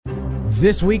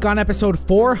This week on episode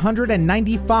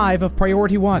 495 of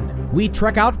Priority One, we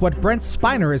trek out what Brent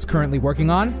Spiner is currently working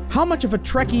on, how much of a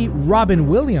Trekkie Robin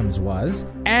Williams was,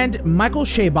 and Michael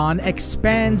Chabon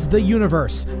expands the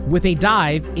universe with a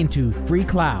dive into Free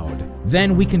Cloud.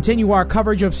 Then we continue our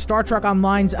coverage of Star Trek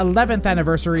Online's 11th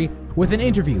anniversary with an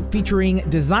interview featuring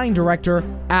design director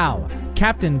Al,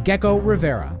 Captain Gecko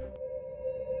Rivera.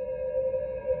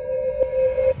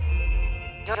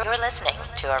 You're listening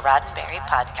to a Roddenberry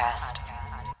podcast.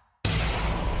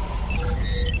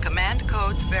 Command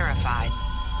codes verified.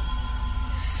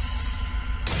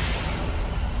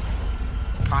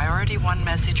 Priority 1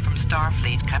 message from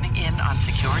Starfleet coming in on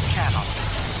secured channel.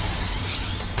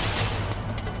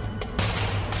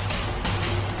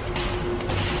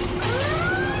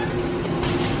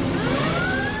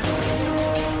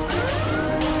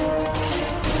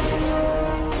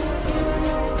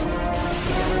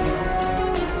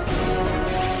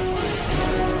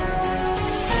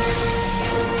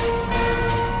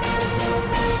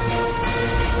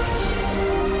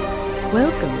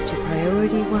 Welcome to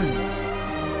Priority One.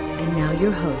 And now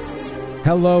your hosts.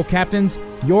 Hello, Captains.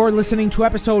 You're listening to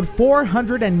episode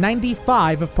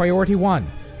 495 of Priority One,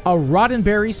 a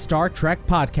Roddenberry Star Trek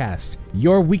podcast.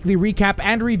 Your weekly recap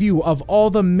and review of all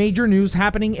the major news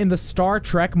happening in the Star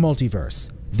Trek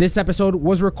multiverse. This episode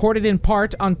was recorded in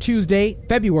part on Tuesday,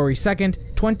 February 2nd,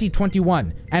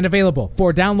 2021, and available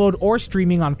for download or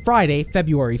streaming on Friday,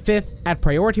 February 5th at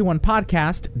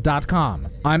PriorityOnePodcast.com.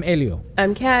 I'm Elio.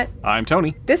 I'm Kat. I'm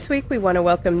Tony. This week we want to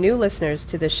welcome new listeners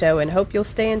to the show and hope you'll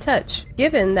stay in touch.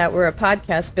 Given that we're a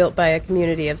podcast built by a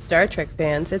community of Star Trek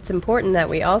fans, it's important that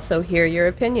we also hear your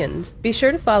opinions. Be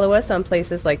sure to follow us on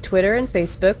places like Twitter and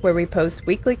Facebook, where we post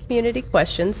weekly community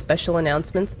questions, special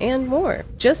announcements, and more.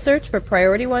 Just search for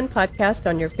Priority One Podcast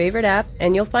on your favorite app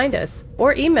and you'll find us.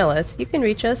 Or email us. You can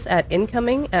reach us at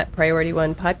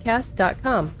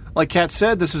incoming@PriorityOnePodcast.com. Like Kat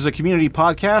said, this is a community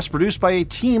podcast produced by a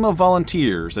team of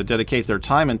volunteers that dedicate their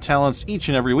time and talents each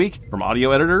and every week. From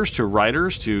audio editors to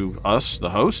writers to us,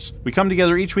 the hosts, we come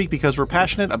together each week because we're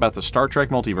passionate about the Star Trek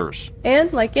multiverse.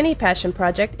 And like any passion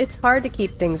project, it's hard to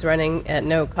keep things running at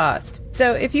no cost.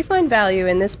 So if you find value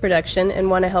in this production and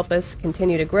want to help us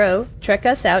continue to grow, check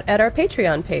us out at our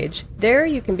Patreon page. There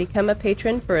you can become a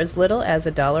patron for as little as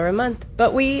 $1 a month.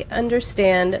 But we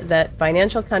understand that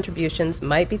financial contributions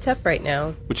might be tough right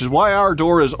now. Which is why our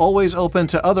door is always open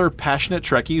to other passionate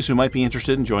Trekkies who might be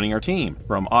interested in joining our team.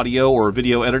 From audio or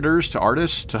video editors to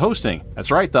artists to hosting.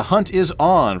 That's right, the hunt is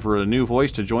on for a new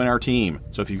voice to join our team.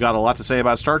 So if you've got a lot to say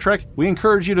about Star Trek, we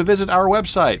encourage you to visit our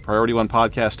website,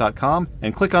 PriorityOnePodcast.com,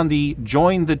 and click on the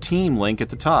Join the Team link at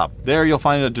the top. There you'll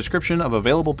find a description of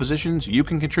available positions you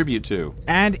can contribute to.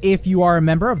 And if you are a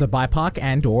member of the BIPOC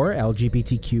and or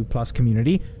LGBTQ+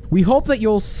 community, we hope that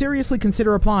you'll seriously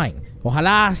consider applying.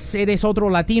 Ojalá eres otro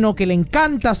Latino que le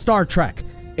encanta Star Trek.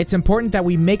 It's important that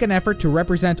we make an effort to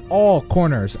represent all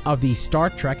corners of the Star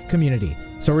Trek community.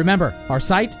 So remember, our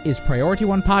site is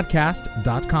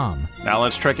PriorityOnePodcast.com. Now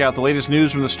let's check out the latest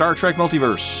news from the Star Trek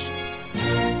multiverse.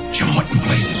 Jim, what in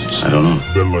places? I don't know.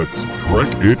 Then let's trek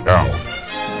it out.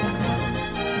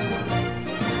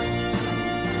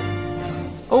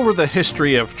 Over the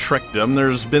history of Trekdom,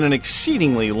 there's been an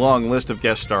exceedingly long list of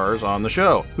guest stars on the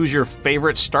show. Who's your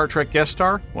favorite Star Trek guest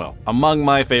star? Well, among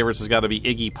my favorites has got to be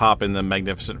Iggy Pop in The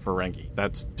Magnificent Ferengi.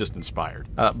 That's just inspired.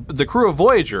 The crew of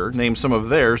Voyager named some of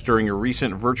theirs during a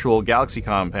recent virtual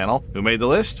GalaxyCon panel. Who made the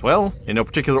list? Well, in no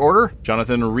particular order,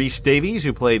 Jonathan Rhys-Davies,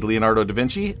 who played Leonardo da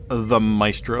Vinci, the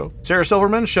Maestro. Sarah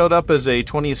Silverman showed up as a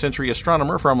 20th century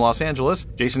astronomer from Los Angeles.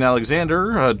 Jason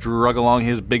Alexander drug along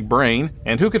his big brain.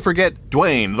 And who could forget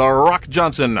Dwayne The Rock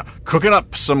Johnson, cooking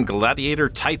up some gladiator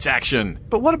tights action.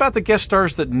 But what about the guest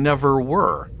stars that never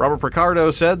were? Robert Picardo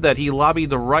said that he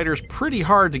lobbied the writers pretty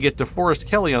hard to get DeForest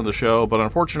Kelley on the show, but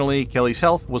unfortunately, Kelly's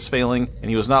health was failing and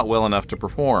he was not well enough to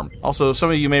perform. Also, some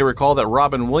of you may recall that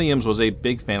Robin Williams was a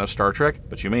big fan of Star Trek,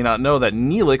 but you may not know that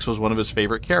Neelix was one of his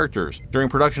favorite characters. During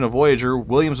production of Voyager,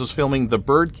 Williams was filming The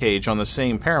Birdcage on the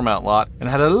same Paramount lot and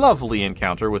had a lovely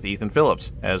encounter with Ethan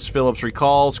Phillips. As Phillips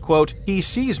recalls, quote, he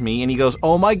sees me and he goes,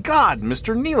 "Oh my God,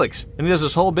 Mr. Neelix." And he does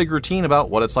this whole big routine about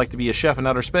what it's like to be a chef in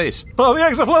outer space. "Oh, the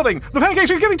eggs are floating! The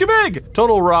pancakes are getting too big!"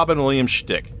 Total Robin Williams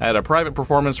shtick. I had a private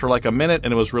performance for like a minute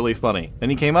and it was really funny. Then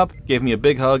he came up, gave me a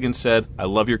big hug and said, "I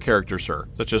love your character, sir.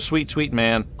 Such a sweet, sweet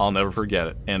man. I'll never forget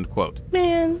it." End quote.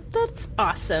 Man, that's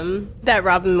awesome that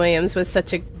Robin Williams was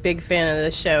such a big fan of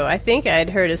the show. I think I'd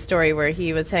heard a story where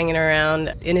he was hanging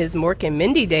around in his Mork and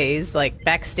Mindy days, like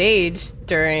backstage,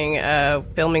 during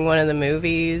filming one of the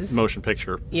movies. Motion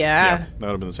picture. Yeah. That would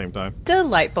have been the same time.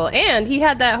 Delightful. And he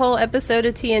had that whole episode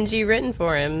of TNG written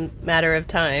for him, Matter of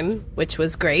Time, which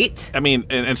was great. I mean,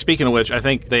 and speaking of which, I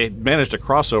think they managed a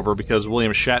crossover because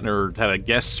William Shatner had a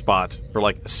guest spot for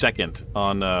like a second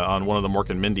on one of the Mork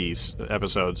and Mindy's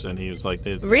episodes, and he was like,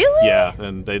 Really? Yeah,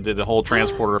 and they did a whole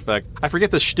transporter effect. I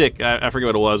forget the shtick. I forget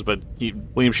what it was, but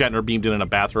William Shatner beamed in a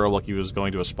bathrobe like he was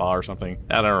going to a spa or something.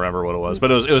 I don't remember what it was,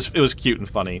 but it was cute and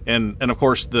funny. And of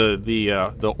course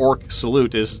the orc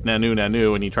salute is Nanu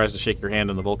Nanu, and he tries to shake your hand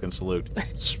in the Vulcan salute.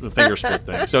 It's a finger split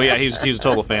thing. So yeah, he's a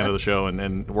total fan of the show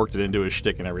and worked it into his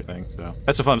shtick and everything. So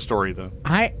that's a fun story though.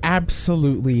 I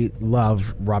absolutely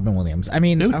love Robin Williams. I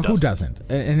mean, who doesn't?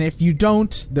 And if you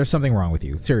don't, there's something wrong with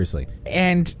you. Seriously.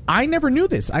 And I never knew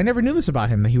this. I never knew this about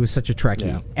him, that he was such a Trekkie.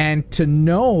 Yeah. And to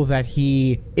know that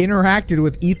he interacted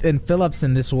with Ethan Phillips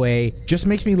in this way just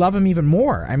makes me love him even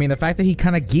more. I mean, the fact that he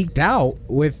kind of geeked out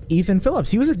with Ethan Phillips.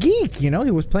 He was a geek, he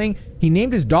was playing, he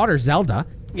named his daughter Zelda.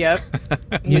 Yep.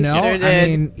 Sure did. I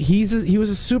mean, he was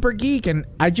a super geek, and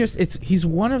he's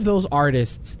one of those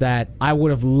artists that I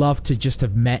would have loved to just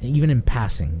have met, even in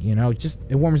passing. Just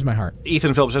it warms my heart.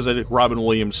 Ethan Phillips has a Robin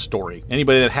Williams story.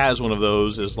 Anybody that has one of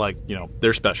those is like,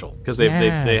 they're special because they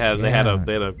had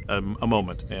a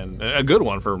moment, and a good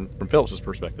one from Phillips's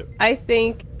perspective. I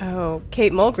think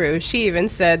Kate Mulgrew, she even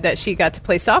said that she got to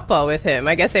play softball with him.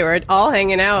 I guess they were all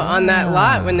hanging out on that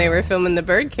lot when they were filming The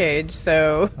Birdcage.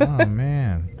 So. Oh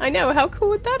man. I know. How cool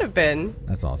would that have been?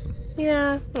 That's awesome.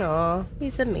 Yeah. Aw,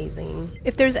 he's amazing.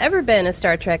 If there's ever been a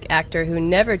Star Trek actor who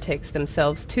never takes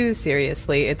themselves too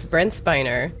seriously, it's Brent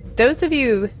Spiner. Those of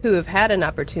you who have had an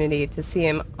opportunity to see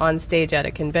him on stage at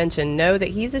a convention know that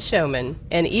he's a showman.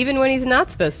 And even when he's not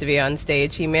supposed to be on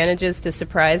stage, he manages to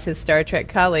surprise his Star Trek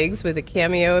colleagues with a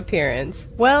cameo appearance.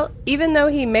 Well, even though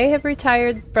he may have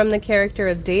retired from the character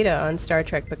of Data on Star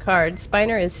Trek Picard,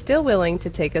 Spiner is still willing to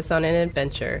take us on an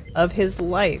adventure of his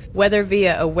life, whether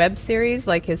via a web series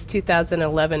like his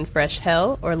 2011 Fresh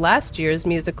Hell or last year's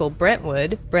musical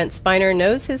Brentwood. Brent Spiner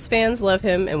knows his fans love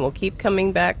him and will keep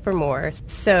coming back for more.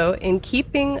 So, in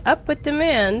keeping up with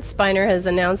demand, Spiner has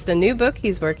announced a new book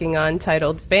he's working on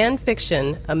titled Fan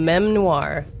Fiction, a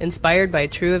memoir inspired by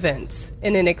true events.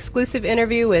 In an exclusive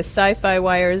interview with Sci-Fi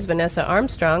Wire's Vanessa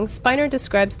Armstrong, Spiner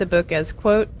describes the book as,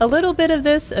 quote, a little bit of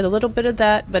this and a little bit of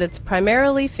that, but it's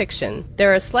primarily fiction.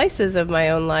 There are slices of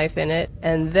my own life in it,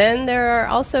 and then there are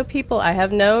also people I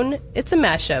have known. It's a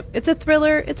mashup. It's a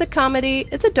thriller, it's a comedy,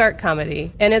 it's a dark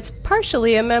comedy, and it's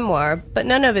partially a memoir, but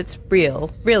none of it's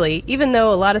real, really, even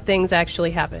though a lot of things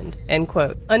actually happened, end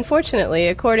quote. Unfortunately,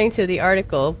 according to the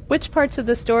article, which parts of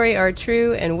the story are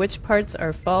true and which parts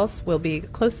are false will be a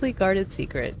closely guarded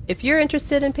secret. If you're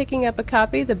interested in picking up a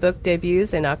copy, the book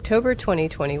debuts in October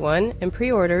 2021 and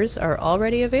pre-orders are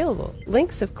already available.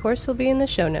 Links, of course, will be in the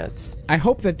show notes. I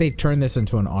hope that they turn this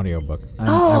into an audiobook. I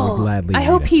would gladly I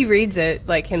hope he reads it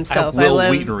like himself. Will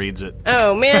Wheaton reads it.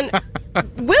 Oh, man.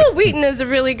 Will Wheaton is a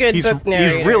really good book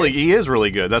narrator. He is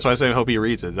really good. That's why I say I hope he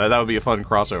reads it. That would be a fun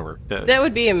crossover. That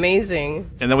would be amazing.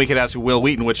 And then we could ask Will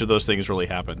Wheaton which of those things really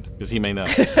happened, because he may know.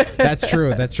 That's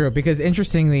true. Because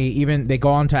interestingly, even they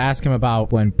go on to ask him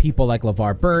about when people like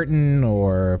LeVar Burton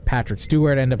or Patrick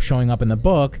Stewart end up showing up in the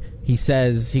book. He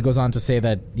goes on to say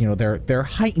that, they're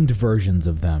heightened versions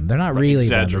of them. They're not really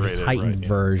exaggerated, them. They're just heightened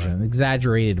versions,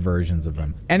 exaggerated versions of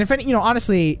them. And if any,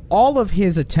 honestly, all of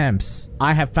his attempts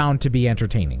I have found to be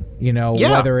entertaining.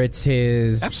 Whether it's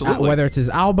his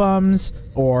albums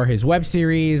or his web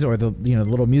series or the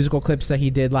little musical clips that he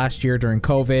did last year during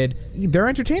COVID, they're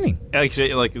entertaining. Like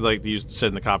you said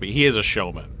in the copy, he is a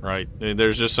showman, right?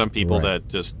 There's just some people that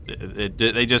just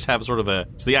they just have sort of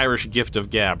it's the Irish gift of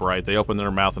gab, right? They open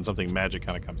their mouth and something magic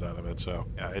kind of comes out of it. So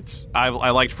yeah, I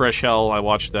liked Fresh Hell. I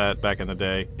watched that back in the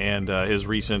day, and his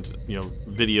recent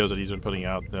videos that he's been putting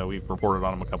out. We've reported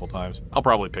on him a couple times. I'll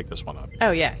probably pick this one up.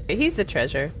 Oh yeah, he's a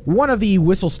treasure. One of the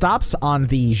whistle stops on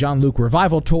the Jean-Luc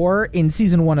revival tour in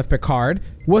season 1 of Picard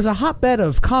was a hotbed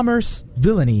of commerce,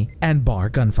 villainy, and bar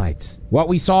gunfights. What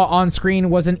we saw on screen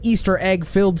was an Easter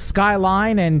egg-filled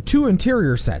skyline and 2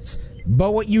 interior sets.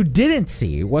 But what you didn't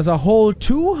see was a whole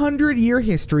 200-year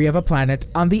history of a planet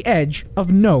on the edge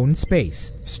of known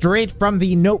space. Straight from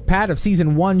the notepad of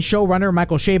Season 1 showrunner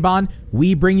Michael Chabon,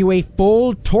 we bring you a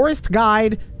full tourist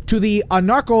guide to the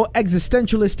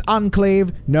anarcho-existentialist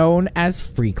enclave known as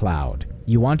Freecloud.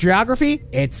 You want geography?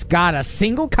 It's got a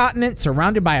single continent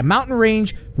surrounded by a mountain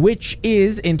range, which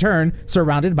is, in turn,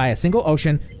 surrounded by a single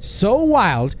ocean, so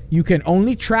wild you can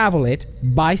only travel it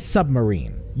by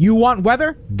submarine. You want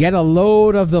weather? Get a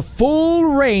load of the full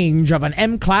range of an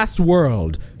M-class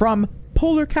world, from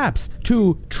polar caps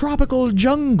to tropical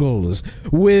jungles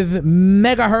with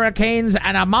mega hurricanes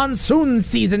and a monsoon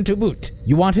season to boot.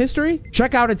 You want history?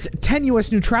 Check out its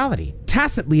tenuous neutrality,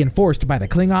 tacitly enforced by the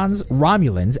Klingons,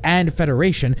 Romulans, and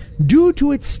Federation due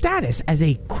to its status as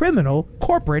a criminal,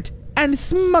 corporate, and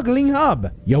smuggling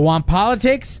hub. You want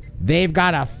politics? They've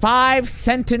got a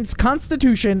 5-sentence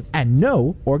constitution and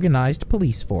no organized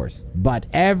police force. But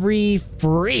every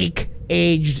freak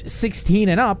aged 16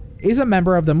 and up is a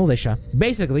member of the militia,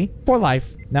 basically for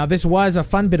life. Now, this was a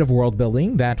fun bit of world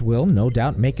building that will no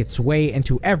doubt make its way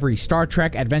into every Star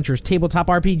Trek Adventures tabletop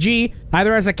RPG,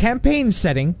 either as a campaign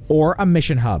setting or a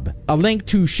mission hub. A link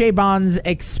to Shaban's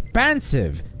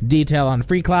expansive detail on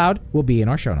FreeCloud will be in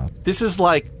our show notes. This is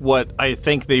like what I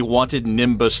think they wanted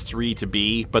Nimbus 3 to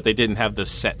be, but they didn't have the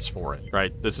sets for it,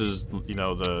 right? This is, the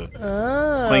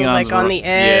Klingons like on the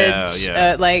edge,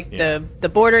 the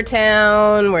border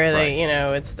town where they,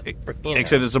 it's,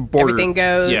 except it's a border, everything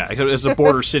goes. Yeah, except it's a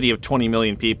border city of 20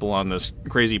 million people on this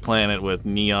crazy planet with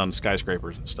neon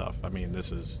skyscrapers and stuff. I mean,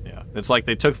 this is, it's like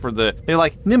they took they're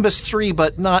like Nimbus 3,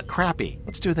 but not crappy.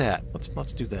 Let's do that.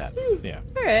 Let's do that. Yeah.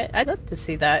 All right, I'd love to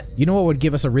see that. You know what would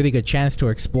give us a really good chance to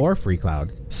explore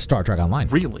FreeCloud? Star Trek Online.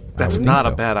 Really? That's not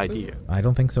a bad idea. I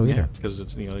don't think so either. Because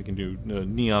it's they can do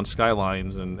neon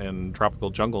skylines and tropical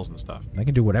jungles and stuff. They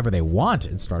can do whatever they want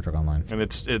in Star Trek Online. And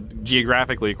it's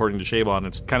geographically, according to Shaban,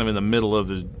 it's kind of in the middle of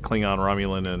the Klingon,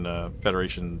 Romulan, and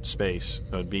Federation space.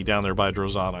 It would be down there by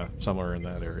Drozana, somewhere in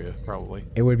that area, probably.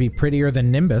 It would be prettier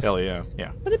than Nimbus. Hell yeah.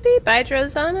 Would it be by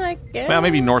Drozana, I guess? Well,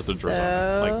 maybe north of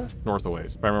Drozana, like north of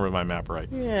ways, if I remember my map right.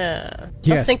 Yeah.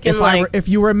 Yes. I was thinking if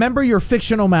you remember your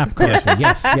fictional map correctly.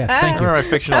 yes, thank you. I remember my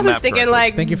fictional map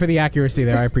correctly. Thank you for the accuracy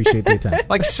there. I appreciate the attempt.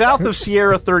 Like south of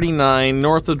Sierra 39,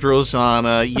 north of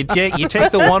Drozana, you take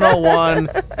the 101.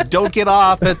 Don't get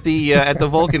off at the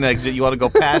Vulcan exit. You want to go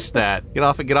past that. Get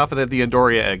off at the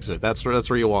Andoria exit. That's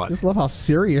where you want. Just love how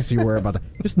serious you were about that.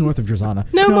 Just north of Drozana.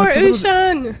 No more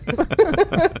Ushan.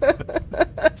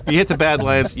 You hit the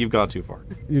Badlands, you've gone too far.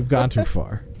 You've gone too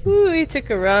far. Ooh, he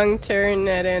took a wrong turn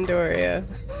at Andoria.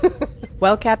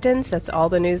 Well, Captains, that's all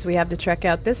the news we have to check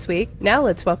out this week. Now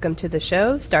let's welcome to the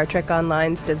show Star Trek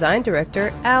Online's design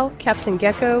director, Captain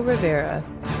Gecko Rivera.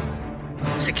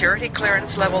 Security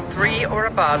clearance level 3 or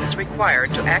above is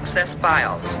required to access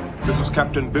files. This is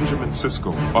Captain Benjamin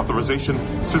Sisko. Authorization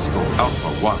Sisko Alpha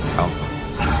 1 Alpha.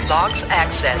 Logs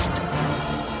accessed.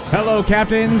 Hello,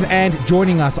 Captains, and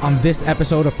joining us on this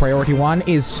episode of Priority One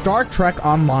is Star Trek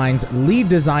Online's lead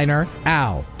designer,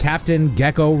 Captain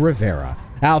Gecko Rivera.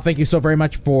 Al, thank you so very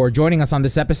much for joining us on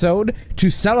this episode to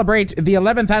celebrate the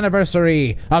 11th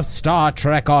anniversary of Star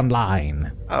Trek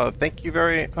Online. Oh, thank you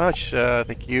very much.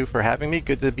 Thank you for having me.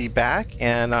 Good to be back.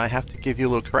 And I have to give you a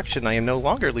little correction. I am no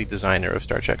longer lead designer of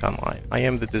Star Trek Online. I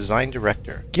am the design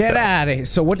director. Get out of here.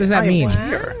 So what does that mean?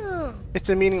 Here. It's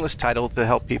a meaningless title to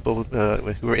help people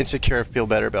who are insecure feel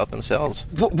better about themselves.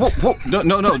 Whoa.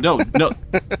 No.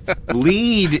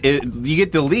 Lead, you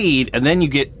get the lead, and then you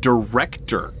get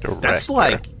director. That's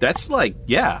a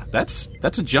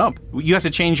jump. You have to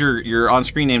change your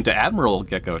on-screen name to Admiral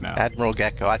Gecko now. Admiral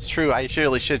Gecko. That's true. I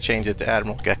surely should change it to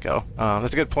Admiral Gecko.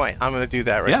 That's a good point. I'm going to do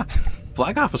that right now. Yeah.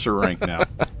 Flag officer rank now.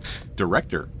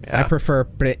 Director. Yeah. I prefer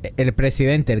El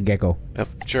Presidente Gecko.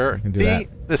 Sure.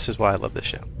 This is why I love this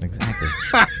show. Exactly.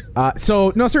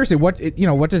 So, no, seriously, what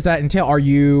does that entail? Are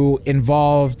you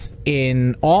involved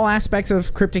in all aspects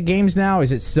of Cryptic Games now?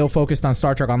 Is it still focused on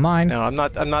Star Trek Online? No, I'm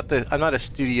not a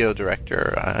studio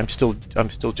director. I'm still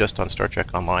just on Star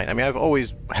Trek Online. I mean, I've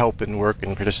always helped and work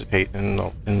and participate in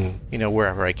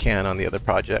wherever I can on the other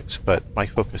projects, but my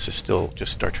focus is still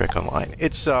just Star Trek Online.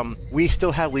 It's we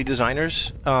still have lead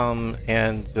designers,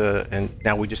 and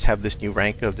now we just have this new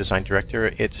rank of design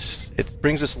director. It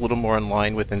brings us a little more in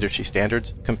line with industry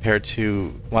standards compared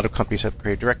to a lot of companies have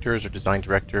creative directors or design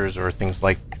directors or things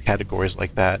like categories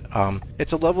like that.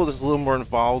 It's a level that's a little more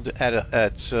involved at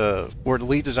where the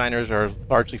lead designers are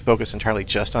largely focused entirely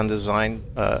just on design.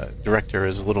 Director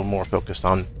is a little more focused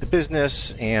on the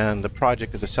business and the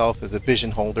project as itself as a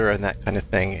vision holder and that kind of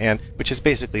thing, and which is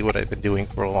basically what I've been doing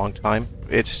for a long time.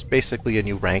 It's basically a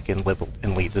new rank in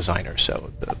lead designer,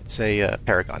 so it's a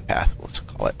Paragon path, let's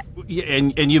call it. Yeah,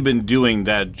 and you've been doing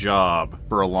that job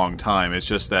for a long time. It's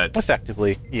just that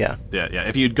effectively, yeah.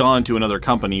 If you'd gone to another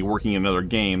company working in another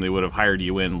game, they would have hired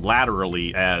you in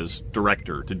laterally as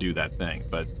director to do that thing.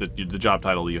 But the job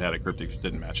title you had at Cryptic just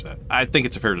didn't match that. I think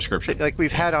it's a fair description. Like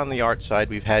we've had on the art side,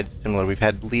 we've had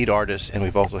lead artists, and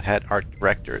we've also had art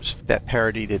directors. That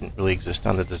parity didn't really exist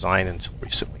on the design until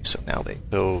recently. So now they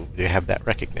have that that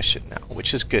recognition now,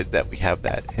 which is good that we have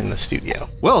that in the studio.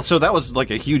 Well, so that was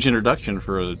like a huge introduction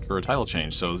for a title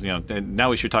change. So, now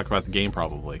we should talk about the game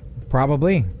probably.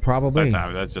 Probably.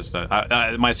 That's just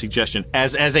my suggestion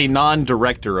as a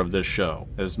non-director of this show,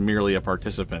 as merely a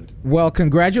participant. Well,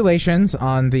 congratulations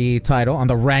on the title, on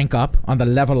the rank up, on the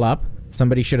level up.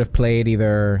 Somebody should have played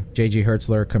either J.G.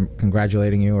 Hertzler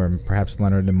congratulating you, or perhaps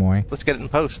Leonard Nimoy. Let's get it in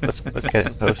post. Let's get it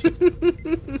in post.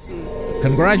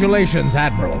 Congratulations,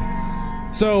 Admiral.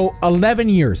 So, 11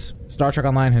 years. Star Trek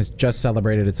Online has just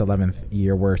celebrated its 11th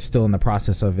year. We're still in the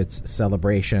process of its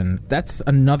celebration. That's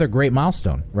another great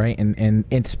milestone, right? And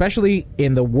especially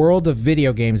in the world of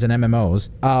video games and MMOs,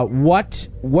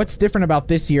 what's different about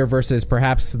this year versus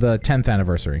perhaps the 10th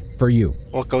anniversary for you?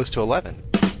 Well, it goes to 11.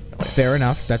 Fair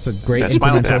enough. That's a great That's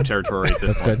Spinal Tap territory.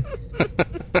 That's good.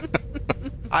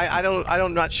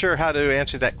 I'm not sure how to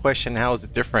answer that question. How is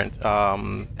it different?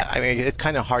 It's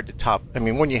kind of hard to top.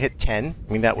 When you hit 10,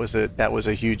 that was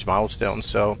a huge milestone.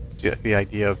 So the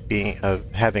idea of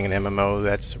having an MMO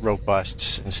that's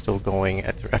robust and still going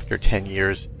after 10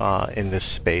 years in this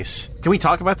space. Can we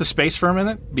talk about the space for a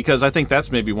minute? Because I think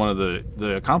that's maybe one of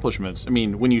the accomplishments.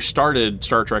 When you started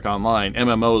Star Trek Online,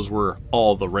 MMOs were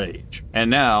all the rage,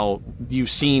 and now you've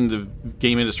seen the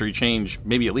game industry change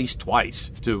maybe at least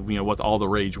twice to what all the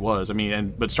rage was.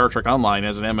 But Star Trek Online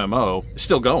as an MMO is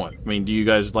still going. Do you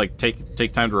guys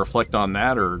take time to reflect on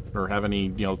that, or have any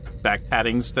back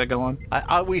pattings that go on?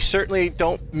 We certainly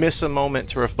don't miss a moment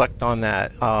to reflect on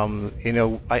that.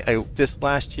 This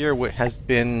last year, what has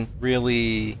been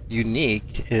really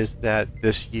unique is that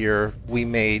this year we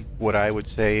made what I would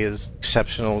say is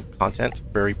exceptional content.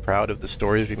 Very proud of the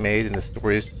stories we made and the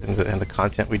stories and the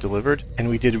content we delivered, and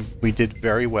we did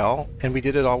very well, and we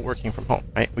did it all working from home.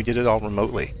 Right, we did it all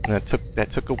remotely, and that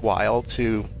took a while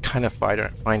to kind of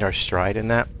find our stride in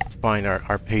that. Find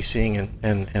our pacing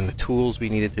and the tools we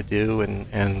needed to do and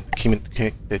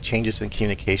the changes in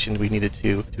communication we needed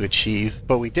to achieve.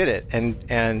 But we did it,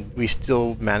 and we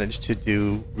still managed to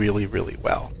do really, really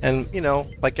well. And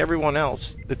like everyone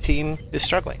else, the team is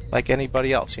struggling like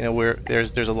anybody else.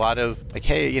 There's a lot of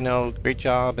hey, great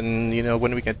job, and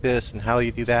when do we get this and how do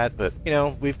you do that? But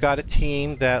we've got a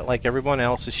team that, like everyone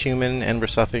else, is human, and we're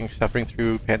suffering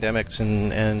through pandemics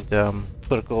and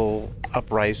political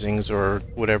uprisings, or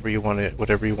whatever you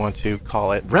want to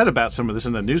call it. Read about some of this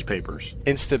in the newspapers.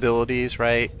 Instabilities,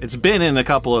 right? It's been in a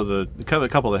couple of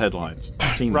the headlines.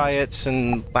 Riots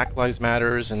and Black Lives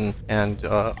Matters and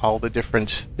all the different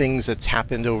things that's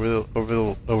happened over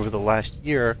the last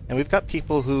year. And we've got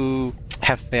people who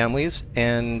have families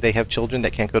and they have children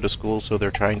that can't go to school, so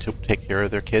they're trying to take care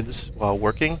of their kids while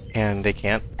working, and they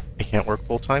can't work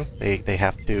full time. They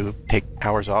have to take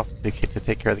hours off to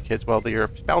take care of the kids while their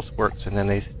spouse works, and then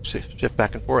they shift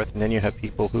back and forth. And then you have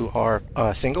people who are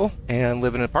single and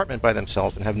live in an apartment by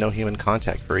themselves and have no human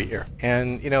contact for a year.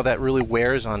 And that really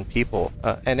wears on people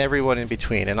and everyone in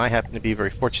between. And I happen to be very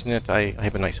fortunate. I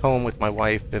have a nice home with my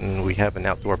wife, and we have an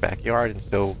outdoor backyard, and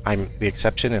so I'm the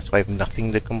exception, and so I have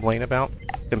nothing to complain about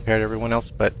compared to everyone else.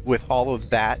 But with all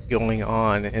of that going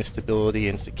on, instability,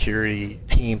 insecurity,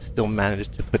 team still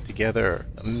managed to put together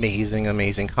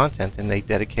amazing content, and they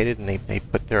dedicated and they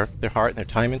put their heart and their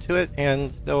time into it,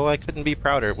 and so I couldn't be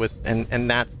prouder and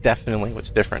that's definitely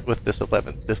what's different with this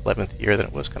 11th year than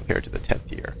it was compared to the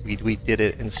 10th year. We did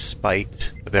it in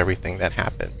spite of everything that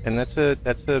happened, and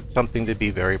that's something to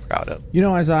be very proud of.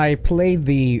 As I played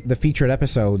the featured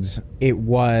episodes, it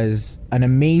was an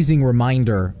amazing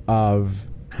reminder of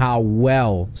how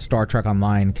well Star Trek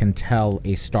Online can tell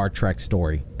a Star Trek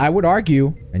story. I would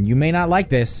argue, and you may not like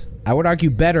this, I would argue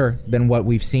better than what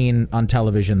we've seen on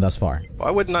television thus far.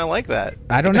 Why wouldn't I like that?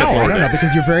 I don't know,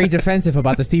 because you're very defensive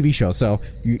about this TV show, so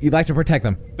you like to protect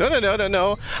them.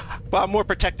 No. Well, I'm more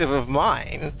protective of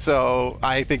mine, so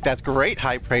I think that's great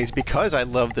high praise, because I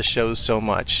love the shows so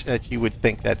much that you would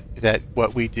think that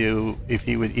what we do, if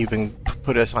you would even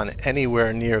put us on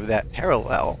anywhere near that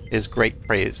parallel, is great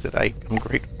praise that I am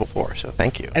grateful for, so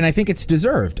thank you. And I think it's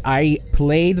deserved. I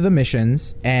played the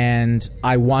missions, and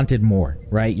I wanted more,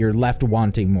 right? You're left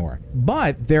wanting more.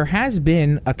 But there has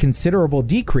been a considerable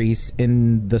decrease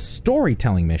in the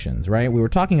storytelling missions, right? We were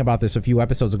talking about this a few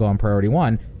episodes ago on Priority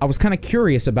One. I was kind of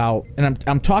curious about, and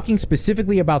I'm talking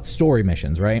specifically about story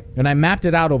missions, right? And I mapped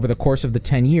it out over the course of the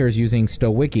 10 years using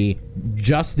StowWiki,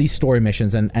 just these story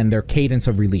missions and their cadence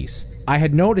of release. I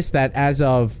had noticed that as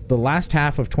of the last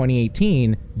half of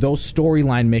 2018, those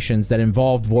storyline missions that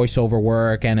involved voiceover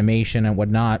work, animation, and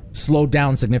whatnot slowed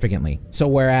down significantly. So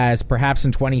whereas perhaps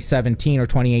in 2017 or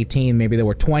 2018, maybe there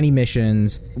were 20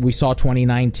 missions, we saw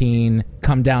 2019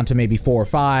 come down to maybe 4 or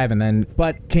 5, and then...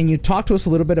 But can you talk to us a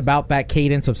little bit about that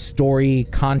cadence of story,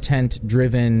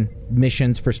 content-driven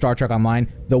missions for Star Trek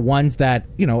Online? The ones that,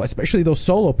 you know, especially those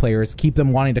solo players, keep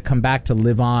them wanting to come back to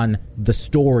live on the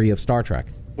story of Star Trek.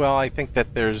 Well, I think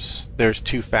that there's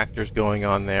two factors going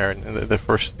on there, and the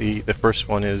first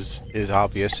one is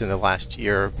obvious in the last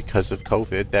year because of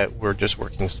COVID, that we're just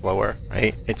working slower,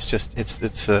 right?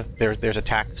 There's a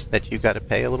tax that you got to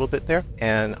pay a little bit there,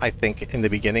 and I think in the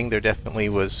beginning there definitely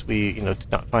was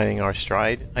not finding our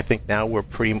stride. I think now we're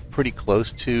pretty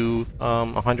close to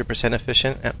 100%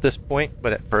 efficient at this point,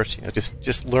 but at first,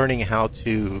 just learning how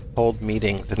to hold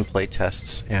meetings and play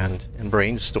tests and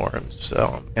brainstorms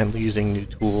and using new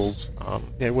tools.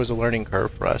 There was a learning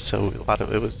curve for us, so a lot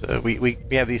of it was we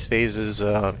have these phases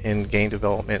in game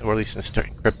development, or at least in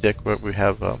Cryptic, where we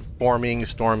have forming,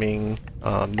 storming,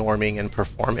 norming, and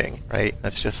performing, right?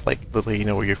 That's just like literally,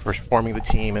 where you're first forming the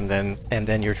team, and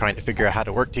then you're trying to figure out how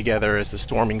to work together as the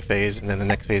storming phase, and then the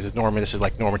next phase is norming. This is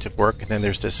like normative work, and then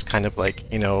there's this kind of like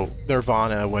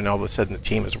nirvana when all of a sudden the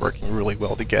team is working really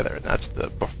well together, and that's the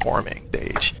performing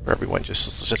stage where everyone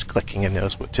just clicking and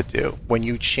knows what to do. When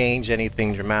you change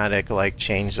anything dramatic, like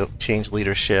change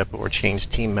leadership or change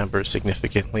team members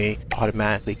significantly,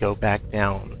 automatically go back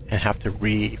doon and have to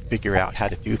figure out how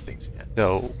to do things again.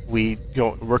 So we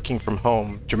go working from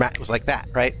home. Dramatic was like that,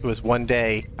 right? It was one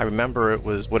day. I remember it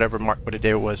was what a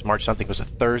day it was. March something was a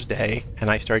Thursday, and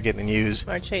I started getting the news.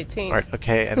 March 18th.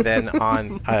 Okay, and then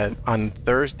on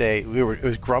Thursday, it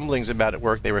was grumblings about at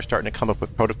work. They were starting to come up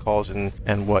with protocols and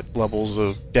what levels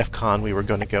of DEF CON we were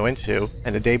going to go into.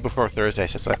 And the day before Thursday, I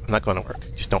said, I'm not going to work.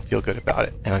 Just don't feel good about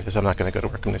it. And I said, I'm not going to go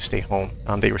to work. I'm going to stay home.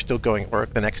 They were still going to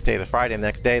work the next day, the Friday. The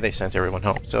next day, they sent everyone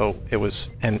home. So it was,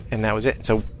 and that was it. And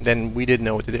so then we didn't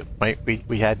know what to do. Right?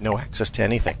 We had no access to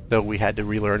anything, so we had to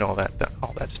relearn all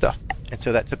that stuff. And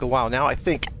so that took a while. Now I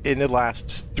think in the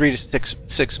last 3 to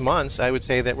 6 months, I would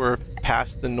say that we're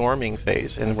past the norming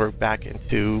phase, and we're back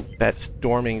into that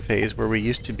storming phase where we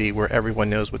used to be, where everyone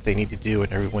knows what they need to do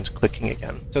and everyone's clicking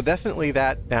again. So definitely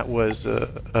that was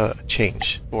a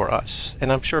change for us,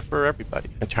 and I'm sure for everybody,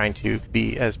 and trying to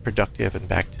be as productive and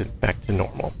back to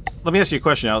normal. Let me ask you a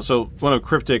question now. So one of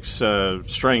Cryptic's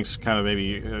strengths, kind of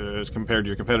maybe as compared to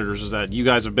your competitors, is that you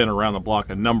guys have been around the block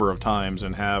a number of times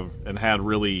and had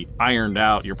really ironed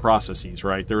out your processes,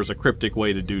 right? There was a Cryptic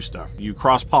way to do stuff. You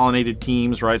cross-pollinated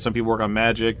teams, right? Some people work on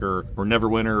Magic or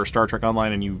Neverwinter or Star Trek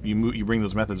Online, and you bring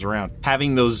those methods around.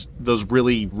 Having those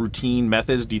really routine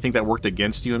methods, do you think that worked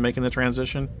against you in making the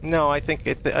transition? No, I think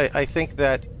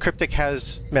that Cryptic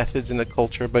has methods in the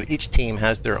culture, but each team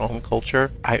has their own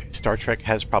culture. Star Trek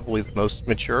has probably the most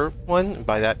mature one,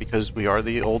 by that because we are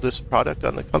the oldest product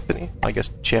on the company. I guess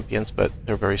champions, but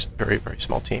they're a very, very, very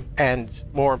small team. And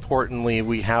more importantly,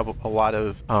 we have a lot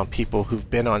of people who've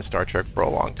been on Star Trek for a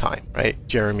long time, right?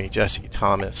 Jeremy, Jesse,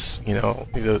 Thomas,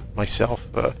 myself,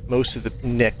 most of the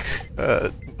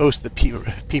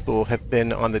people have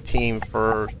been on the team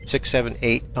for 6, 7,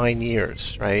 8, 9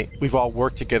 years, right? We've all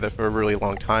worked together for a really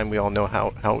long time. We all know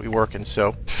how we work,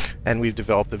 and we've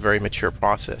developed a very mature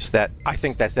process that I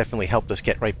think that's definitely helped us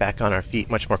get right back on our feet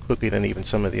much more quickly than even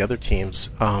some of the other teams,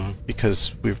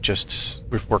 because we've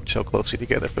worked so closely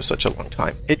together for such a long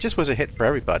time. It just was a hit for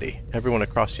everyone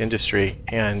across the industry,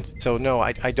 and so no,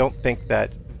 I don't think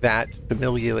that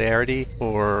familiarity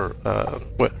or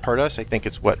what hurt us. I think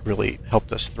it's what really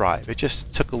helped us thrive. It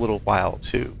just took a little while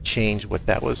to change what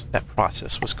that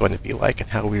process was going to be like and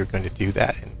how we were going to do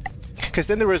that. Because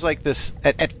then there was like this,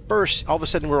 at first, all of a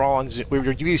sudden we're all on Zoom. We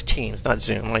use Teams, not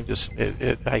Zoom. Like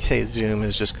I say Zoom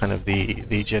is just kind of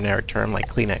the generic term, like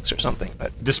Kleenex or something.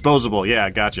 But disposable, yeah,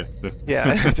 gotcha.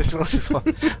 Yeah, disposable.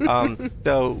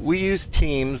 So we use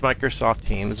Teams, Microsoft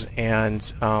Teams,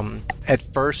 and at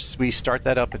first we start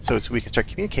that up so we can start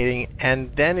communicating,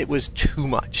 and then it was too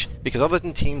much. Because all of a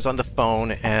sudden Teams on the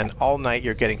phone, and all night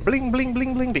you're getting bling, bling,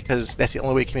 bling, bling, because that's the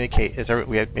only way to communicate.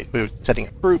 We were setting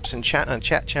up groups and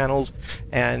chat channels,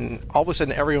 and all of a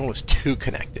sudden everyone was too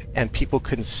connected, and people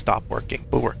couldn't stop working.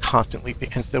 We were constantly,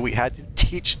 and so we had to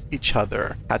teach each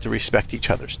other how to respect each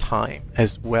other's time,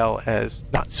 as well as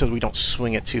not so we don't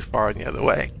swing it too far in the other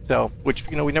way. So, which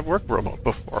we never worked remote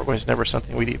before. It was never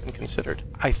something we'd even considered.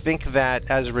 I think that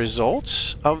as a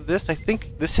result of this, I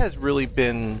think this has really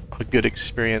been a good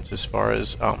experience as far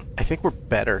as I think we're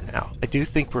better now. I do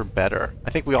think we're better.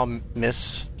 I think we all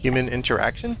miss human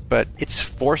interaction, but it's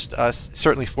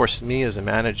certainly forced me as a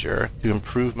manager to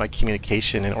improve my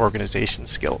communication and organization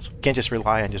skills. You can't just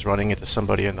rely on just running into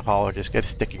somebody in the hall or just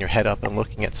sticking your head up and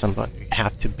looking at somebody. You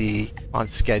have to be on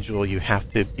schedule. You have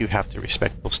to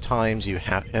respect those times.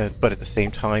 But at the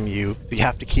same time, you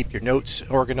have to keep your notes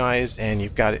organized, and you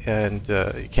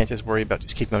can't just worry about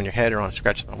just keeping them on your head or on a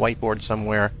scratch on a whiteboard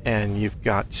somewhere. And you've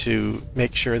got to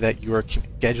make sure that you are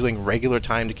scheduling regular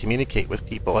time to communicate with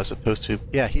people, as opposed to,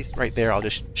 yeah, he's right there, I'll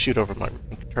just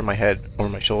turn my head over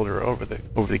my shoulder over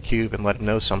the cube and let him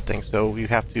know something. So you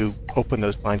have to open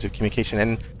those lines of communication,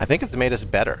 and I think it's made us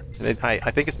better.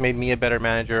 I think it's made me a better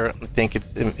manager. I think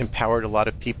it's empowered a lot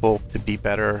of people to be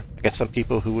better. I got some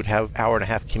people who would have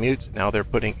hour-and-a-half commutes. Now they're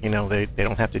they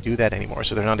don't have to do that anymore,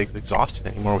 so they're not exhausted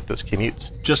anymore with those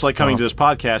commutes. Just like coming to this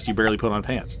podcast, you barely put on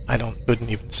pants. Wouldn't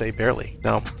even say barely.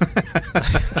 No.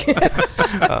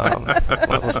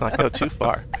 Well, let's not go too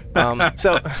far.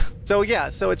 So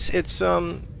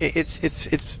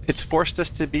it's forced us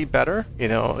to be better,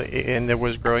 and there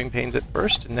was growing pains at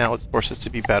first, and now it's forced us to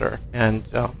be better. And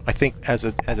I think as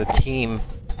a team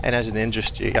and as an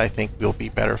industry, I think we'll be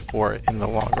better for it in the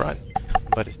long run.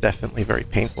 But it's definitely very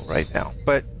painful right now.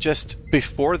 But just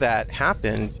before that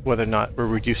happened, whether or not we're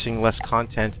reducing less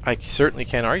content, I certainly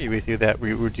can't argue with you that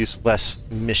we reduce less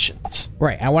missions.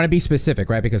 Right. I want to be specific,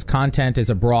 right? Because content is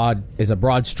a broad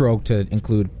stroke to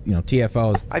include,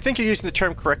 TFOs. I think you're using the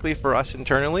term correctly for us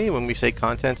internally. When we say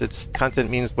content, content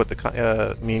means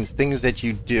means things that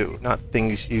you do, not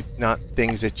things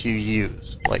that you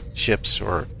use, like ships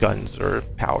or guns or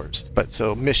powers. But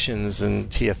so missions and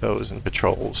TFOs and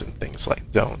patrols and things like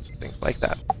zones and things like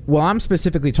that. Well, I'm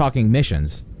specifically talking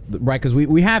missions, right? Because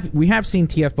we have seen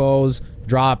TFOs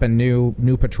drop and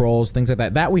new patrols, things like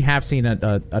that. That we have seen an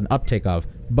uptick of.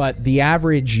 But the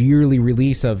average yearly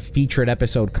release of featured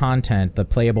episode content, the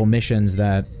playable missions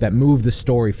that move the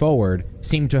story forward,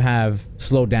 seem to have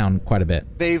slowed down quite a bit.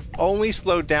 They've only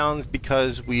slowed down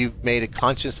because we've made a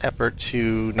conscious effort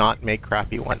to not make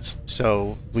crappy ones.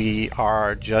 So we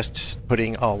are just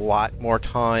putting a lot more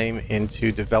time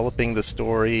into developing the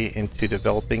story, into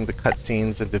developing the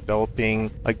cutscenes, and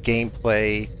developing a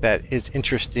gameplay that is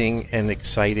interesting and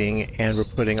exciting, and we're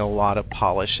putting a lot of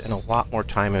polish and a lot more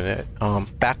time in it.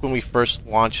 Back when we first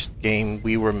launched the game,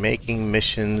 we were making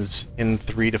missions in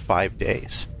 3 to 5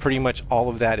 days. Pretty much all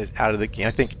of that is out of the game.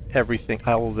 I think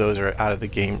all of those are out of the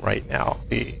game right now.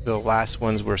 The last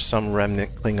ones were some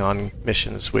remnant Klingon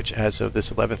missions, which as of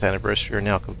this 11th anniversary are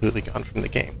now completely gone from the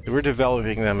game. We're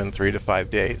developing them in 3 to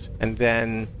 5 days. And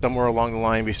then somewhere along the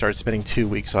line, we started spending 2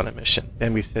 weeks on a mission.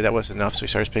 Then we said that wasn't enough, so we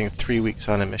started spending 3 weeks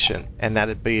on a mission. And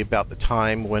that'd be about the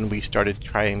time when we started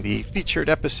trying the featured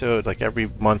episode, like every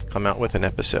month come out with an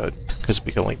episode, because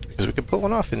we could pull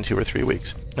one off in 2 or 3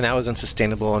 weeks. And that was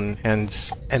unsustainable, and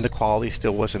the quality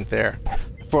still wasn't there.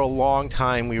 For a long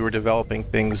time, we were developing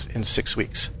things in 6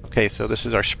 weeks. Okay, so this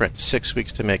is our sprint, 6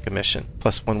 weeks to make a mission,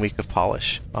 plus 1 week of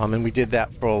polish. And we did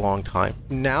that for a long time.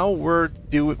 Now we're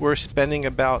spending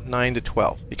about 9 to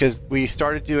 12, because we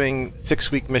started doing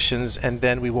 6-week missions, and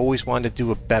then we've always wanted to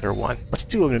do a better one. Let's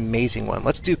do an amazing one.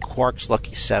 Let's do Quark's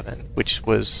Lucky 7, which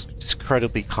was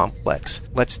incredibly complex.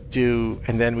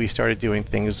 And then we started doing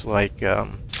things like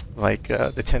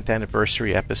the 10th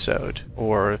anniversary episode,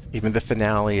 or even the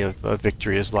finale of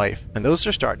Victory is Life. And those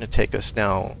are starting to take us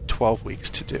now 12 weeks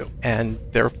to do. And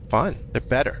they're fun. They're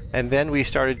better. And then we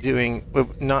started doing,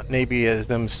 not maybe as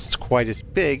them quite as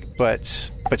big, but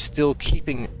still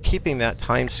keeping that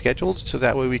time scheduled, so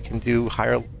that way we can do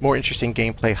more interesting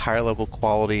gameplay, higher level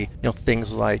quality,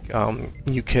 things like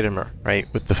New Kittimer, right,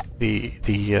 with the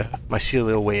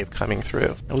mycelial wave coming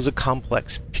through. It was a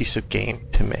complex piece of game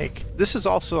to make. This is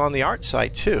also on the art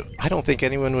side too. I don't think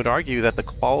anyone would argue that the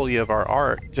quality of our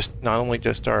art, not only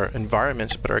just our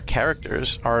environments, but our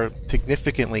characters, are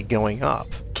significantly going up.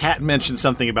 Kat mentioned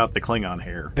something about the Klingon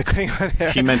hair. The Klingon hair.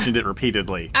 She mentioned it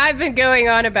repeatedly. I've been going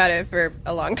on about it for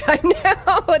a long time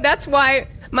now. That's why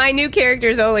my new character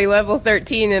is only level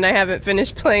 13, and I haven't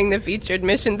finished playing the featured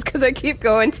missions because I keep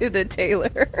going to the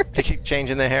tailor. They keep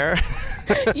changing the hair?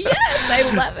 Yes,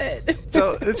 I love it.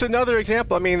 So it's another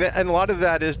example. I mean, and a lot of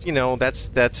that is,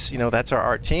 that's our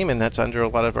art team, and that's under a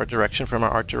lot of our direction from our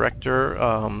art director,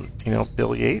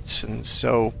 Bill Yates. And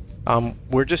so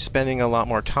we're just spending a lot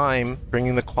more time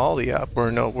bringing the quality up. We're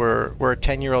a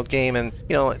 10-year-old game, and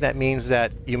that means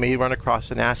that you may run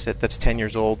across an asset that's 10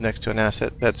 years old next to an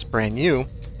asset that's brand new,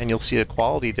 and you'll see a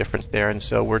quality difference there. And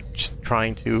so we're just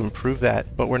trying to improve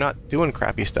that, but we're not doing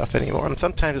crappy stuff anymore. And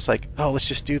sometimes it's like, oh, let's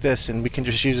just do this, and we can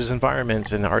just use this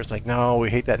environment. And art's like, no, we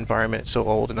hate that environment. It's so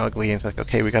old and ugly. And it's like,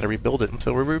 okay, we got to rebuild it. And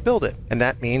so we rebuild it. And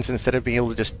that means instead of being able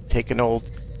to just take an old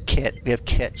kit. We have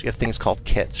kits. We have things called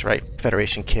kits, right?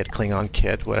 Federation kit, Klingon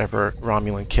kit, whatever,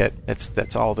 Romulan kit.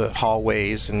 That's all the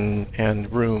hallways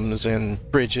and rooms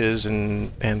and bridges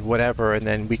and whatever, and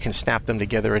then we can snap them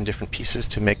together in different pieces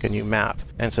to make a new map.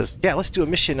 And it says, yeah, let's do a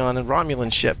mission on a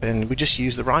Romulan ship, and we just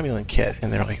use the Romulan kit.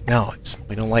 And they're like, no,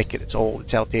 we don't like it. It's old,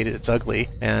 it's outdated, it's ugly.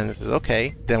 And it says,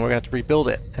 okay, then we're gonna have to rebuild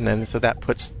it. And then so that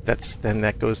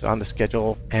goes on the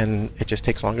schedule, and it just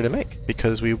takes longer to make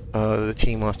because the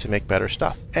team wants to make better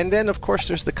stuff. And then of course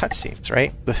there's the cutscenes,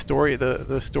 right? The story,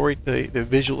 the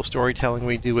visual storytelling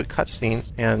we do with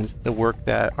cutscenes, and the work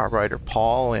that our writer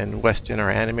Paul and Weston,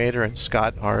 our animator, and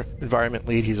Scott, our environment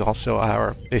lead, he's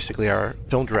also basically our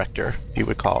film director, if you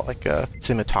would call it, like a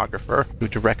cinematographer who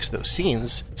directs those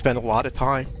scenes, spend a lot of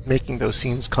time making those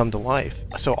scenes come to life.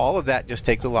 So all of that just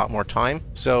takes a lot more time.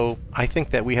 So I think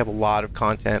that we have a lot of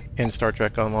content in Star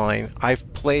Trek Online.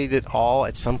 I've played it all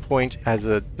at some point as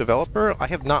a developer. I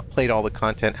have not played all the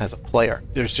content as a player.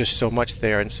 There's just so much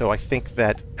there, and so I think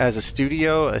that as a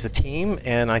studio, as a team,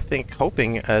 and I think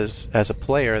hoping as a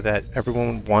player, that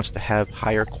everyone wants to have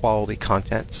higher quality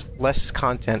content. Less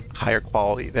content, higher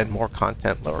quality, than more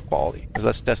content, lower quality.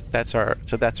 That's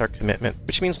our commitment,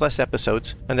 which means less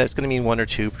episodes, and that's going to mean 1 or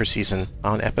 2 per season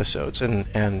on episodes.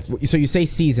 And so you say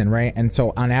season, right? And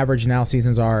so on average now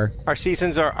seasons are our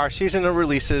season of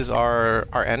releases are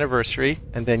our anniversary,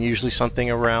 and then usually something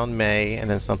around May, and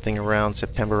then something around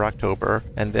September, October,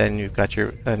 and then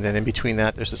and then in between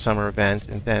that there's the summer event,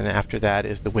 and then after that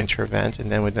is the winter event,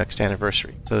 and then with next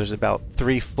anniversary. So there's about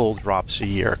 3 full drops a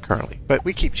year currently, but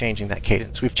we keep changing that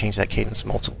cadence. We've changed that cadence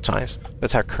multiple times.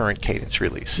 That's our current cadence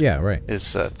release. Yeah, right.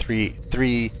 Is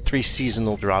three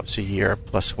seasonal drops a year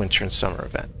plus winter and summer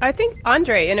event. I think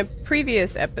Andre, in a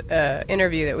previous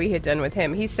interview that we had done with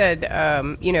him, he said,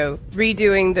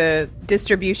 redoing the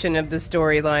distribution of the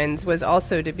storylines was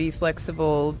also to be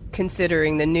flexible,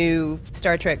 considering the new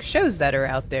Star Trek shows that are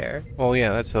out there. Well,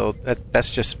 yeah,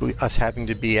 that's just us having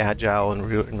to be agile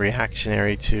and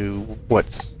reactionary to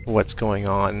what's going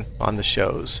on the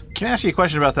shows. Can I ask you a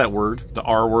question about that word, the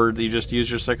R word that you just used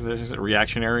just a second? Is it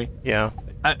reactionary? Yeah.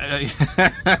 Yeah,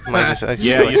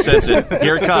 you sense it.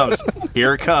 Here it comes.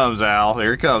 Here it comes, Al.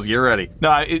 Here it comes. Get ready.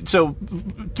 No, so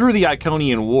through the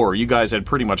Iconian War, you guys had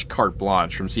pretty much carte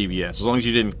blanche from CBS. As long as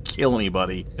you didn't kill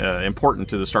anybody important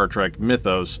to the Star Trek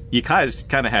mythos, you guys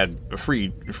kind of had a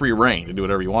free reign to do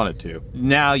whatever you wanted to.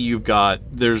 Now you've got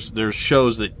there's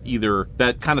shows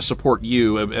that kind of support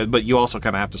you, but you also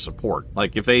kind of have to support.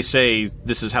 Like if they say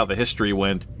this is how the history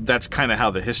went, that's kind of how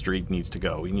the history needs to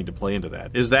go. You need to play into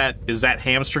that. Is that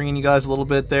hamstringing you guys a little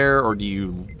bit there, or do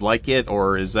you like it,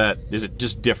 or is it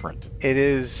just different? It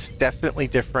is definitely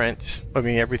different. I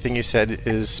mean, everything you said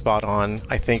is spot on.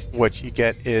 I think what you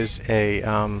get is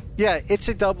it's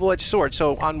a double-edged sword.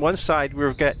 So on one side,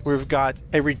 we've got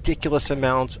a ridiculous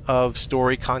amount of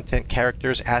story content,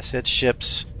 characters, assets,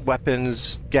 ships,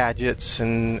 weapons, gadgets,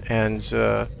 and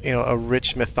a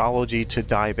rich mythology to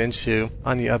dive into.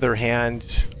 On the other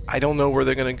hand, I don't know where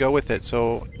they're going to go with it,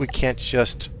 so we can't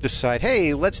just decide,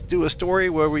 hey, let's do a story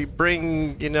where we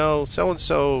bring,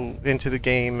 so-and-so into the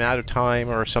game out of time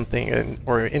or something,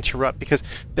 or interrupt, because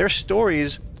their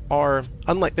stories are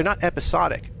they're not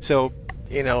episodic. So,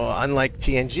 unlike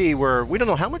TNG, where we don't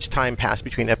know how much time passed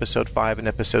between episode 5 and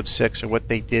episode 6, or what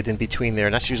they did in between there.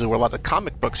 And that's usually where a lot of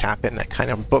comic books happen. That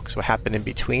kind of books will happen in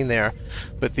between there.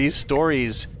 But these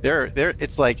stories,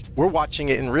 it's like we're watching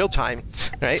it in real time,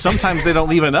 right? Sometimes they don't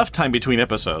leave enough time between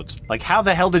episodes. Like, how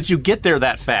the hell did you get there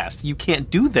that fast? You can't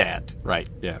do that, right?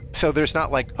 Yeah. So there's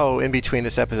not like, in between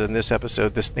this episode and this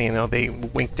episode, they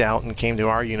winked out and came to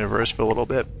our universe for a little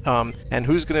bit. And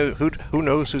who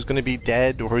knows who's gonna be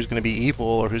dead, or who's gonna be evil,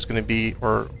 or who's going to be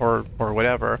or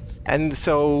whatever. And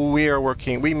so we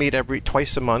meet every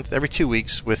 2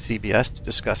 weeks with CBS to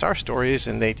discuss our stories,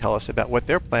 and they tell us about what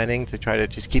they're planning to try to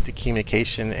just keep the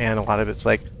communication. And a lot of it's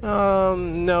like,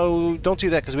 no, don't do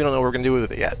that because we don't know what we're going to do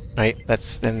with it yet, right?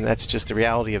 That's just the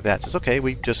reality of that. It's okay,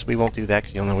 we won't do that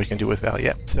because you don't know what we can do with it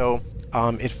yet. So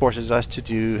it forces us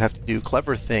to have to do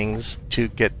clever things to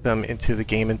get them into the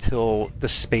game until the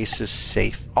space is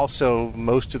safe. Also,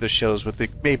 most of the shows, with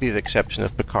maybe the exception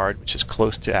of Picard, which is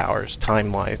close to ours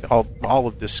time-wise, all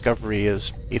of Discovery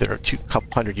is either a couple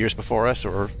hundred years before us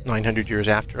or 900 years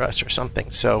after us or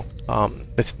something. So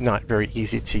it's not very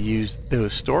easy to use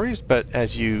those stories, but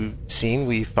as you've seen,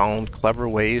 we found clever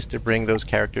ways to bring those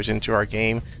characters into our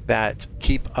game that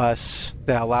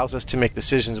allows us to make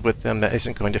decisions with them that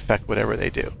isn't going to affect whatever they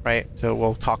do, right? So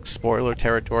we'll talk spoiler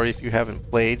territory if you haven't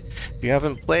played. If you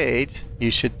haven't played,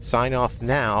 you should sign off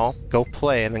now, go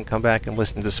play, and then come back and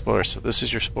listen to the spoilers. So this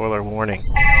is your spoiler warning.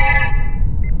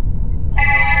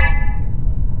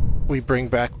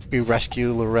 we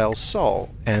rescue L'Orel's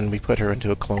soul, and we put her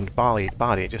into a cloned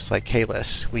body, just like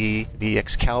Kahless. The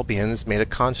Excalbians made a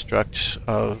construct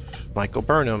of Michael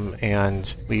Burnham,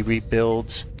 and we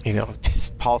rebuild,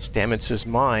 Paul Stamets'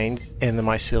 mind in the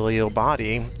mycelial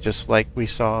body, just like we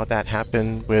saw that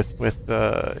happen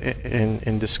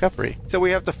in Discovery. So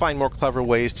we have to find more clever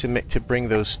ways to bring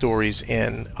those stories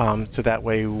in, so that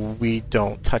way we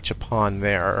don't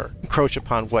encroach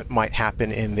upon what might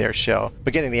happen in their show.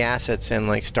 But getting the assets in,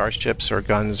 like starships or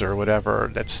guns or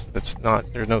whatever, that's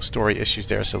not, there are no story issues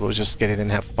there. So we'll just get in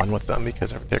and have fun with them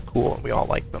because they're cool and we all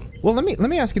like them. Well, let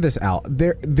me ask you this, Al.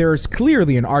 There's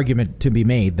clearly an argument to be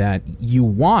made that you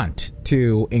want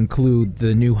to include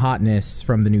the new hotness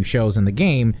from the new shows in the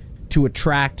game to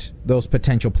attract those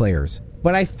potential players.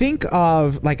 But I think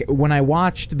of, like, when I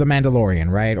watched The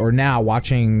Mandalorian, right, or now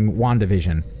watching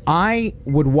WandaVision, I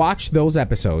would watch those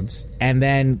episodes and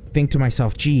then think to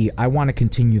myself, gee, I want to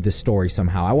continue this story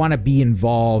somehow. I want to be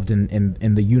involved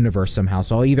in the universe somehow.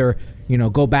 So I'll either,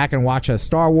 go back and watch a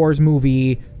Star Wars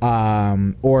movie,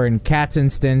 or in Kat's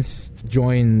instance,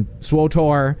 join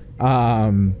SWTOR.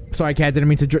 Sorry, Kat, didn't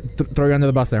mean to throw you under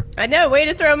the bus there. I know, way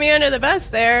to throw me under the bus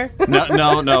there.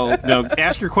 No.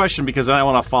 Ask your question, because then I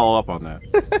want to follow up on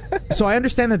that. So I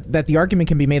understand that the argument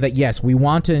can be made that, yes, we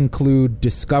want to include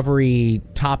Discovery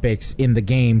topics in the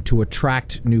game to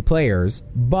attract new players,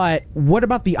 but what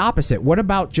about the opposite? What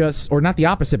about not the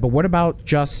opposite, but what about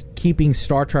just keeping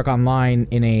Star Trek Online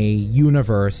in a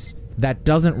universe that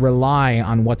doesn't rely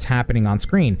on what's happening on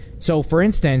screen? So, for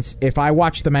instance, if I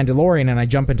watch The Mandalorian and I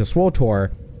jump into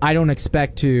SWTOR, I don't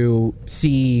expect to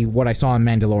see what I saw in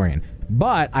Mandalorian.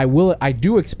 But I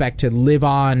do expect to live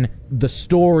on the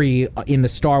story in the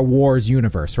Star Wars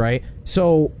universe, right?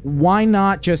 So why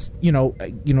not just,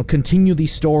 continue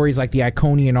these stories like the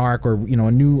Iconian arc, or,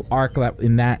 a new arc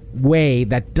in that way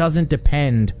that doesn't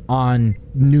depend on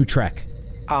new Trek?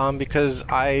 Because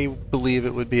I believe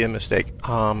it would be a mistake.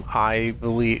 I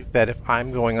believe that if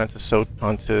I'm going onto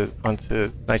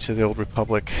Knights of the Old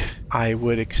Republic, I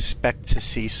would expect to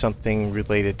see something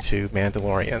related to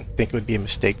Mandalorian. I think it would be a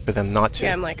mistake for them not to.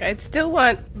 Yeah, I'm like, I'd still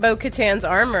want Bo-Katan's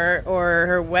armor or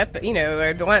her weapon,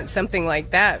 I'd want something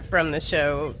like that from the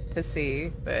show to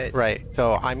see. But right.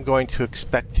 So I'm going to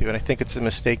expect to, and I think it's a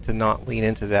mistake to not lean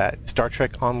into that. Star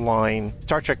Trek Online,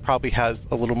 Star Trek probably has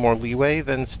a little more leeway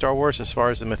than Star Wars as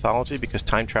far as the mythology, because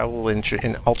time travel in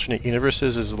alternate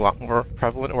universes is a lot more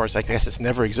prevalent, or I guess it's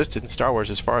never existed in Star Wars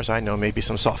as far as I know. Maybe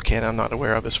some soft canon I'm not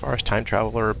aware of as far as time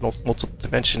travel or multiple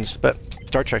dimensions, but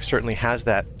Star Trek certainly has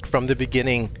that. From the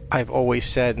beginning, I've always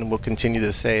said, and will continue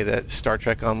to say, that Star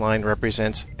Trek Online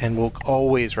represents and will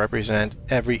always represent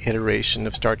every iteration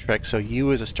of Star Trek. So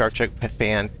you, as a Star Trek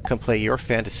fan, can play your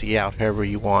fantasy out however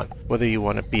you want, whether you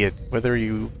want to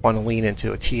lean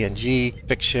into a TNG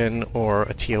fiction or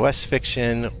a TOS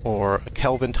fiction or a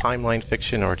Kelvin timeline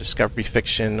fiction or a Discovery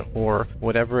fiction or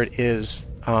whatever it is.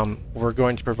 We're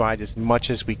going to provide as much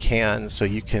as we can so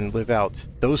you can live out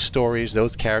those stories,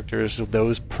 those characters,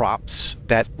 those props,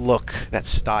 that look, that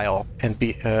style, and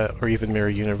or even Mirror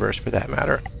Universe for that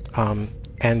matter.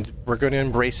 And we're going to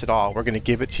embrace it all. We're going to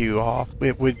give it to you all.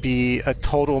 It would be a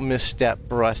total misstep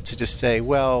for us to just say,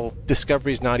 well,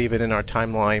 Discovery's not even in our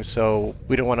timeline, so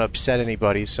we don't want to upset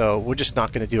anybody, so we're just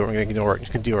not going to do it. We're going to ignore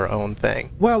it and do our own thing.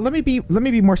 Well, let me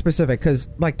be more specific, because,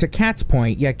 like, to Kat's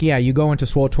point, yeah, you go into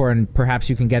SWTOR and perhaps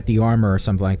you can get the armor or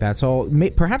something like that. So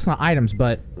perhaps not items,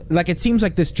 but like, it seems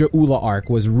like this Ja'ula arc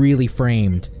was really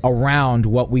framed around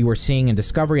what we were seeing in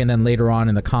Discovery and then later on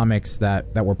in the comics that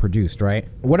were produced, right?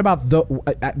 What about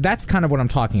that's kind of what I'm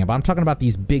talking about. I'm talking about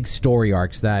these big story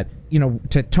arcs that,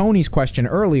 to Tony's question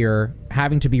earlier,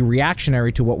 having to be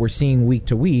reactionary to what we're seeing week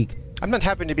to week. I'm not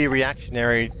having to be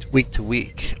reactionary week to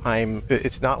week.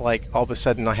 It's not like all of a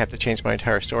sudden I have to change my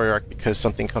entire story arc because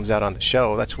something comes out on the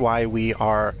show. That's why we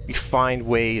find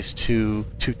ways to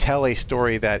tell a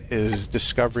story that is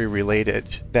Discovery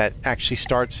related, that actually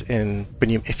starts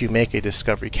if you make a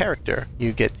Discovery character.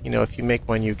 You get, if you make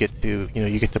one, you get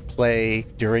to play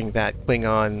during that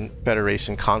Klingon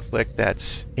Federation conflict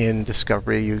that's in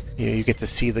Discovery. You get to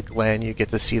see the Glenn, you get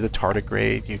to see the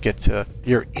tardigrade,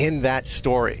 you're in that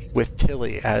story with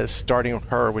Tilly as starting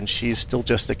her when she's still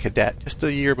just a cadet, just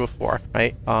a year before,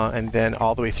 right? And then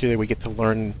all the way through there, we get to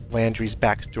learn Landry's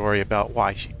backstory about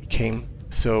why she became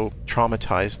so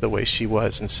traumatized the way she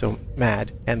was and so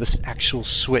mad, and this actual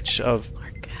switch of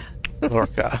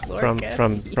Lorca.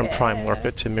 From Prime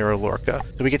Lorca to Mirror Lorca.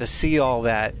 So we get to see all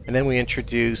that, and then we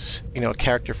introduce, a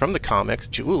character from the comics,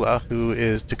 Juula, who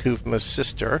is T'Kuvma's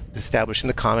sister, established in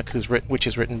the comic, which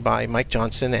is written by Mike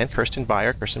Johnson and Kirsten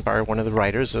Beyer. Kirsten Beyer, one of the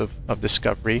writers of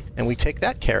Discovery, and we take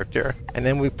that character, and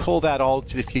then we pull that all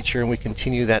to the future, and we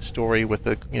continue that story with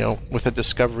a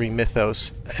Discovery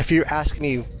mythos. If you ask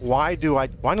me why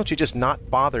don't you just not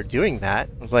bother doing that?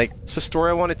 It's like, it's the story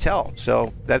I want to tell.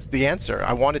 So that's the answer.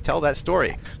 I want to tell that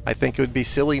story. I think it would be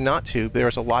silly not to.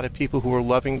 There's a lot of people who are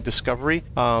loving Discovery.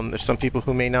 There's some people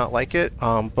who may not like it,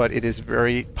 but it is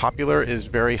very popular, it is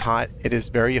very hot, it is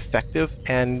very effective.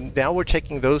 And now we're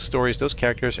taking those stories, those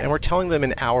characters, and we're telling them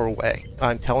in our way.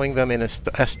 I'm telling them in a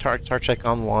Star Trek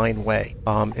Online way,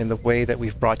 in the way that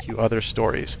we've brought you other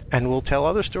stories. And we'll tell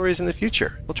other stories in the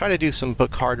future. We'll try to do some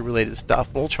Picard related stuff.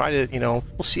 We'll try to,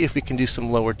 we'll see if we can do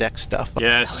some Lower Deck stuff.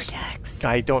 Yes. Lower Decks.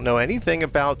 I don't know anything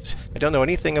about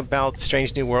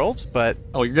Strange New Worlds, but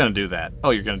you're gonna do that.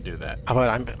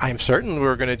 But I'm certain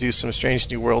we're gonna do some Strange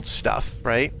New Worlds stuff,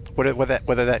 right?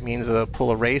 Whether that means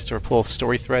pull a race or pull a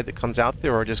story thread that comes out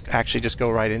there, or just go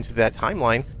right into that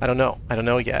timeline, I don't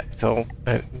know yet. So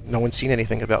no one's seen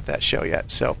anything about that show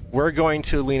yet. So we're going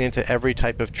to lean into every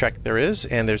type of Trek there is,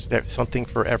 and there's something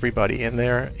for everybody in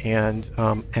there, and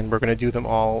we're going to do them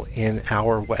all in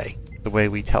our way, the way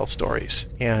we tell stories.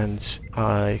 And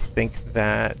I think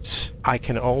that I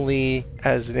can only,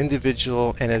 as an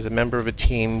individual and as a member of a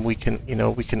team, we can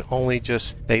only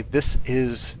just say, this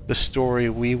is the story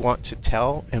we want to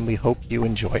tell, and we hope you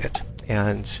enjoy it.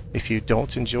 And if you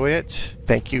don't enjoy it,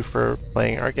 thank you for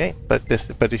playing our game. But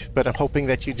I'm hoping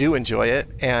that you do enjoy it.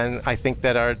 And I think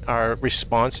that our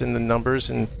response and the numbers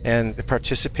and the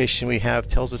participation we have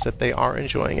tells us that they are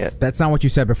enjoying it. That's not what you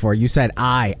said before. You said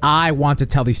I want to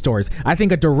tell these stories. I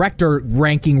think a director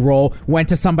ranking role went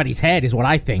to somebody's head is what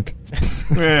I think.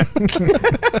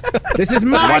 This is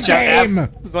my game.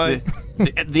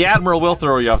 The Admiral will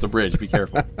throw you off the bridge. Be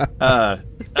careful.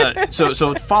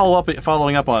 So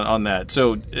following up on that.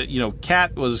 So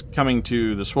Kat was coming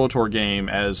to the SWTOR game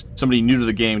as somebody new to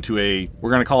the game, to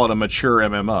we're going to call it a mature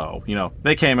MMO.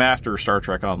 They came after Star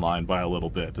Trek Online by a little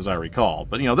bit, as I recall,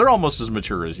 but they're almost as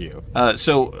mature as you.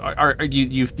 So do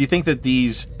you think that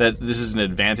this is an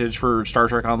advantage for Star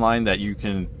Trek Online, that you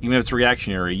can, even if it's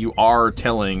reactionary, you are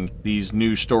telling these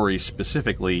new stories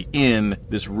specifically in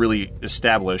this really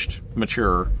established,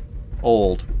 mature,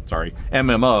 old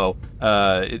MMO,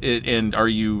 and are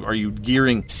you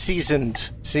gearing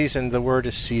seasoned? The word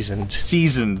is seasoned.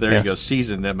 There yes. You go.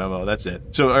 Seasoned MMO. That's it.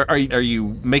 So are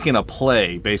you making a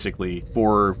play basically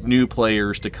for new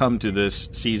players to come to this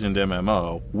seasoned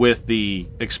MMO with the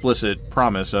explicit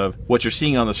promise of what you're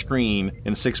seeing on the screen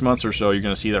in 6 months or so, you're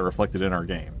going to see that reflected in our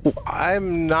game?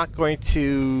 I'm not going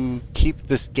to keep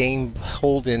this game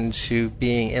beholden to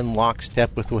being in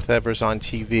lockstep with whatever's on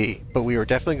TV, but we are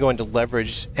definitely going to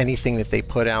leverage anything that they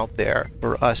put out there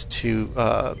for us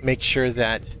to make sure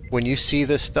that when you see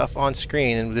this stuff on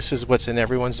screen, and this is what's in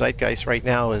everyone's zeitgeist right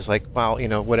now, is like, wow,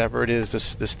 whatever it is,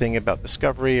 this thing about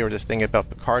Discovery or this thing about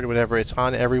Picard, whatever, it's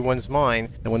on everyone's mind.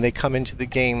 And when they come into the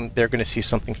game, they're going to see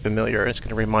something familiar, and it's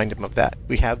going to remind them of that.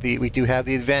 We do have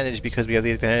the advantage, because we have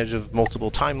the advantage of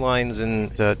multiple timelines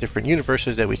and different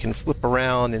universes that we can flip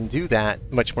around and do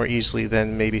that much more easily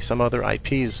than maybe some other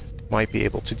IPs might be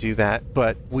able to do that.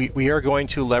 But we are going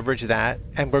to leverage that,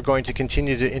 and we're going to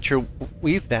continue to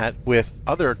interweave that with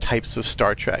other types of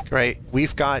Star Trek, right?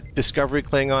 We've got Discovery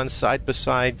Klingons side by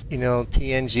side,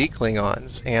 TNG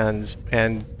Klingons,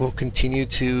 and we'll continue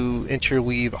to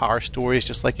interweave our stories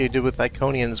just like you did with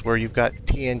Iconians, where you've got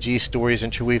TNG stories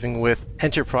interweaving with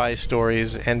Enterprise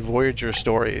stories and Voyager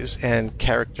stories and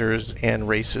characters and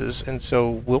races. And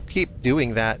so we'll keep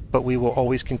doing that, but we will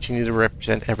always continue to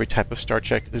represent every type of Star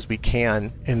Trek as we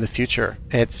can in the future.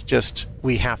 It's just,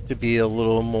 we have to be a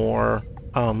little more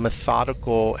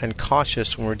methodical and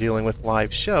cautious when we're dealing with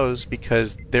live shows,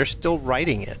 because they're still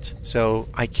writing it. So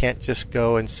I can't just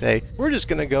go and say, we're just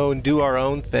going to go and do our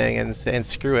own thing and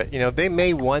screw it. They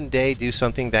may one day do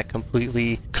something that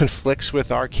completely conflicts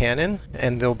with our canon,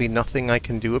 and there'll be nothing I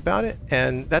can do about it,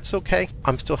 and that's okay.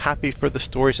 I'm still happy for the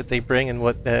stories that they bring, and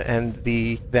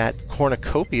that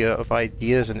cornucopia of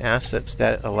ideas and assets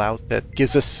that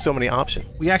gives us so many options.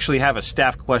 We actually have a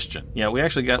staff question. Yeah, we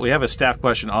have a staff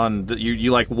question on you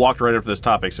you like walked right up to this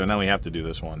topic, so now we have to do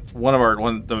this one. The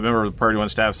member of the Priority One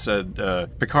staff said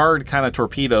Picard kind of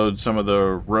torpedoed some of the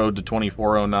road to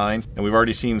 2409, and we've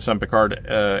already seen some Picard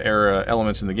era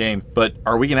elements in the game. But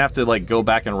are we gonna have to like go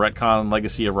back and retcon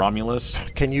Legacy of Romulus?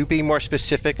 Can you be more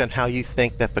specific on how you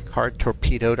think that Picard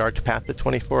torpedoed our path to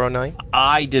 2409?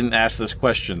 I didn't ask this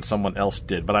question; someone else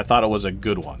did, but I thought it was a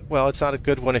good one. Well, it's not a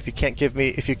good one if you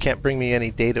can't bring me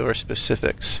any data or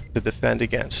specifics to defend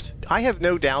against. I have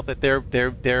no doubt that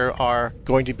there are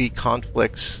going to be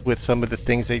conflicts with some of the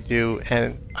things they do,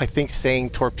 and I think saying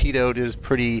torpedoed is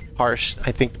pretty harsh.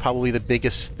 I think probably the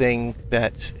biggest thing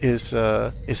that is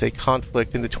a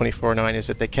conflict in the 2409 is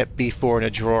that they kept B4 in a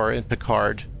drawer in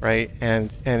Picard, right?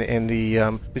 And in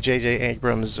the J.J.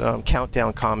 Abrams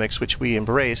Countdown comics, which we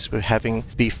embrace, with having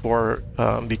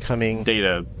B4 becoming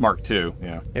Data Mark II,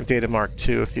 Data Mark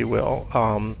II, if you will,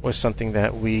 was something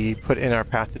that we put in our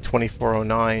path to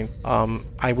 2409.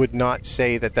 I would not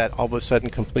say that all of a sudden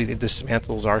completely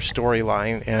dismantles our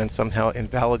storyline and somehow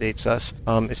invalidates us.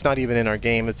 It's not even in our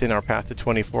game. It's in our path to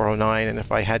 2409, and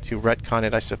if I had to retcon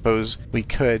it, I suppose we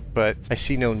could, but I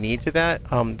see no need to that.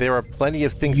 There are plenty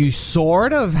of things... You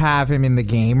sort of have him in the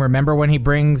game. Remember when he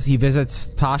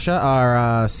visits Tasha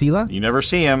or Sela? You never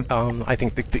see him. I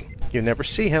think you never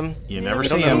see him. You never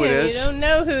see him. him. Who it is. You don't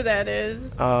know who that is.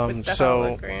 With the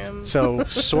hologram. So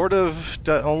sort of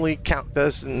only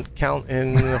doesn't count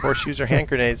in horseshoes or hand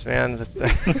grenades, man.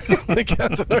 That's only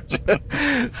counts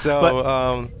in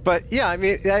so, but yeah, I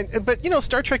mean, but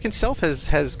Star Trek itself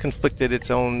has conflicted its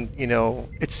own.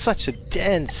 It's such a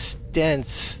dense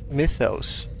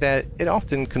mythos that it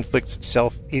often conflicts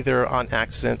itself either on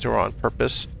accident or on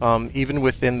purpose, even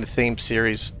within the same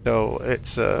series. So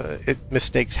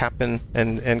mistakes happen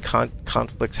and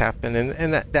conflicts happen,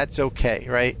 and that's okay,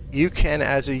 right? You can,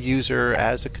 as a user,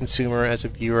 as a consumer, as a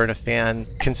viewer and a fan,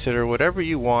 consider whatever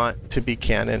you want to be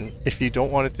canon. If you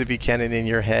don't want it to be canon in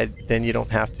your head, then you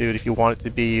don't have to. If you want it to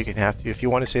be, you can have to. If you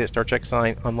want to say that Star Trek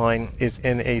Online is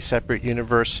in a separate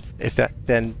universe,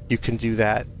 then you can do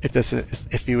that.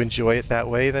 If you enjoy it that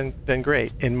way, then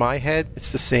great. In my head,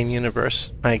 it's the same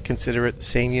universe. I consider it the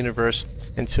same universe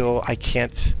until I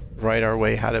can't write our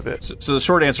way out of it. So the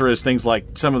short answer is things like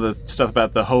some of the stuff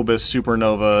about the Hobus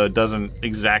supernova doesn't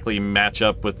exactly match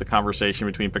up with the conversation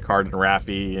between Picard and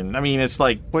Raffi, and I mean it's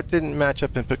like what didn't match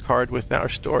up in Picard with our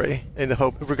story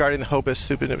regarding the Hobus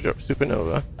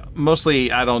supernova.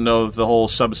 Mostly, I don't know if the whole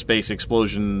subspace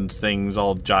explosions things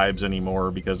all jibes anymore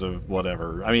because of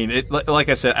whatever. I mean, like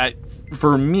I said,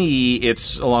 for me,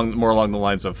 it's more along the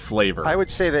lines of flavor. I would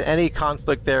say that any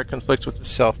conflict there conflicts with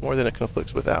itself more than it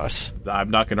conflicts with us. I'm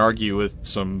not going to argue with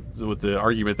the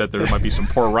argument that there might be some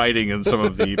poor writing in some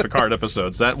of the Picard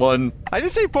episodes. That one, I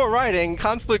didn't say poor writing.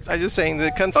 Conflicts. I'm just saying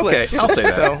the conflicts. Okay, I'll say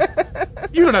that. So.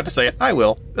 You don't have to say it. I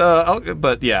will.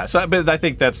 But yeah. But I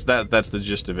think that's the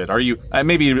gist of it. Are you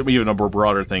maybe even a more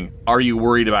broader thing? Are you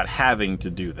worried about having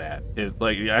to do that?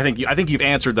 I think you've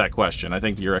answered that question. I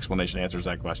think your explanation answers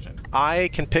that question. I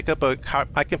can pick up a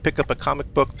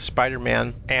comic book of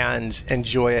Spider-Man and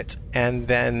enjoy it, and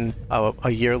then a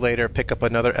year later pick up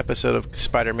another episode of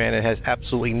Spider-Man. It has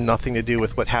absolutely nothing to do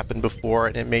with what happened before,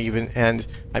 and I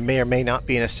may or may not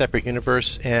be in a separate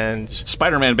universe. And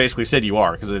Spider-Man basically said you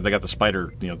are, because they got the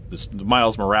the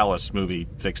Miles Morales movie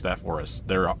fixed that for us.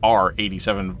 There are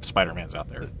 87 Spider-Mans out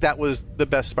there. That was the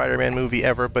best Spider-Man movie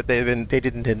ever, but they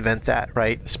didn't invent that,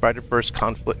 right? The Spider-Verse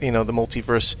conflict, the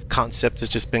multiverse concept has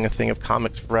just been a thing of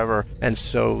comics forever, and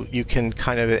so you can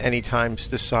kind of at any time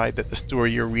decide that the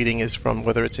story you're reading is from,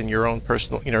 whether it's in your own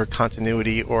personal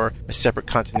continuity or a separate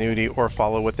continuity, or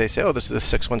follow what they say, oh, this is the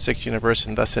 616 universe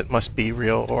and thus it must be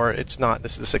real, or it's not,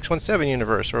 this is the 617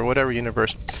 universe, or whatever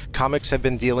universe. Comics have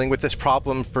been dealing with this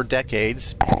problem for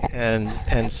decades, and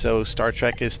so Star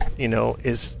Trek is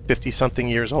 50-something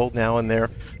years old now, and they're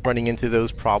running into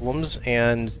those problems,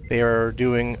 and they are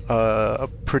doing a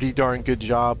pretty darn good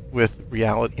job with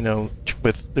reality,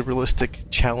 with the realistic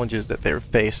challenges that they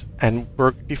face, and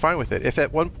we're be fine with it. If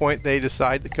at one point they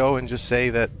decide to go and just say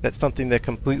that that's something that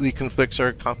completely conflicts,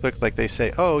 like they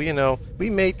say, oh, we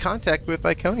made contact with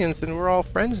Iconians and we're all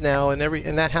friends now, and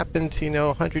that happened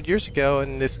 100 years ago,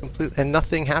 and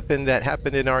nothing happened that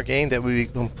happened in our game that would be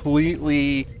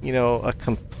completely a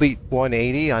complete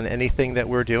 180 on anything that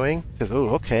we're doing. It says, oh,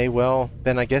 okay, well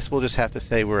then I guess we'll just have to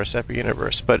say we're a separate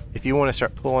universe. But if you want to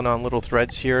start pulling on little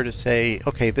threads here to say,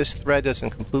 okay, this thread doesn't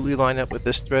completely line up with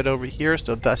this thread over here,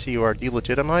 so thus you are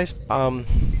delegitimized.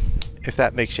 If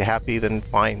that makes you happy, then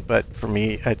fine. But for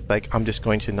me, it's like I'm just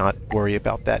going to not worry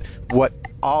about that.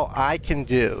 All I can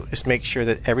do is make sure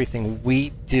that everything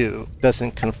we do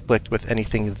doesn't conflict with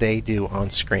anything they do on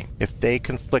screen. If they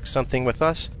conflict something with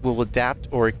us, we'll adapt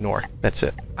or ignore. That's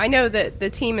it. I know that the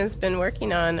team has been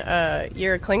working on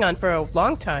You're a Klingon for a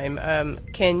long time.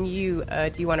 Do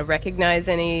you want to recognize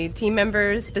any team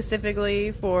members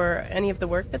specifically for any of the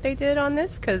work that they did on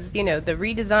this? Because, the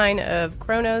redesign of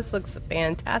Kronos looks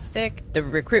fantastic. The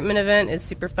recruitment event is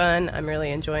super fun. I'm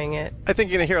really enjoying it. I think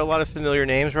you're going to hear a lot of familiar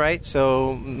names, right?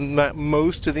 So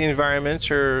most of the environments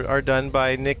are done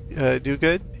by Nick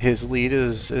Duguid. His lead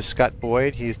is Scott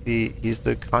Boyd. He's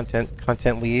the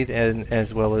content lead, and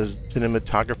as well as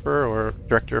cinematographer or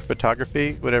director of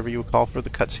photography, whatever you would call for the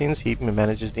cutscenes. He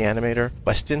manages the animator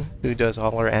Weston, who does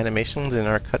all our animations and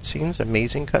our cutscenes,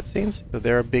 amazing cutscenes. So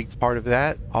they're a big part of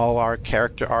that. All our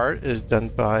character art is done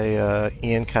by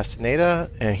Ian Castaneda,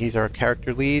 and he's our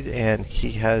character lead. And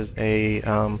he has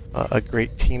a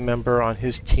great team member on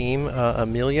his team,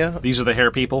 Amelia. These are the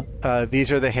hair people?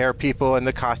 These are the hair people and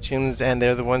the costumes, and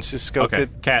they're the ones who scoped it.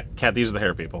 Okay, Kat, these are the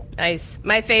hair people. Nice.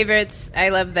 My favorites. I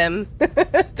love them.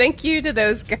 Thank you to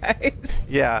those guys.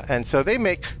 Yeah, and so they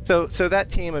make so that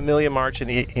team, Amelia March and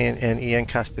Ian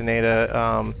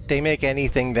Castaneda, they make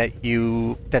anything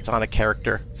that's on a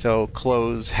character. So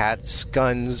clothes, hats,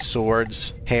 guns,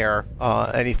 swords, hair,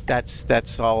 that's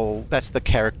the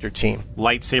character team.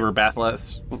 Lightsaber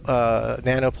bat'leths,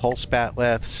 nanopulse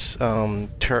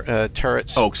bat'leths,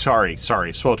 turrets. Oh, sorry,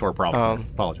 SWTOR problem.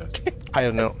 Apologize. I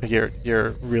don't know.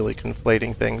 You're really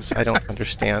conflating things. I don't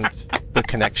understand the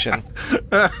connection.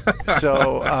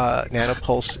 So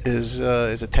nanopulse is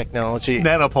a technology.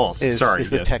 Nanopulse. Is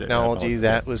the technology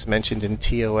that was mentioned in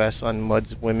TOS on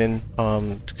Mud's Women.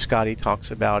 Scotty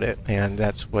talks about it, and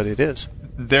that's what it is.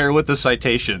 There with the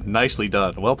citation. Nicely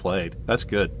done. Well played. That's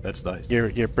good. That's nice.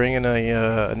 You're bringing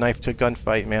a knife to a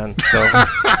gunfight, man. So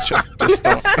just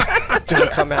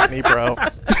don't come at me, bro.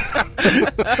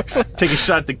 Take a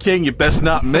shot at the king. You best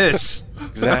not miss.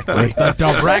 Exactly. The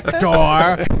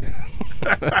director.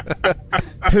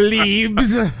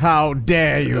 Plebes, how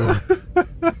dare you?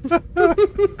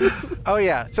 Oh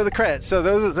yeah. So the credits. So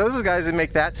those are the guys that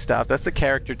make that stuff. That's the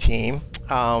character team.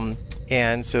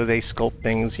 And so they sculpt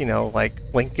things, like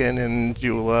Lincoln and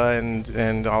Jula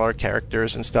and all our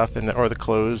characters and stuff, or the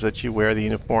clothes that you wear, the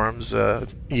uniforms,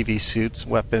 EV suits,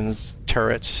 weapons,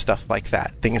 turrets, stuff like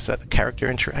that, things that the character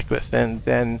interact with. And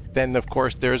then of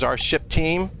course there's our ship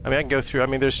team. I mean, I can go through. I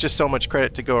mean, there's just so much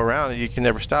credit to go around, you can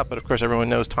never stop. But of course, everyone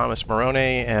knows Thomas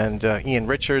Morone and Ian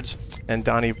Richards and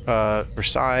Donnie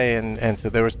Versailles, and so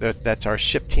that's our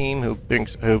ship team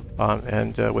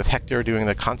and with Hector doing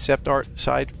the concept art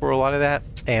side for a lot of that.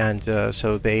 And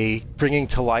so they bringing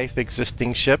to life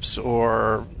existing ships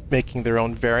or making their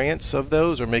own variants of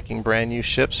those or making brand new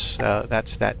ships.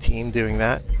 That's that team doing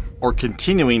that. Or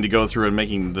continuing to go through and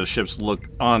making the ships look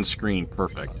on screen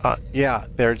perfect. Yeah,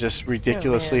 they're just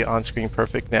ridiculously on screen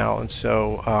perfect now, and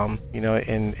so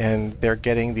and they're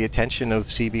getting the attention of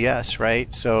CBS,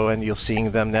 right? So and you're seeing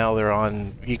them now. They're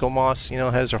on Eaglemoss,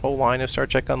 has their whole line of Star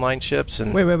Trek Online ships.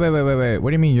 And wait. What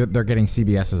do you mean they're getting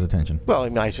CBS's attention? Well, I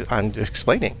mean, I'm just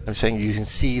explaining. I'm saying you can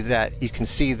see that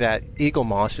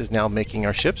Eaglemoss is now making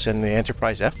our ships, and the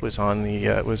Enterprise F was on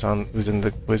the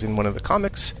was in one of the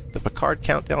comics, the Picard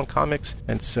Countdown comics.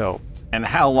 And so And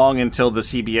how long until the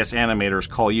CBS animators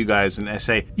call you guys and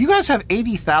say, you guys have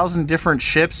 80,000 different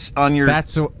ships on your...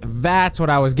 That's what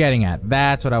I was getting at.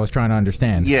 That's what I was trying to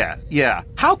understand. Yeah.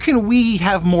 How can we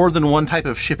have more than one type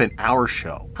of ship in our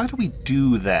show? How do we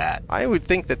do that? I would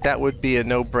think that would be a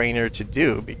no-brainer to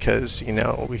do because,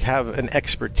 we have an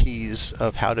expertise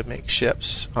of how to make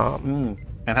ships.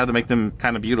 And how to make them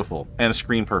kind of beautiful and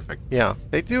screen perfect. Yeah,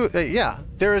 they do.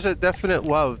 There is a definite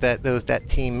love that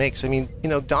team makes. I mean,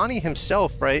 Donnie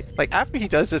himself, right? Like after he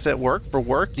does this at work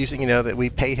using that we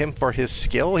pay him for his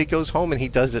skill, he goes home and he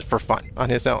does it for fun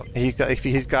on his own. He's got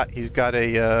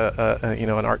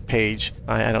an art page.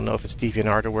 I don't know if it's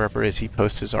DeviantArt or wherever it is he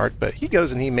posts his art, but he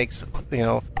goes and he makes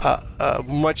a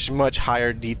much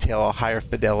higher detail, higher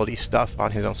fidelity stuff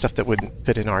on his own, stuff that wouldn't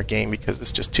fit in our game because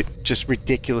it's just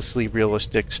ridiculously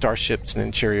realistic starships and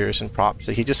interiors and props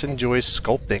that he just enjoys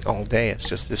sculpting all day. It's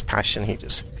just his passion.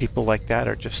 People like that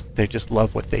they just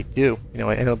love what they do. In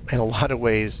a lot of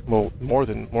ways, well, more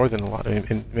than a lot of,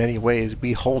 in many ways,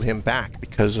 we hold him back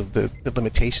because of the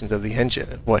limitations of the engine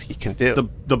and what he can do.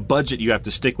 The budget you have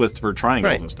to stick with for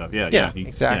triangles and stuff. Yeah,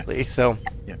 exactly. Yeah. So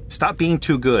stop being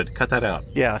too good. Cut that out.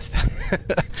 Yeah.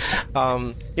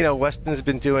 Weston's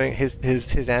been doing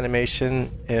his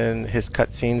animation and his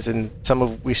cutscenes, and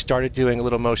we started doing a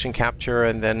little motion capture,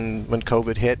 and then when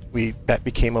COVID hit, that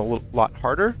became a lot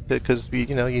harder because you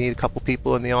need a couple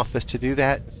people in the office to do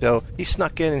that. So he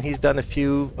snuck in and he's done a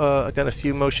few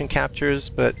motion captures,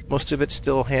 but most of it's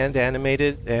still hand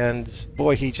animated. And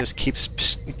boy, he just keeps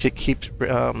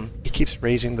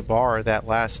raising the bar. That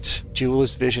last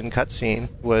Jewel's Vision cutscene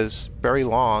was very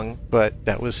long, but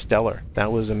that was stellar.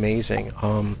 That was amazing.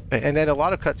 And then a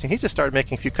lot of cutscenes. He just started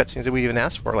making a few cutscenes that we even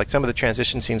asked for, like some of the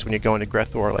transition scenes when you go into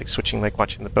Grethor, like switching, like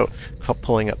watching the boat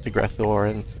pulling up to Grethor,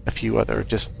 and a few other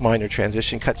just minor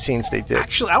transition cutscenes they did.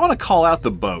 Actually, I want to call out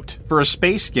the boat. For a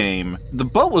space game, the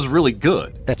boat was really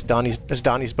good. That's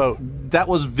Donnie's boat. That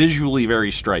was visually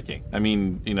very striking. I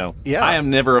mean, yeah. I am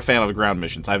never a fan of ground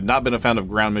missions. I've not been a fan of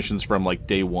ground missions from like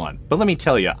day one. But let me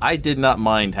tell you, I did not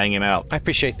mind hanging out. I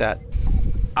appreciate that.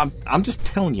 I'm just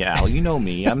telling you, Al. You know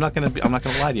me. I'm not gonna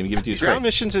lie to you and give it to you straight. Ground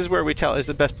missions is where is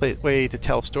the best way to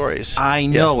tell stories. I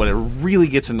know, and it really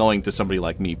gets annoying to somebody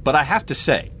like me. But I have to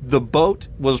say, the boat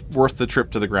was worth the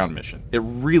trip to the ground mission. It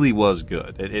really was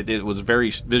good. It was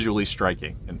very visually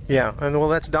striking. Yeah, and well,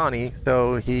 that's Donnie.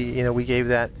 So we gave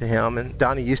that to him. And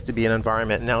Donnie used to be an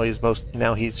environment, and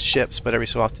now he's ships. But every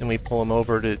so often we pull him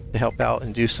over to help out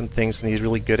and do some things, and he's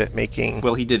really good at making.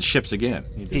 Well, he did ships again.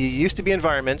 He used to be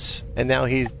environments, and now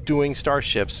he's doing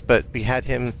starships. But we had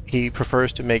him. He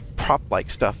prefers to make prop-like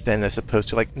stuff then, as opposed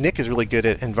to like Nick is really good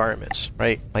at environments,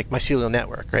 right? Like Mycelial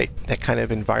Network, right? That kind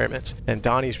of environments. And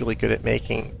Donnie's really good at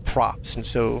making props, and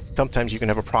so sometimes you can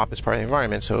have a prop as part of the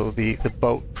environment. So the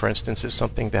boat, for instance, is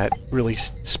something that really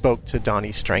spoke to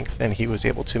Donnie's strength, and he was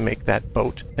able to make that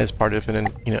boat as part of an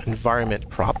environment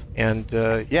prop. And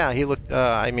he looked.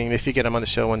 If you get him on the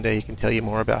show one day, he can tell you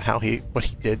more about what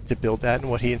he did to build that and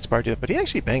what he inspired it. But he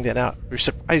actually banged that out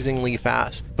surprisingly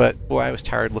fast. But boy, I was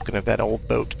tired looking at that old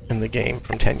boat in the game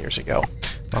from 10 years ago.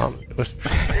 It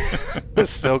was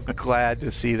so glad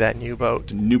to see that new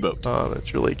boat.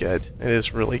 It's really good. It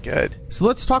is really good. So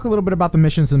let's talk a little bit about the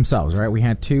missions themselves, right? We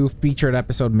had 2 featured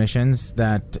episode missions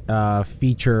that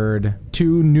featured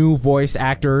 2 new voice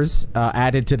actors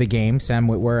added to the game, Sam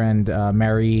Witwer and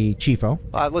Mary Chieffo.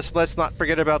 Let's not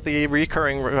forget about the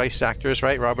recurring voice actors,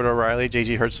 right? Robert O'Reilly,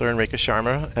 J.G. Hertzler, and Rekha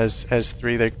Sharma as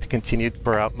 3 that continued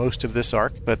throughout most of this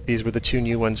arc, but these were the 2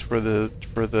 new ones for the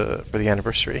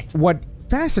anniversary. What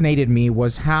fascinated me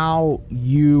was how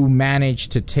you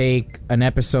managed to take an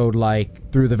episode like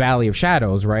Through the Valley of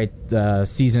Shadows, right?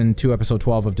 Season 2, episode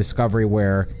 12 of Discovery,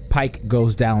 where Pike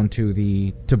goes down to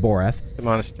Boreth, the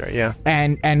monastery, yeah,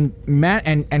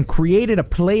 and created a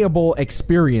playable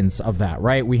experience of that,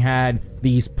 right? We had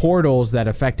these portals that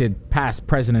affected past,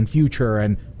 present, and future,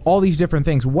 and all these different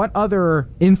things. What other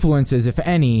influences, if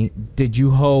any, did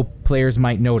you hope players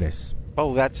might notice?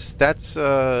 Oh, that's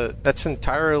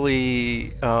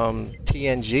entirely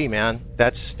TNG, man.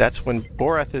 That's when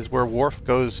Boreth is where Worf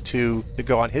goes to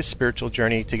go on his spiritual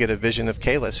journey to get a vision of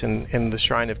Kahless in the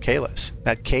Shrine of Kahless.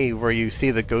 That cave where you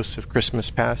see the ghosts of Christmas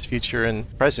past, future, and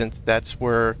present. That's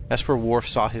where Worf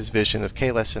saw his vision of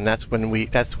Kahless, and that's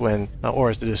when, or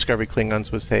as the Discovery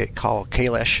Klingons would say, call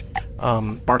Kalesh.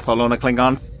 Barcelona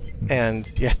Klingon. And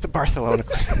the Barcelona,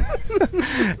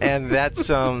 and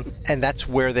that's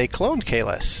where they cloned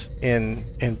Kahless in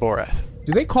Boreth.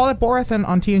 Do they call it Boreth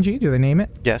on TNG? Do they name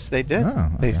it? Yes, they did. Oh,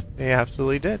 okay. They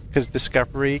absolutely did, because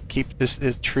Discovery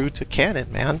is true to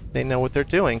canon, man. They know what they're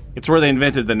doing. It's where they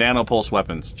invented the nanopulse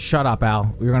weapons. Shut up,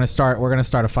 Al. We're gonna start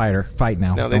a fight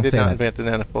now. No, they did not invent the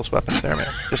nanopulse weapons there,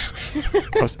 man.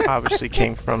 Just obviously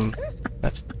came from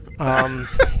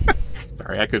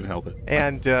Sorry, I couldn't help it.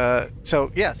 And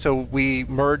so we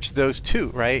merged those 2,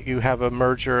 right? You have a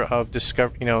merger of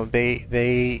Discovery.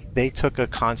 They took a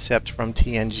concept from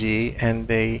TNG and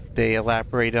they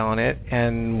elaborated on it,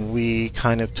 and we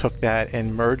kind of took that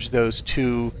and merged those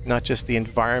 2, not just the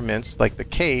environments like the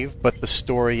cave, but the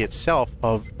story itself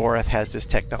of Boreth has this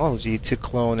technology to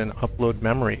clone and upload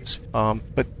memories.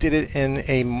 But did it in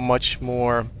a much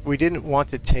more. We didn't want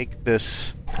to take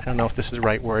this, I don't know if this is the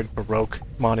right word, Baroque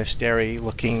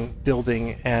monastery-looking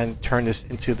building and turn this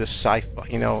into the sci-fi,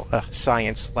 a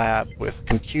science lab with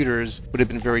computers would have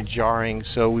been very jarring.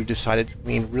 So we decided to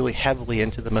lean really heavily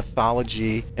into the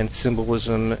mythology and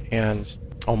symbolism and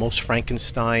almost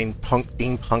Frankenstein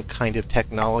steampunk kind of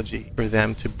technology for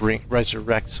them to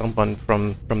resurrect someone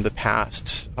from the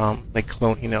past, like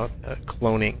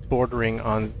cloning, bordering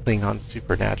on being on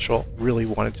supernatural. Really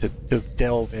wanted to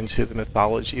delve into the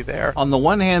mythology there. On the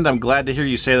one hand, I'm glad to hear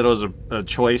you say that it was a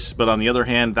choice, but on the other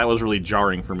hand, that was really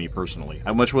jarring for me personally.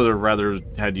 I much would have rather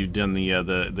had you done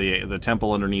the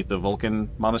temple underneath the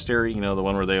Vulcan monastery, the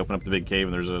one where they open up the big cave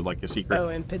and there's a secret. Oh,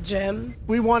 in Pajem.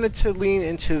 We wanted to lean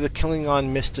into the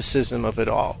Klingon mysticism of it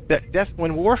all.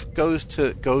 When Worf goes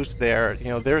there,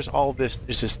 there's all this.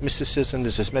 There's this mysticism.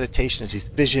 There's this meditation. There's these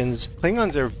visions.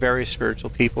 Klingons are very spiritual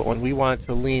people, and we wanted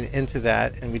to lean into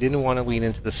that, and we didn't want to lean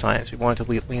into the science. We wanted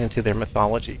to lean into their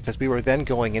mythology because we were then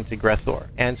going into Grethor.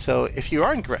 And so, if you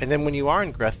are in and then when you are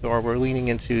in Grethor, we're leaning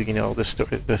into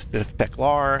the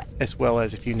Theklar, as well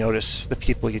as if you notice the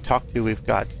people you talk to. We've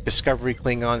got Discovery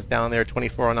Klingons down there,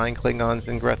 2409 Klingons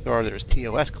in Grethor. There's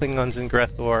TOS Klingons in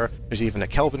Grethor. There's even a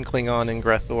Kelvin Klingon in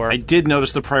Grethor. I did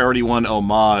notice the Priority 1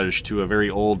 homage to a very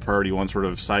old Priority 1 sort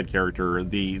of side character,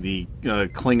 the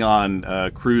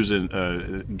Klingon cruise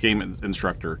game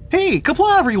instructor. Hey,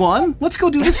 Qapla', everyone! Let's go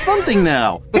do this fun thing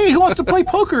now! Hey, who wants to play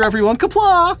poker, everyone?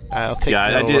 Qapla'! I'll take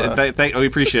I did. We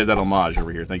appreciated that homage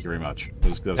over here. Thank you very much. That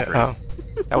was great.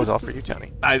 That was all for you,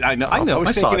 Johnny. I know. I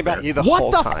was thinking about you the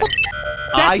whole time.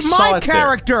 That's my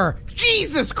character!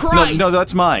 Jesus Christ! No,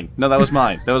 that's mine. No, that was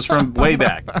mine. That was from way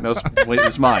back.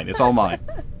 It's mine. It's all mine.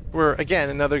 We're, again,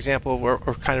 another example where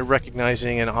we're kind of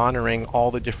recognizing and honoring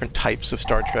all the different types of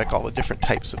Star Trek, all the different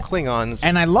types of Klingons.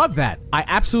 And I love that. I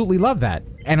absolutely love that.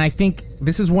 And I think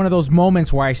this is one of those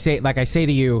moments where I say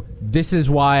to you, this is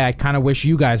why I kind of wish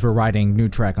you guys were writing New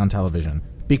Trek on television.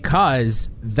 Because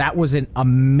that was an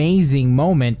amazing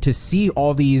moment to see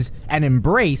all these and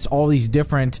embrace all these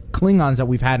different Klingons that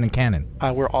we've had in canon.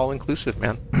 We're all inclusive,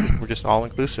 man. We're just all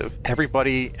inclusive.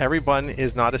 Everyone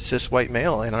is not a cis white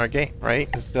male in our game, right?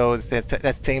 So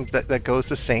that goes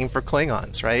the same for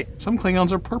Klingons, right? Some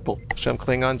Klingons are purple. Some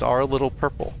Klingons are a little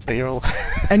purple.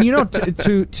 And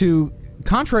to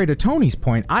contrary to Tony's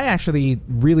point, I actually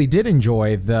really did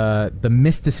enjoy the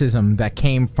mysticism that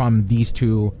came from these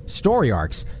two story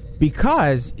arcs,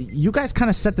 because you guys kind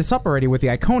of set this up already with the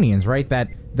Iconians, right?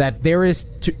 That there is,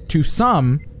 to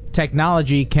some,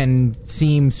 technology can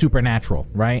seem supernatural,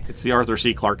 right? It's the Arthur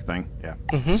C. Clarke thing, yeah.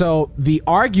 Mm-hmm. So the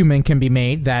argument can be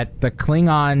made that the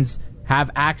Klingons have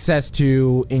access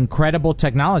to incredible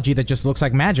technology that just looks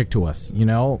like magic to us,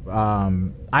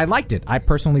 I liked it. I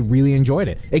personally really enjoyed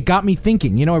it. It got me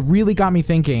thinking, it really got me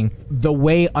thinking the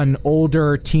way an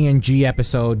older TNG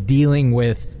episode dealing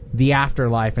with the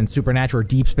afterlife and supernatural,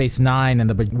 Deep Space Nine and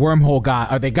the wormhole god,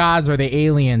 are they gods, are they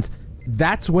aliens?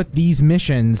 That's what these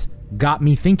missions got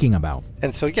me thinking about.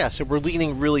 And so, so we're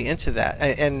leaning really into that.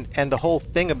 And the whole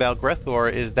thing about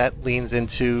Grethor is that leans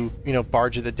into,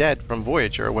 Barge of the Dead from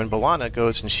Voyager, when B'Elanna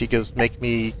goes and she goes, bring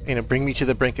me to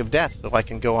the brink of death so I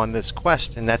can go on this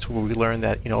quest. And that's where we learn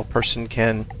that,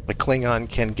 a Klingon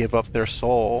can give up their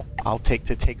soul. I'll take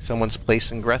someone's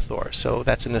place in Grethor. So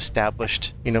that's an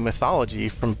established, mythology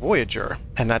from Voyager.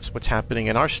 And that's what's happening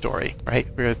in our story, right?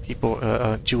 Where people,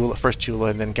 first Jula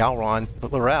and then Galron.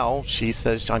 L'Rell, she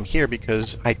says, I'm here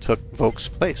because I took Voke's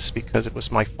place because it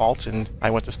was my fault and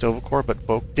I went to Sto-vo-kor, but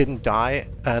Voke didn't die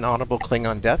an honorable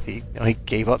Klingon death. He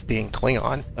gave up being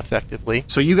Klingon effectively.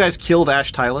 So you guys killed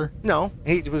Ash Tyler? No,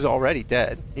 he was already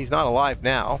dead. He's not alive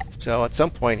now. So at some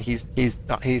point he's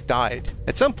died.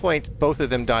 At some point both of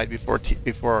them died before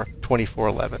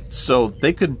 2411. So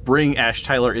they could bring Ash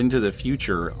Tyler into the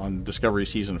future on Discovery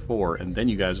Season 4, and then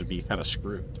you guys would be kind of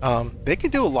screwed. They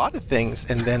could do a lot of things,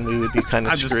 and then we would be kind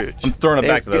of screwed. I'm throwing it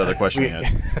back to that other question.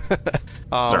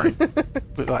 Sorry.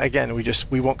 Again,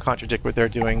 we won't contradict what they're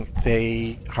doing.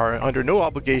 They are under no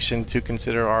obligation to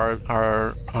consider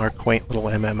our quaint little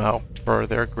MMO for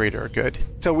their greater good.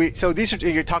 So these are,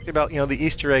 you talked about the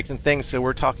Easter eggs and things. So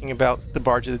we're talking about the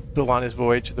Barge of B'Elanna's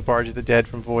voyage, the Barge of the Dead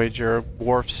from Voyager,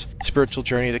 Worf's spiritual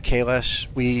journey to Kahless.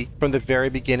 From the very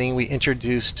beginning, we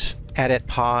introduced Adet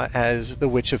Pa as the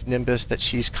Witch of Nimbus, that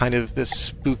she's kind of this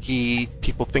spooky,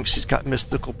 people think she's got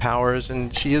mystical powers,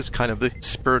 and she is kind of the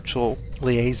spiritual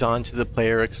liaison to the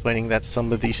player, explaining that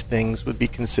some of these things would be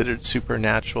considered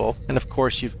supernatural. And of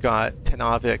course you've got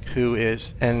Tenavik, who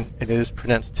is, and it is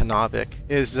pronounced Tenavik,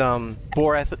 is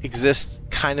Boreth exists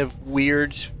kind of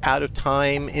weird, out of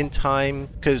time, in time,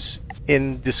 because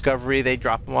in Discovery, they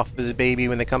drop him off as a baby.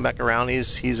 When they come back around,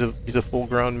 he's a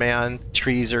full-grown man.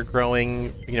 Trees are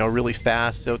growing, really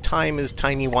fast. So time is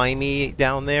timey-wimey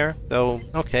down there.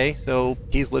 So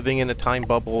he's living in a time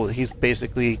bubble.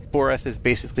 Boreth is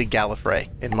basically Gallifrey,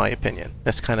 in my opinion.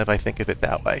 That's kind of, I think of it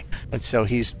that way. And so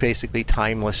he's basically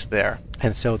timeless there.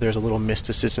 And so there's a little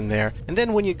mysticism there. And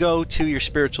then when you go to your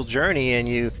spiritual journey and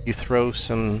you throw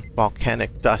some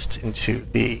volcanic dust into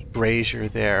the brazier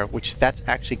there, which that's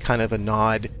actually kind of a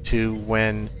nod to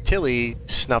when Tilly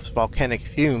snuffs volcanic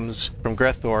fumes from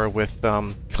Grethor with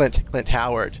Clint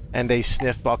Howard, and they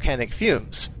sniff volcanic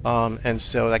fumes. And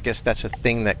so I guess that's a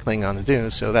thing that Klingons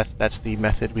do. So that's the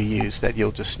method we use, that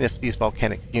you'll just sniff these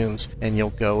volcanic fumes and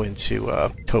you'll go into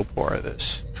torpor,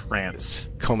 this trance.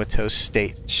 comatose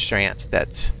state trance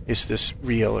that is this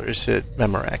real or is it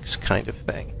Memorex kind of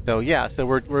thing. So yeah, so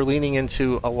we're leaning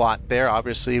into a lot there.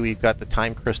 Obviously, we've got the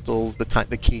time crystals,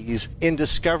 the keys. In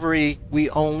Discovery, we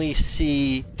only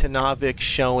see Tenavik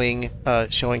showing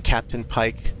Captain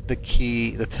Pike the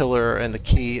key, the pillar, and the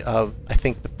key of, I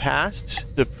think, the past,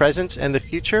 the present, and the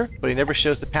future. But he never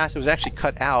shows the past. It was actually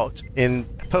cut out in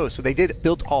post. So they did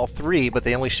build all three, but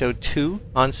they only showed two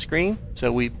on screen.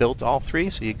 So we built all three.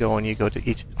 So you go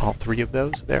to all three of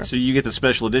those there. So you get the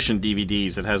special edition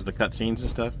DVDs that has the cutscenes and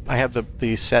stuff. I have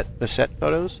the set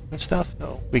photos and stuff.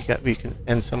 So we can,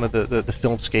 and some of the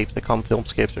filmscapes. They call them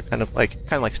filmscapes. They're kind of like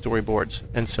storyboards.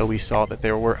 And so we saw that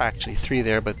there were actually three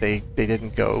there, but they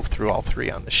didn't go through all three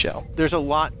on the show. There's a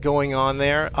lot going on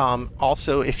there.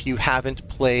 Also, if you haven't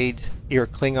played your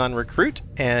Klingon Recruit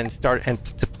and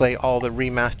to play all the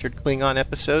remastered Klingon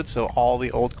episodes, so all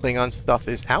the old Klingon stuff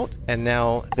is out, and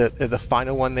now the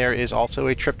final one there is also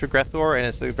a trip to Grethor, and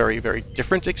it's a very, very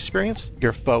different experience.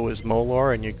 Your foe is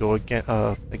Molor, and you go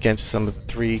against some of the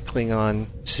three Klingon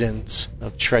sins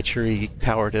of treachery,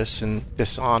 cowardice, and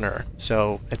dishonor.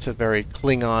 So it's a very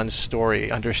Klingon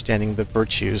story, understanding the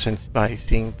virtues, and by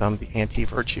seeing the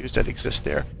anti-virtues that exist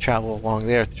there, travel along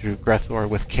there through Grethor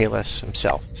with Kahless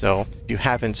himself. So you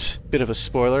haven't, bit of a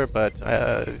spoiler, but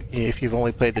if you've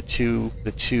only played the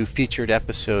two featured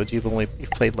episodes, you've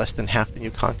played less than half the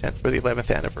new content for the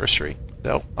 11th anniversary.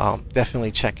 So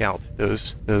definitely check out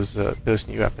those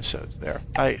new episodes there.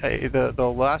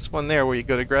 The last one there where you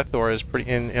go to Grethor is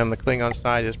pretty on the Klingon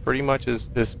side is pretty much as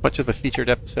much of a featured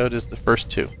episode as the first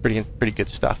two. Pretty good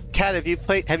stuff. Kat, have you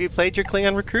played your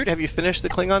Klingon Recruit? Have you finished the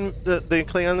Klingon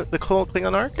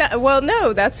arc? Well,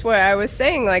 no, that's what I was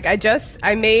saying. Like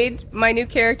I made my new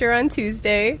character on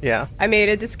Tuesday. Yeah. I made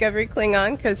a Discovery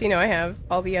Klingon because I have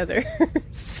all the others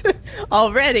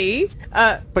already.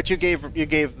 But you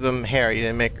gave them hair. You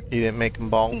didn't make them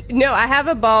bald. No, I have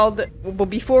a bald. Well,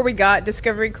 before we got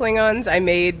Discovery Klingons, I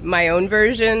made my own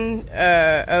version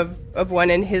of one,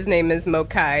 and his name is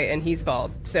Mokai, and he's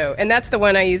bald. So, and that's the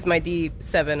one I use my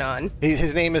D7 on.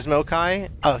 His name is Mokai.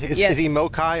 Yes. Is he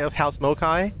Mokai of House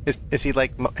Mokai? Is he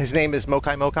like his name is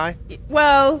Mokai?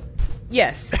 Well,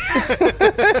 yes.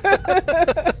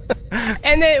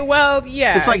 And then, well,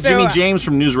 yeah. It's like Jimmy James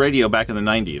from News Radio back in the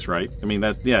 90s, right? I mean,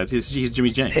 he's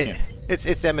Jimmy James. It's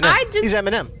Eminem. He's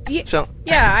Eminem.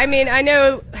 Yeah, I mean, I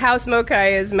know House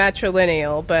Mokai is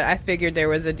matrilineal, but I figured there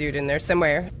was a dude in there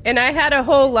somewhere. And I had a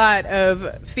whole lot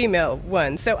of female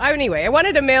ones. So anyway, I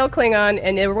wanted a male Klingon,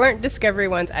 and there weren't Discovery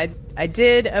ones. I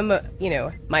did,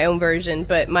 my own version,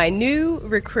 but my new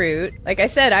recruit, like I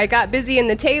said, I got busy in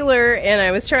the tailor, and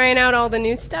I was trying out all the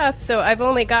new stuff, so I've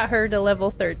only got her to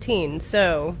level 13,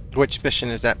 so... Which mission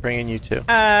is that bringing you to?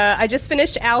 I just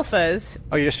finished Alphas.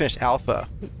 Oh, you just finished Alpha?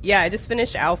 Yeah, I just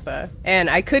finished Alpha, and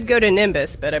I could go to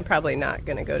Nimbus, but I'm probably not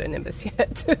going to go to Nimbus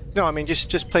yet. No, I mean, just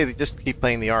keep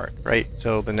playing the arc, right?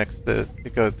 So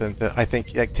I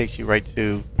think that takes you right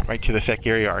to the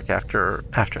Thekiri arc after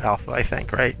Alpha, I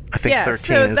think, right? I think 13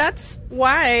 so that's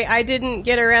why I didn't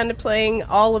get around to playing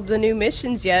all of the new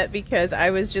missions yet, because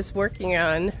I was just working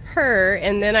on her,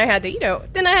 and then I had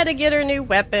to, get her new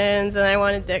weapons, and I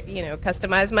wanted to,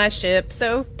 customize my ship,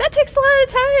 so that takes a lot of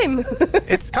time.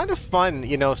 It's kind of fun,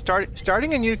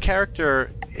 starting a new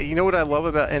character. You know what I love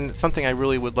about, and something I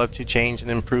really would love to change and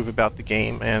improve about the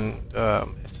game, and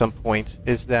at some point,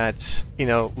 is that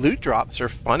loot drops are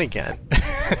fun again.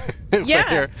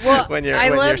 Yeah, when you're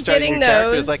love starting getting new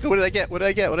characters, those. like, what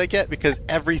did I get? Because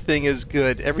everything is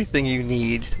good, everything you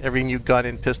need, every new gun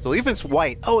and pistol, even it's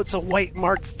white. Oh, it's a white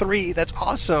Mark III. That's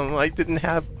awesome. I didn't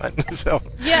have one, so.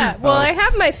 Yeah, well, I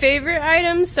have my favorite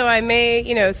items, so I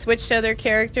may, switch to other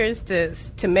characters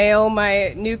to mail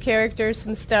my new characters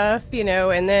some stuff,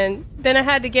 and then I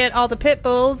had to get all the pit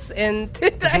bulls, and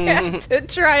I had to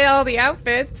try all the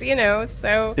outfits,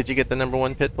 so. Did you get the number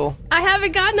 1 pit bull? I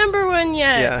haven't got number 1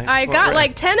 yet. Yeah, I got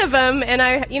like 10 of them, and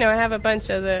I have a bunch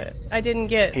of I didn't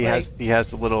get. He has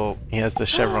the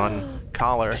chevron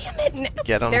collar. Damn it! No.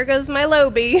 Get him. There goes my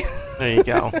Lobie. There you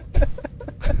go.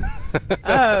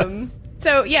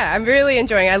 So yeah, I'm really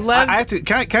enjoying it. I love. I have to.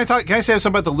 Can I say something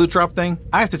about the loot drop thing?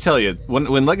 I have to tell you,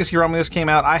 when Legacy Romulus came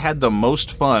out, I had the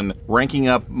most fun ranking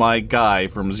up my guy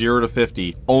from 0 to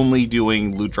 50, only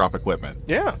doing loot drop equipment.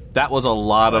 Yeah, that was a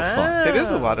lot of fun. It is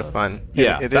a lot of fun.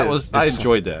 I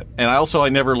enjoyed that, and I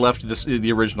never left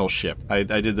the original ship. I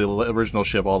did the original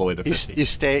ship all the way to 50. You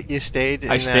stayed.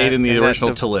 I stayed in the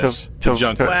original Talis, the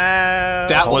Junker. Wow,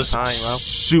 that was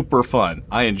super fun.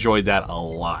 I enjoyed that a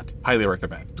lot. Highly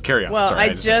recommend. Carry on. Well, sorry,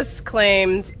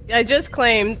 I just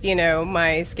claimed, you know,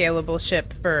 my scalable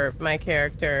ship for my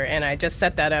character, and I just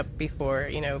set that up before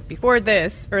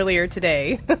this earlier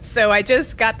today. So I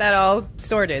just got that all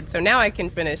sorted. So now I can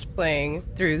finish playing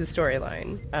through the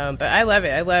storyline. But I love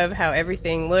it. I love how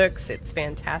everything looks. It's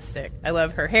fantastic. I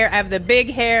love her hair. I have the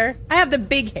big hair.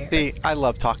 See, I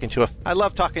love talking to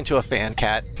a fan,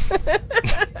 Kat.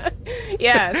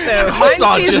 Yeah. So hold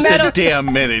on, just metal. a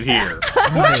damn minute here.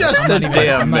 Just a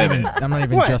damn minute. I'm not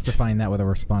even What? justifying that with a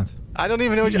response. I don't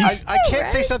even know. I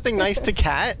can't say something nice to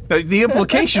Kat. The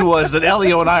implication was that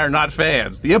Elio and I are not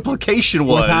fans. The implication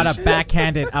was Without a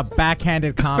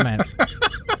backhanded comment.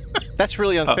 That's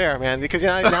really unfair, man, because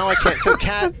now I can't. So,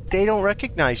 Kat, they don't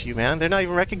recognize you, man. They're not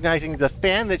even recognizing the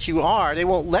fan that you are. They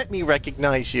won't let me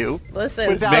recognize you. Listen,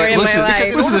 without- story of my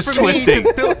life. Listen to this twisting.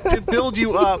 To build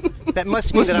you up, that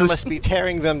must mean that I must be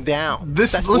tearing them down.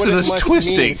 Listen what to it this must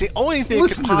twisting. mean. It's the only thing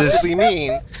Listen it to could this. possibly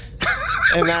mean.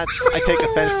 And I take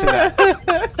offense to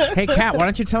that. Hey, Kat, why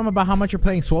don't you tell them about how much you're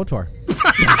playing SWOTOR?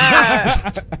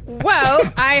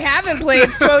 Well, I haven't played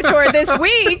SWOTOR this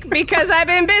week because I've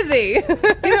been busy.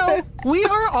 You know, we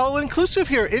are all inclusive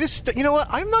here. It is. You know what?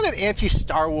 I'm not an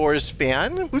anti-Star Wars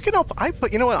fan. We can all.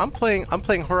 You know what? I'm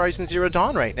playing Horizon Zero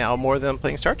Dawn right now more than I'm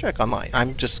playing Star Trek Online.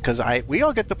 I'm just because we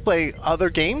all get to play other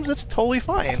games. It's totally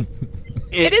fine.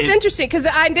 It is interesting because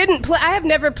I have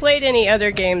never played any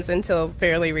other games until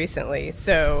fairly recently.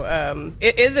 So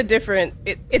it is a different.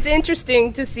 It's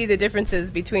interesting to see the differences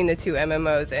between the two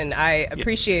MMOs, and I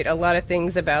appreciate a lot of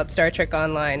things about Star Trek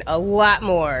Online a lot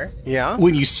more. Yeah.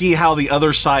 when you see how the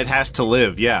other side has to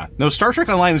live. Yeah. No, Star Trek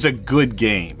Online is a good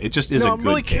game. It just is a good game. I'm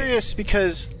really curious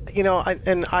because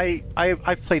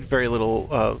I played very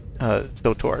little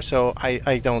SWTOR, so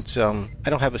I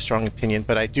don't have a strong opinion,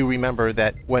 but I do remember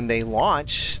that when they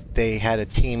launched, they had a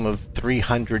team of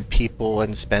 300 people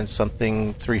and spent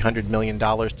 $300 million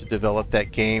to develop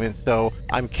that game, and so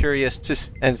I'm curious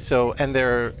and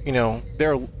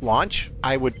their launch,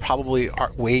 I would probably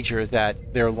wager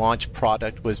that their launch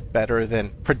product was better than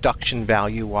production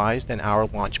value wise than our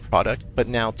launch product. But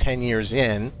now 10 years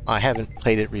in, I haven't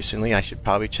played it recently. I should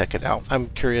probably check it out. I'm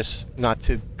curious not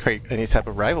to create any type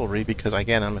of rivalry because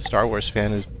again, I'm a Star Wars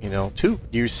fan too.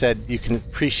 You said you can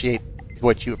appreciate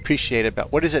what you appreciate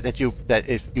about what is it that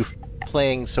if you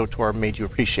playing SWTOR made you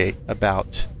appreciate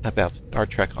about Star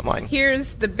Trek Online?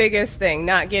 Here's the biggest thing,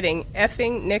 not getting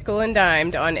effing nickel and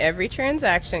dimed on every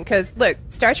transaction. Because, look,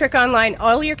 Star Trek Online,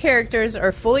 all your characters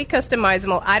are fully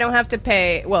customizable. I don't have to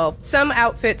pay. Well, some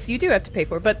outfits you do have to pay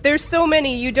for, but there's so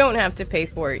many you don't have to pay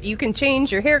for. You can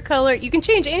change your hair color. You can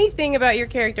change anything about your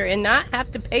character and not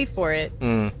have to pay for it.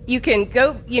 You can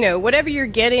go, whatever you're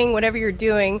getting, whatever you're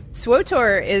doing.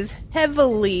 SWTOR is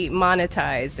heavily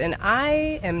monetized, and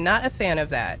I am not a fan of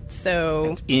that.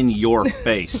 So It's in your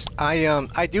face.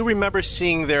 I do remember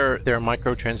seeing their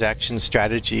microtransaction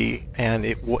strategy, and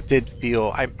it did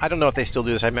feel. I don't know if they still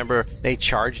do this. I remember they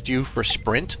charged you for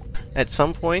sprint at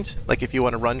some point. Like if you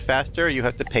want to run faster, you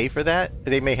have to pay for that.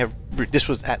 They may have. This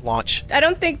was at launch. I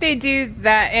don't think they do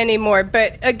that anymore.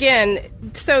 But again,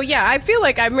 so yeah, I feel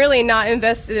like I'm really not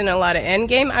invested in a lot of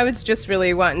endgame. I was just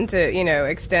really wanting to,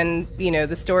 extend, the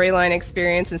storyline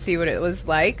experience and see what it was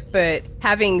like. But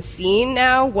having seen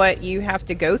now what you have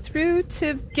to go through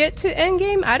to get to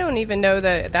endgame, I don't even know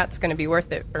that that's going to be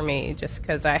worth it for me just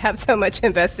because I have so much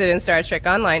invested in Star Trek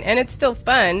Online. And it's still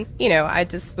fun. I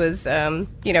just was,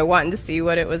 wanting to see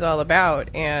what it was all about.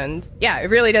 And yeah, it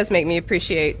really does make me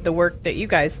appreciate the work that you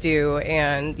guys do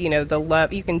and the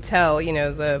love. You can tell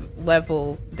the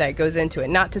level that goes into it.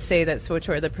 Not to say that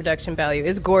SWTOR, the production value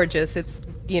is gorgeous. It's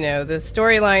the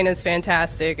storyline is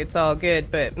fantastic. It's all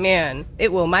good, but man,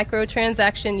 it will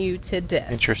microtransaction you to death.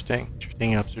 Interesting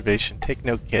observation. Take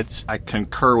note, kids. I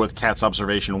concur with Kat's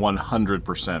observation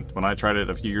 100%. When I tried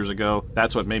it a few years ago,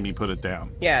 that's what made me put it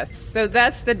down. Yes, so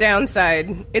that's the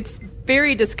downside. It's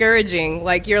very discouraging.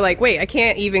 Like, you're like, wait, I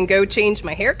can't even go change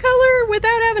my hair color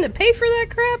without having to pay for that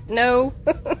crap? No.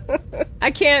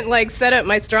 I can't, set up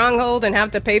my stronghold and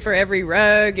have to pay for every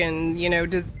rug and,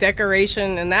 just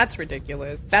decoration, and that's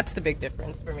ridiculous. That's the big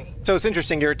difference for me. So it's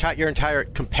interesting. Your entire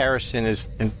comparison is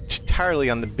entirely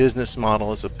on the business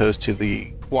model as opposed to the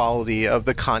quality of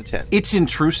the content. It's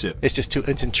intrusive. It's just too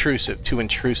intrusive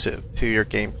to your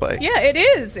gameplay. Yeah, it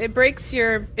is. It breaks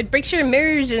your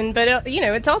immersion, but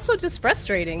it's also just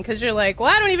frustrating because you're like,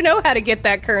 well, I don't even know how to get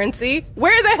that currency.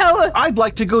 Where the hell? I'd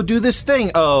like to go do this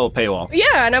thing. Oh, paywall.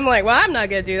 Yeah, and I'm like, well, I'm not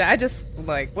gonna do that. I just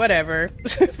whatever,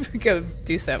 go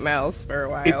do something else for a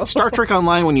while. Star Trek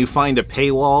Online, when you find a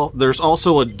paywall, there's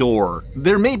also a door.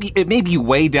 It may be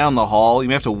way down the hall. You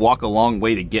may have to walk a long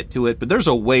way to get to it, but there's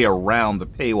a way around the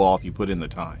paywall if you put in the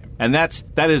time. And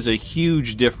that is a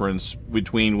huge difference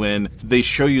between when they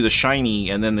show you the shiny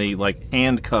and then they like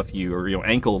handcuff you or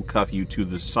ankle cuff you to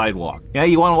the sidewalk. Yeah,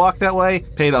 you want to walk that way?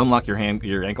 Pay to unlock your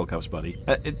ankle cuffs, buddy.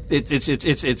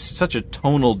 It's such a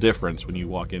tonal difference when you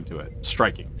walk into it.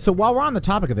 Striking. So while we're on the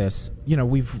topic of this,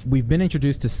 we've been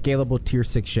introduced to scalable tier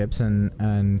 6 ships,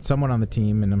 and someone on the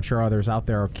team, and I'm sure others out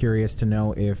there, are curious to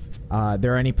know if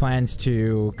there are any plans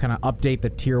to kind of update the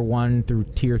tier 1 through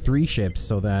tier 3 ships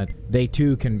so that they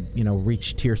too can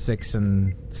reach tier 6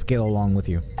 and scale along with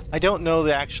you. I don't know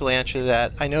the actual answer to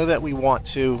that. I know that we want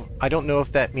to. I don't know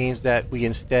if that means that we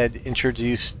instead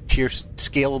introduce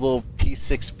scalable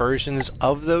T6 versions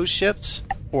of those ships,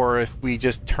 or if we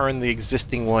just turn the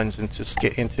existing ones into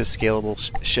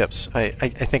scalable ships. I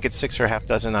think it's 6 or a half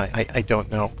dozen. I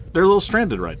don't know. They're a little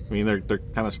stranded, right? I mean, they're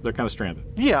kind of stranded.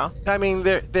 Yeah, I mean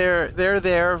they're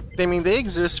there. I mean they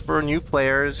exist for new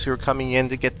players who are coming in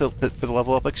to get for the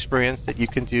level up experience that you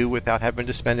can do without having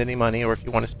to spend any money, or if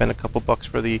you want to spend a couple bucks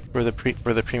for the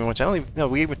premium ones. I don't even know.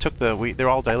 We even took they're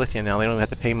all dilithium now. They don't even have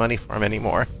to pay money for them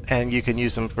anymore, and you can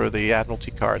use them for the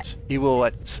Admiralty cards. You will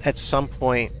at some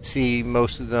point see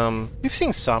most of them. We've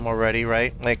seen some already,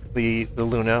 right? Like the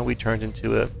Luna, we turned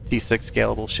into a T6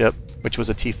 scalable ship, which was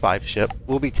a T5 ship.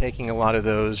 We'll be taking a lot of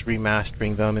those,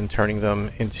 remastering them, and turning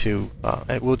them into.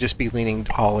 We'll just be leaning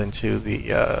all into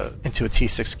into a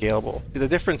T6 scalable. The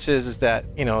difference is that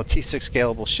a T6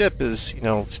 scalable ship is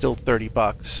still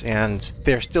 $30, and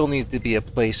there still needs to be a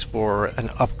place for an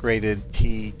upgraded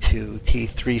T2,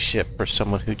 T3 ship for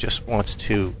someone who just wants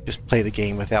to just play the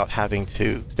game without having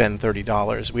to spend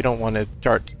 $30. We don't want to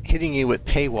start hitting you with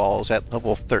paywalls at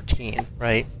level 13,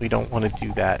 right? We don't want to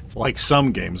do that. Like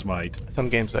some games might. Some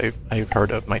games I've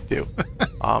heard of might do.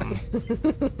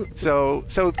 So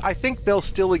I think they'll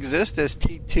still exist as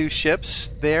T2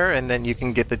 ships there, and then you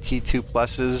can get the T2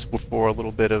 pluses for a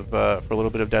little bit of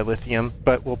dilithium.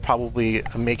 But we'll probably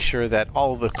make sure that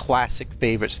all the classic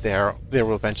favorites there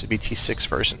will eventually be T6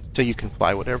 versions, so you can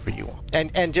fly whatever you want.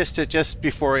 And just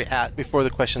before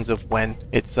the questions of when,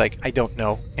 it's like I don't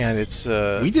know, and it's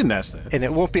we didn't ask that, and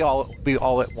it won't be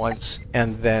all at once,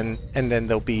 and then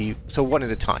they'll be one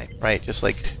at a time, right? Just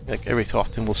like every so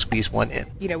often we'll squeeze one in.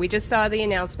 We just saw the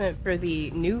announcement for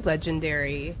the new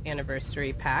Legendary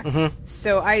Anniversary Pack. Mm-hmm.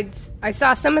 So I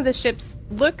saw some of the ships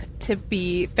look to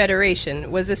be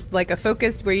Federation. Was this like a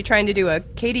focus? Were you trying to do a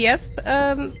KDF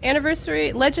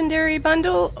Anniversary Legendary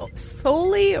bundle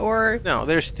solely, or no?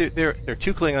 There are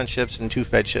 2 Klingon ships and 2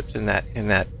 Fed ships in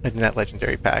that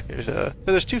Legendary Pack.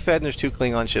 There's 2 Fed and there's 2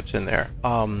 Klingon ships in there.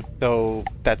 So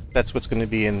that's what's going to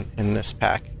be in this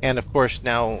pack. And of course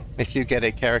now, if you get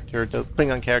a character, the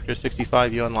Klingon character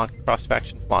 65, you unlock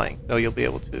cross-faction flying. So you'll be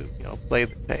able to play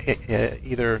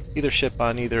either ship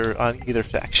on either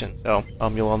faction. So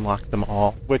you'll unlock them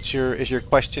all. Is your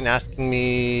question asking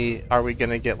me, are we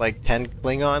going to get like 10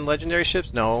 Klingon legendary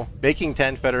ships? No. Making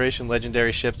 10 Federation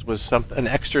legendary ships was an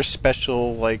extra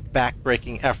special, like,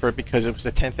 back-breaking effort because it was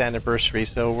the 10th anniversary.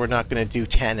 So we're not going to do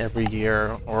 10 every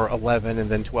year, or 11 and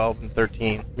then 12 and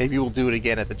 13. Maybe we'll do it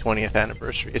again at the 20th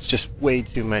anniversary. It's just way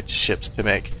too much ships to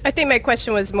make. I think my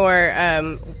question was more,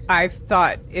 I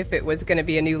thought if it was going to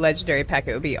be a new Legendary Pack,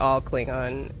 it would be all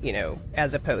Klingon,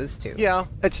 as opposed to. Yeah,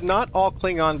 it's not all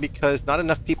Klingon because not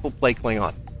enough people play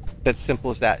Klingon. That's simple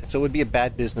as that. So it would be a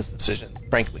bad business decision,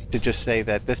 frankly, to just say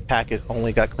that this pack has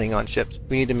only got Klingon ships.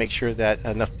 We need to make sure that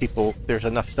there's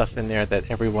enough stuff in there that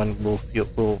everyone will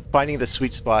finding the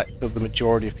sweet spot of the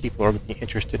majority of people are being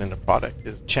interested in the product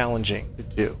is challenging to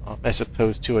do, as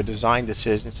opposed to a design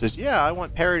decision that says, yeah, I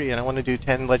want parity and I want to do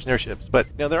 10 legendary ships.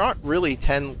 But there aren't really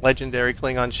 10 legendary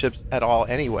Klingon ships at all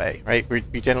anyway, right?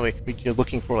 You're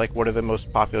looking for like what are the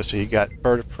most popular. So you got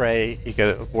Bird of Prey, you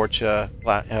got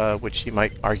Vorcha, which you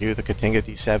might argue the Katinga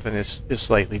D7 is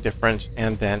slightly different,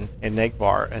 and then in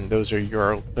Negvar, and those are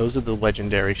the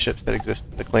legendary ships that exist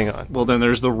in the Klingon. Well, then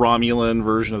there's the Romulan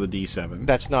version of the D7.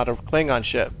 That's not a Klingon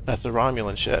ship. That's a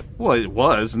Romulan ship. Well, it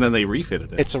was, and then they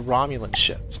refitted it. It's a Romulan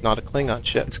ship. It's not a Klingon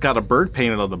ship. It's got a bird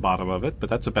painted on the bottom of it, but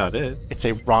that's about it. It's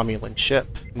a Romulan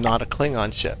ship, not a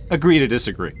Klingon ship. Agree to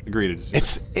disagree.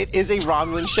 It is a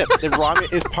Romulan ship.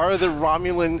 It's part of the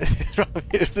Romulan.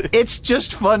 It's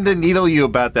just fun to needle you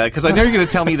about that, because I know you're going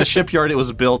to tell me the shipyard it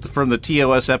was built from the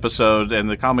TOS episode and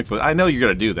the comic book. I know you're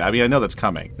going to do that. I mean, I know that's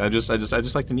coming. I just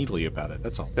like to needle you about it.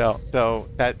 That's all. So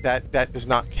that does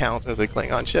not count as a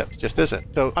Klingon ship. It just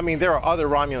isn't. So I mean, there are other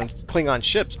Romulan Klingon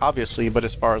ships, obviously, but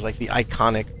as far as like the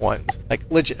iconic ones, like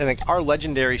our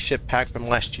legendary ship pack from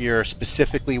last year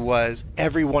specifically was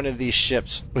every one of these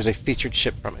ships was a featured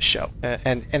ship from a show.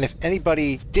 And if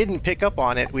anybody didn't pick up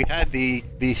on it, we had the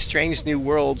Strange New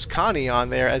Worlds Connie on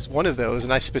there as one of those,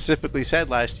 and I specifically said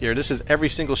last year, this is every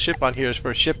single ship on here is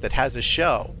for a ship that has a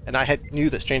show. And I knew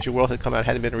that Strange New World had come out,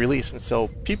 hadn't been released, and so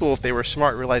people, if they were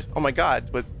smart, realized, oh my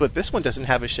God, but this one doesn't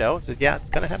have a show. I said, yeah, it's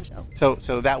gonna have a show.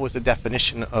 So that was the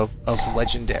definition of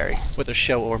legendary, whether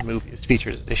show or movie. It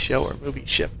features a show or movie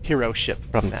ship, hero ship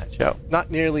from that show.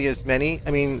 Not nearly as many.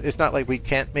 I mean, it's not like we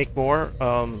can't make more.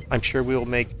 I'm sure we will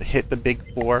hit the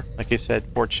big four. Like I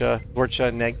said, Vorcha,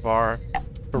 Negvar,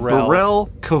 Burrell,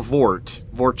 Kavort,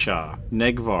 Vorcha,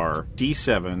 Negvar,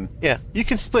 D7. Yeah, you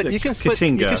can split. You can split.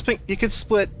 Katinga. You can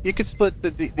split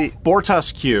the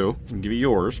Bortas Q. I'll give you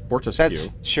yours. Bortas Q. That's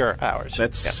sure ours.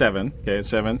 That's 7. Okay, it's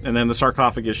 7. And then the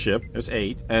sarcophagus ship. It's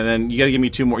 8. And then you got to give me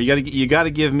 2 more. You got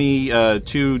to give me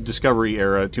 2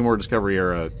 more Discovery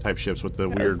era type ships with the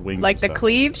weird wings. Like the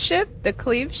Cleave ship. The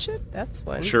Cleave ship. That's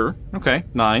one. Sure. Okay.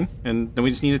 9. And then we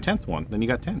just need a 10th one. Then you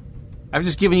got 10. I've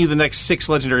just given you the next 6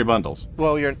 legendary bundles.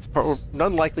 Well, you're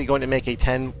unlikely going to make a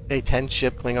 10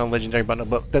 ship Klingon legendary bundle,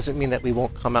 but doesn't mean that we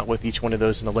won't come out with each one of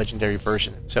those in a legendary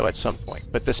version. So at some point,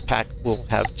 but this pack will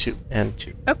have 2 and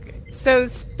 2. Okay. So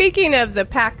speaking of the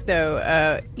pack,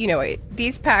 though,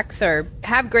 these packs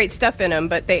have great stuff in them,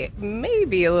 but they may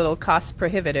be a little cost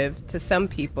prohibitive to some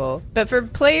people. But for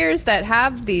players that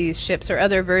have these ships or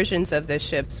other versions of the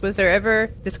ships, was there ever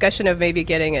discussion of maybe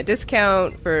getting a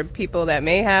discount for people that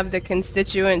may have the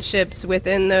constituent ships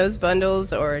within those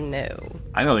bundles, or no?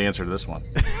 I know the answer to this one.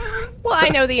 Well, I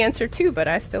know the answer too, but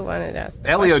I still wanted to ask.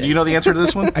 Elio, do you know the answer to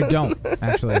this one? I don't,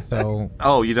 actually, so...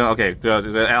 Oh, you don't? Okay.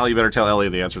 Al, you better tell Elio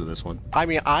the answer to this one. I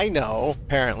mean, I know,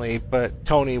 apparently, but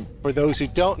Tony, for those who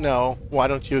don't know, why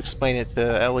don't you explain it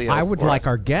to Elio? I would like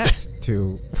our guest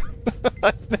to... I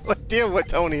have no idea what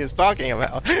Tony is talking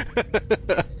about.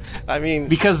 I mean,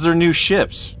 because they're new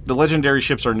ships. The legendary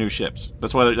ships are new ships.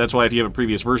 That's why if you have a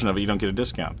previous version of it, you don't get a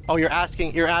discount. Oh, you're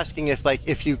asking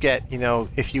if you get,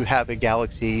 if you have a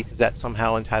galaxy, does that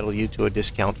somehow entitle you to a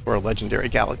discount for a legendary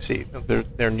galaxy?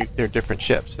 They're different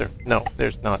ships.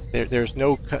 There's not. There's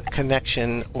no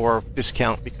connection or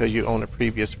discount because you own a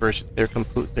previous version.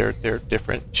 They're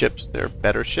different ships. They're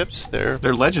better ships. They're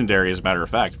legendary, as a matter of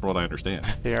fact, from what I understand.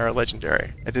 They are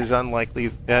legendary. It is unlikely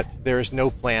that there is no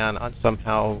plan on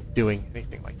somehow doing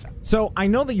anything like that. So I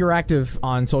know that you're active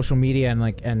on social media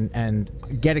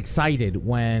and get excited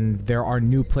when there are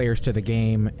new players to the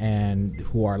game and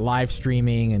who are live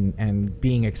streaming and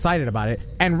being excited about it,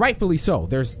 and rightfully so.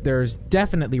 There's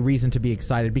definitely reason to be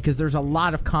excited because there's a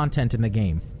lot of content in the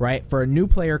game, right? For a new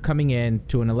player coming in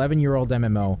to an 11-year-old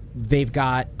MMO, they've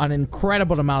got an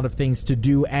incredible amount of things to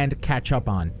do and catch up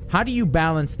on. How do you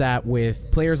balance that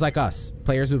with players like us,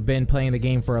 players who've been playing the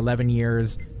game for 11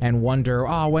 years and wonder,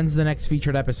 when's the next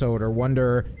featured episode, or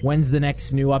wonder when's the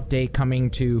next new update coming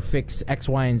to fix X,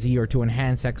 Y, and Z, or to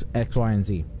enhance X, Y, and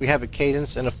Z? We have a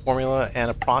cadence and a formula and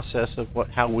a process of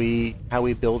how we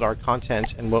build our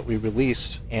content and what we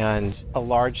release, and a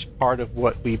large part of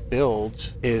what we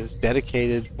build is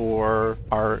dedicated for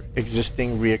our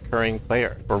existing reoccurring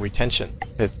player, for retention.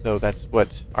 So that's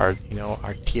what our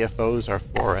TFOs are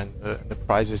for, and the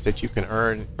prizes that you can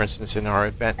earn, for instance, in our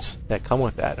events that come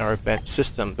with that, our event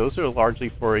system. Those are largely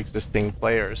for existing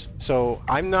players. So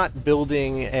I'm not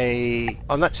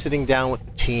sitting down with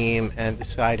the team and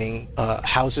deciding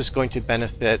how is this going to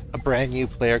benefit a brand new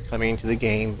player coming into the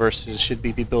game versus should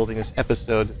we be building this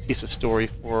piece of story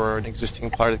for an existing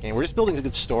part of the game. We're just building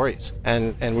good stories,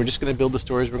 and we're just going to build the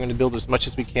stories. We're going to build as much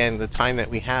as we can, the time that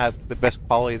we have, the best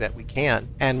quality that we can,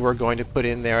 and we're going to put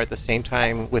in there at the same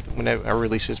time with our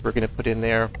releases, we're going to put in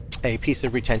there a piece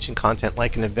of retention content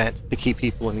like an event to keep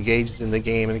people engaged in the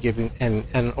game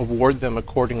and award them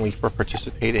accordingly for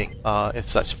participating. As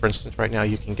such, for instance, right now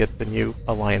you can get the new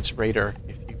Alliance Raider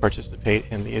if you participate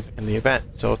in the event,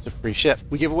 so it's a free ship.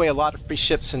 We give away a lot of free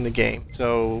ships in the game,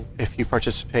 so if you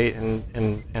participate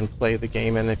and play the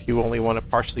game, and if you only want to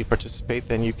partially participate,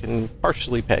 then you can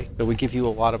partially pay. But we give you a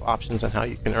lot of options on how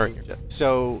you can earn your ship.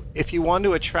 So if you want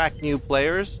to attract new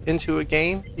players into a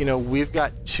game, we've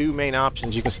got 2 main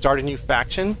options. You can start a new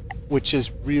faction, which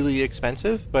is really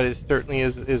expensive, but it certainly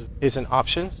is an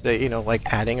option. So,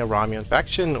 like adding a Romulan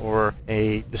faction or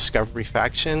a Discovery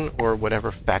faction or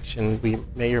whatever faction we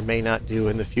may or may not do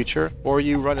in the future, or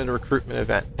you run a recruitment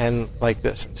event and like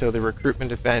this. And so the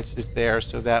recruitment event is there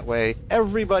so that way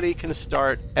everybody can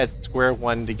start at square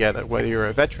one together, whether you're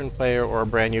a veteran player or a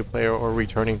brand new player or a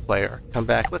returning player. Come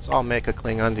back, let's all make a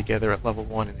Klingon together at level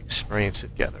 1 and experience it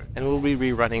together. And we'll be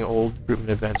rerunning old recruitment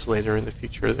events later in the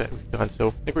future that we've done. So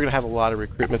I think we're going to have a lot of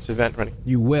recruitments event running.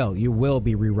 You will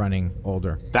be rerunning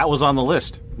older. That was on the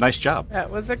list. Nice job.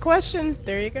 That was a question.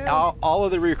 There you go. All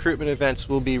of the recruitment events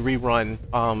will be rerun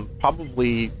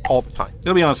probably all the time.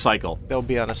 It'll be on a cycle. They'll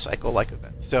be on a cycle-like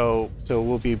event. So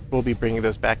we'll be bringing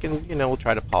those back, and we'll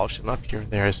try to polish them up here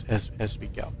and there as we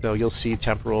go. So you'll see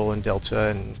Temporal and Delta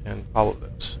and all of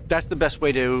those. That's the best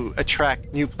way to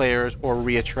attract new players or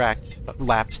re-attract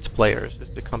lapsed players, is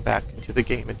to come back into the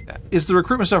game into that. Is the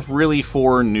recruitment stuff really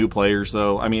for new players,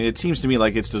 though? I mean, it seems to me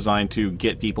like it's designed to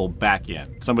get people back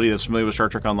in. Somebody that's familiar with Star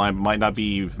Trek Online might not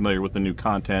be familiar with the new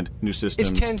content, new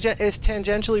systems. It's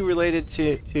tangentially related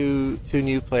to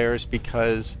new players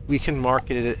because we can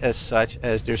market it as such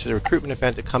as there's a recruitment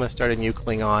event to come and start a new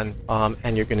Klingon,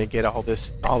 and you're going to get all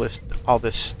this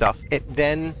stuff. It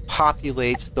then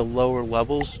populates the lower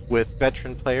levels with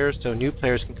veteran players, so new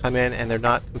players can come in and they're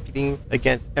not competing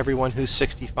against everyone who's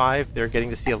 65. They're getting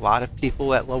to see a lot of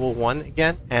people at level 1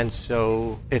 again, and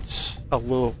so it's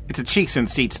a cheeks and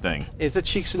seats thing. It's a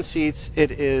cheeks and seats.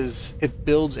 It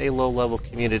builds a low level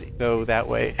community, so that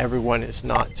way everyone is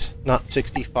not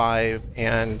 65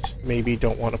 and maybe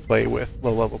don't want to play with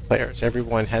low level players.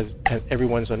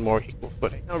 Everyone's on more equal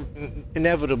footing.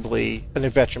 Inevitably, a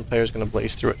veteran player is going to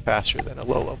blaze through it faster than a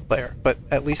low level player, but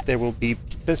at least there will be,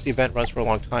 since the event runs for a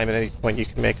long time, at any point you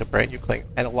can make a brand new Klingon,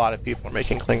 and a lot of people are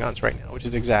making Klingons right now, which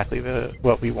is exactly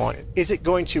what we wanted. Is it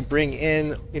going to bring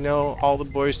in all the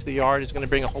boys to the yard? Is it going to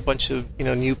bring a whole bunch of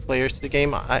new players to the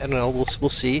game? I don't know. We'll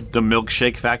see. The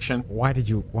milkshake faction. Why did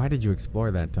you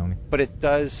explore that, Tony? But it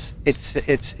does.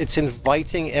 It's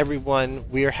inviting everyone.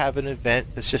 We're having an event.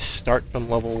 Let's just start from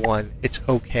level 1. It's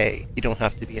okay. You don't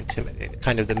have to be intimidated.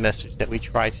 Kind of the message that we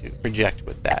try to project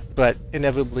with that. But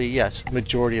inevitably, yes, the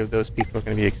majority of those people are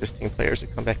going to be existing players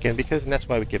that come back in and that's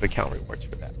why we give account rewards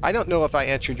for that. I don't know if I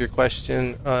answered your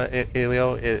question,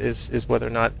 Elio, is whether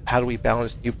or not how do we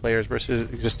balance new players versus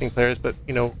existing players. But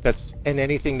that's in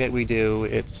anything that we do.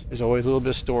 There's always a little bit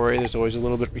of story. There's always a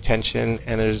little bit of retention,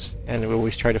 and we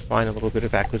always try to find a little bit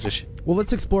of acquisition. Well,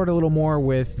 let's explore it a little more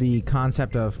with the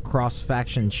concept of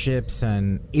cross-faction ships.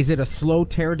 And is it a slow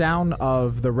teardown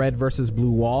of the red versus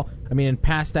blue wall? I mean, in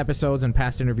past episodes and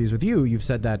past interviews with you, you've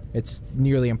said that it's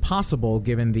nearly impossible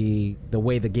given the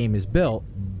way the game is built.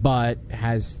 But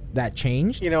has that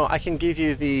changed? I can give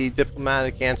you the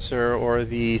diplomatic answer or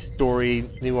the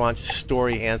nuanced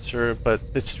story answer, but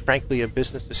it's frankly a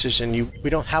business decision. We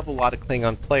don't have a lot of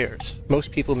Klingon players.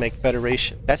 Most people make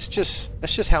Federation. That's just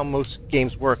how most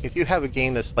games work. If you have a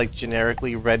game that's like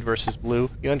generically red versus blue,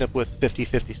 you end up with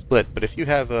 50-50 split. But if you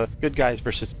have a good guys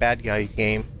versus bad guys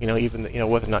game, even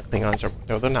whether or not Klingons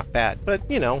are, they're not bad, but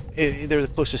they're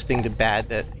the closest thing to bad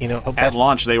that at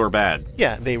launch they were bad.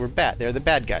 Yeah, they were bad. They're the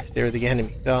bad guys. They're the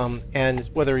enemy. And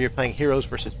whether you're playing heroes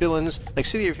versus villains, like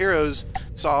City of Heroes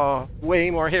saw way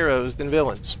more heroes than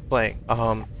villains playing,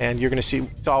 and you're going to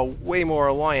saw way more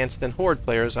Alliance than Horde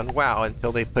players on WoW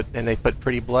until they put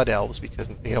pretty blood elves, because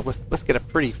let's get a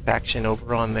pretty faction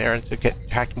over on there and to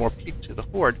attract more people to the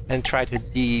Horde and try to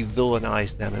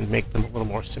de-villainize them and make them a little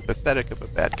more sympathetic of a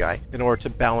bad guy in order to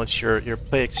balance your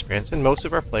play experience. And most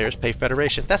of our players play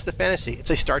Federation. That's the fantasy. It's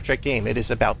a Star Trek game. It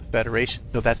is about the Federation,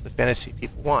 so that's the fantasy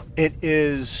people want. It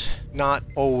is not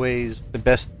always the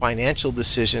best financial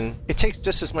decision. It takes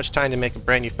just as much time to make a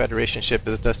brand new Federation ship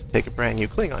as it does to take a brand new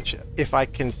Klingon ship. If I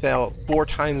can sell 4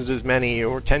 times as many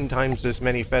or 10 times as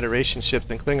many Federation ships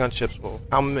than Klingon ships, well,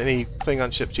 how many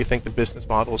Klingon ships do you think the business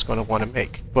model is going to want to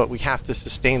make? But we have to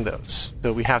sustain those,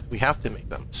 so we have to make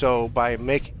them. So by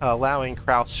allowing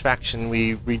Kraus faction,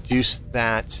 we reduce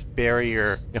that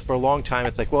barrier. For a long time,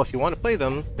 it's like, well, if you want to play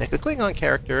them, make a Klingon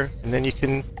character, and then you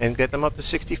can get them up to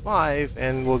 65,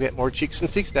 and we'll get more cheeks and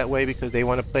seeks that way because they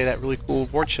want to play that really cool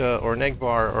Vorcha or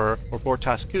Negvar or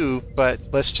Bortasku. But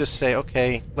let's just say,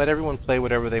 okay, let everyone play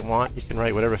whatever they want. You can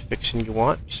write whatever fiction you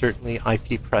want. Certainly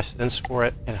IP precedence for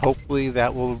it, and hopefully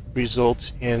that will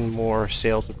result in more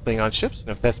sales of Klingon ships. And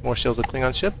if that's more sales of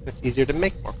Klingon ships, it's easier to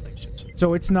make more Klingon ships.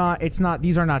 So it's not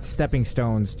these are not stepping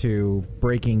stones to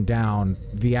breaking down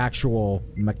the actual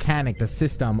mechanic, the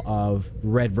system of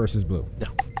red versus blue. No.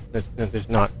 It's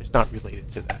not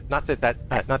related to that. Not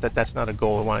that that's not a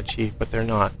goal I want to achieve, but they're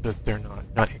not intertwined.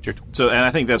 So, and I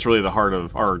think that's really the heart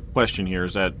of our question here,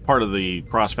 is that part of the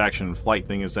cross-faction flight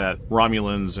thing is that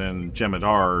Romulans and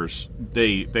Jem'Hadars,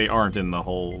 they aren't in the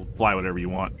whole fly whatever you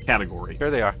want category. Sure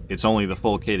they are. It's only the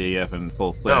full KDF and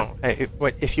full flip. No,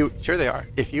 sure they are.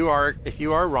 If you are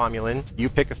Romulan, you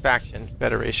pick a faction,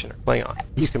 Federation or Klingon.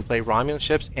 You can play Romulan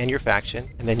ships and your faction,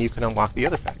 and then you can unlock the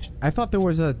other faction. I thought there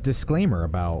was a disclaimer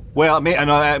about... Well,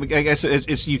 I guess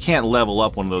it's you can't level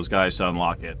up one of those guys to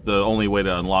unlock it. The only way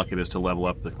to unlock it is to level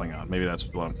up the Klingon. Maybe that's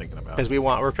what I'm thinking about. Because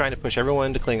we're trying to push everyone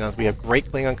into Klingons. We have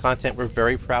great Klingon content we're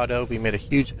very proud of. We made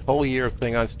a whole year of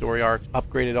Klingon story arcs,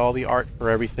 upgraded all the art for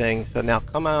everything. So now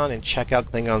come on and check out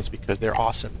Klingons because they're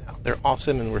awesome now. They're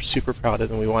awesome and we're super proud of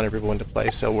them. We want everyone to play.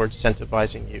 So we're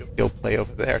incentivizing you. Go play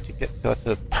over there to get. So that's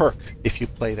a perk if you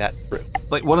play that through.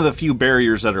 Like one of the few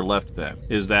barriers that are left then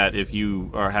is that if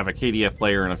you have a KDF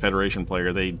player and a Federation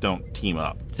player, they don't team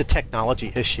up. It's a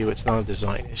technology issue. It's not a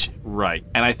design issue. Right.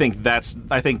 And I think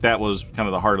that was kind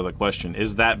of the heart of the question.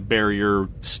 Is that barrier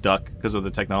stuck because of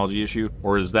the technology issue,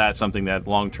 or is that something that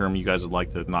long term you guys would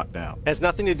like to knock down? It has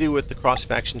nothing to do with the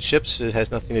cross-faction ships. It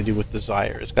has nothing to do with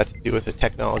desire. It's got to do with a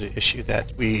technology issue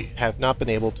that we have not been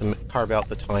able to carve out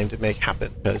the time to make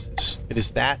happen, because it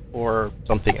is that or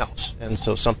something else. And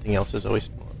so something else is always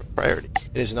more of a priority.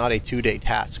 It is not a 2-day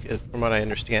task, from what I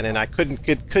understand, and I couldn't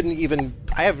even.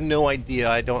 I have no idea.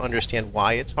 I don't understand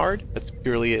why it's hard. It's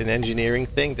purely an engineering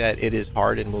thing that it is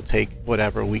hard and will take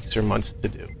whatever weeks or months to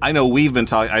do. I know we've been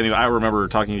talking. I remember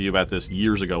talking to you about this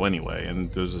years ago anyway, and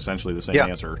it was essentially the same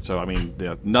answer. So I mean,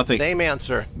 nothing. Same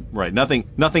answer. Right.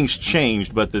 Nothing's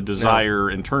changed, but the desire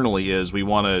internally is we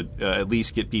want to at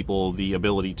least get people the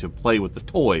ability to play with the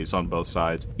toys on both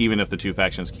sides, even if the two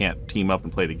factions can't team up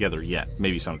and play together yet.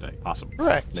 Maybe someday, possibly.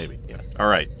 Correct. Maybe. Yeah. All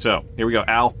right. So here we go,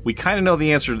 Al. We kind of know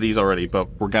the answer to these already, but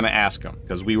we're going to ask them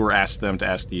because we were asked them to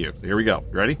ask to you. So here we go.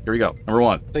 You ready? Here we go. Number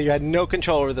one. So you had no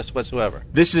control over this whatsoever.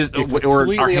 This is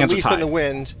our hands are tied. In the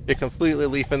wind. You're completely a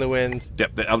leaf in the wind.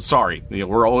 Yep. I'm sorry. We're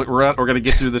going to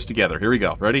get through this together. Here we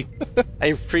go. Ready? I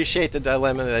appreciate the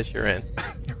dilemma that you're in.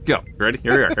 Go. Ready?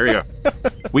 Here we are. Here we go.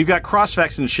 We've got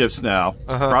cross-faction ships now.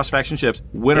 Cross-faction ships.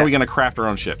 When are we going to craft our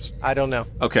own ships? I don't know.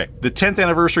 Okay. The 10th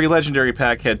Anniversary Legendary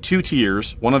Pack had 2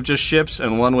 tiers, one of just ships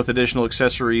and one with additional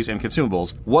accessories and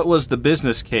consumables. What was the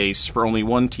business case for only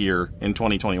one tier in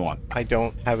 2021? I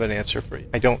don't have an answer for you.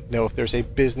 I don't know if there's a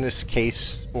business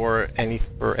case for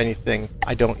anything.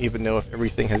 I don't even know if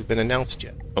everything has been announced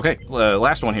yet. Okay,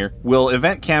 last one here. Will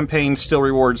event campaigns still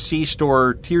reward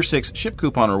C-Store Tier 6 ship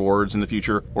coupon rewards in the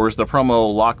future, or is the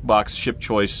promo lockbox ship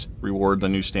choice reward the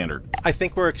new standard? I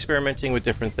think we're experimenting with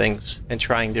different things and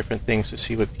trying different things to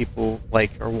see what people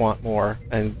like or want more,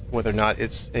 and whether or not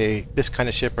it's this kind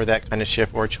of ship or that kind of ship,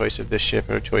 or a choice of this ship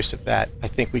or a choice of that. I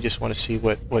think we just want to see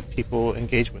what people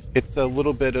engage with. It's a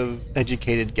little bit of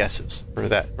educated guesses for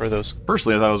those.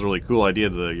 Personally, I thought it was a really cool idea,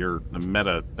 the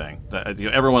meta thing.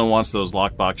 Everyone wants those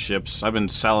lockbox ships. I've been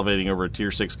salivating over a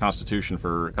Tier 6 Constitution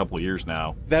for a couple of years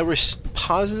now. That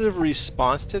positive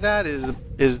response to that is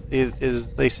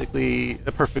basically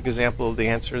a perfect example of the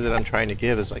answer that I'm trying to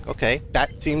give. Is like, okay,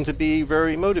 that seemed to be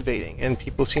very motivating, and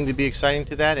people seem to be exciting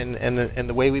to that, and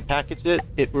the way we packaged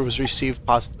it was received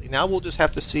positively. Now we'll just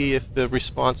have to see if the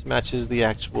response matches the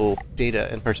actual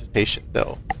data and participation,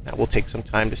 though. That will take some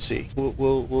time to see.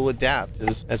 We'll adapt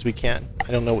as we can.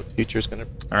 I don't know what the future is going to.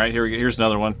 All right, here's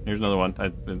another one.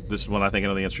 This is one I think I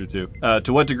know the answer to.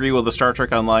 To what degree will the Star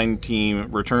Trek Online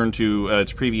team return to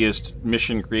its previous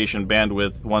mission creation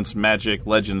bandwidth once Magic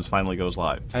Legends finally goes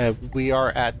live? We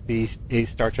are at the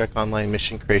Star Trek Online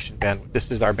mission creation bandwidth. This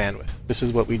is our bandwidth. This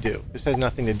is what we do. This has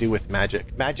nothing to do with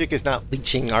Magic. Magic is not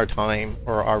leeching our time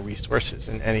or our resources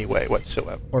in any way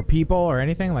whatsoever. Or people or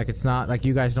anything? Like, it's not like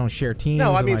you guys don't share teams?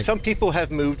 No, I mean, some people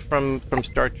have moved from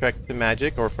Star Trek to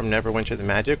Magic, or from Neverwinter to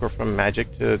Magic, or from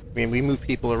Magic to... I mean, we move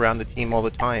people around the team all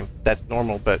the time. That's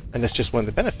normal, and that's just one of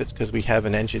the benefits, because we have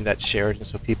an engine that's shared, and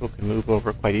so people can move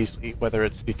over quite easily, whether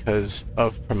it's because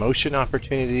of promotion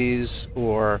opportunities,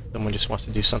 or someone just wants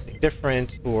to do something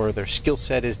different, or their skill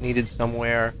set is needed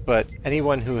somewhere. But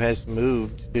anyone who has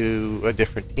moved to a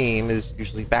different team is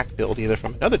usually backfilled either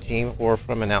from another team or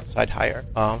from an outside hire.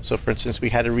 So for instance, we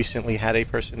recently had a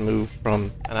person move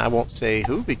from, and I won't say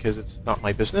who because it's not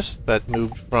my business, but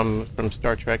moved from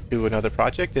Star Trek to another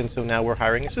project, and so now we're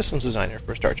hiring a systems designer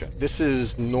for Star Trek. This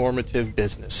is normative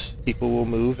business. People will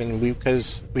move, and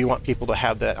because we want people to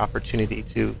have that opportunity opportunity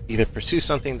to either pursue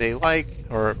something they like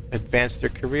or advance their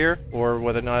career, or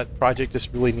whether or not a project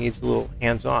just really needs a little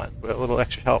hands-on, a little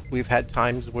extra help. We've had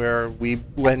times where we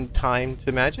lend time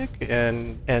to Magic,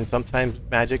 and sometimes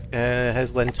Magic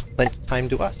has lent time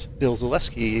to us. Bill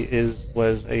Zaleski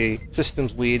was a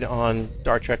systems lead on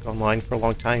Star Trek Online for a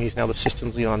long time. He's now the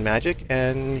systems lead on Magic,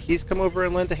 and he's come over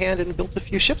and lent a hand and built a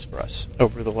few ships for us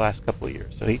over the last couple of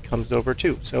years. So he comes over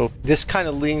too. So this kind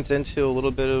of leans into a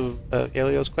little bit of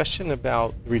Elio's question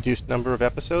about the reduced number of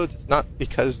episodes. It's not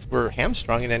because we're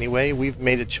hamstrung in any way. We've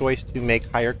made a choice to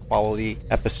make higher quality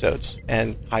episodes,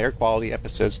 and higher quality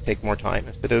episodes take more time.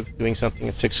 Instead of doing something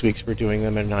in 6 weeks, we're doing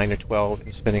them in 9 or 12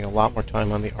 and spending a lot more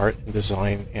time on the art and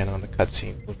design and on the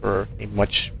cutscenes for a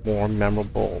much more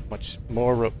memorable,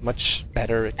 much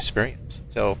better experience.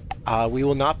 So we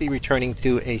will not be returning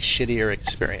to a shittier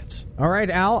experience. All right,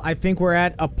 Al, I think we're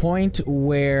at a point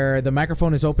where the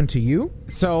microphone is open to you.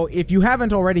 So if you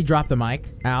haven't already dropped the mic,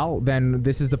 Al, then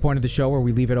this is the point of the show where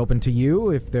we leave it open to you.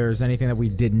 If there's anything that we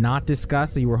did not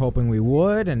discuss that you were hoping we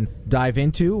would and dive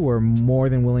into, we're more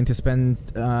than willing to spend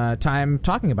time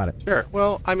talking about it. Sure.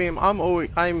 Well, I mean, I'm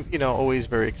always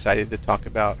very excited to talk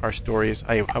about our stories.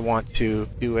 I want to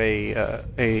do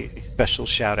a special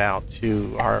shout out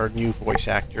to our new voice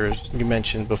actors. You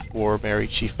mentioned before Mary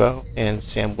Chieffo and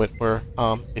Sam Witwer.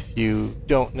 If you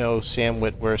don't know Sam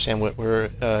Witwer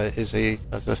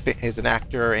is an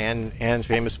actor and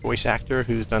famous voice actor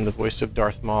who's done the voice of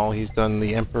Darth Maul. He's done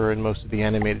the Emperor in most of the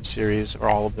animated series, or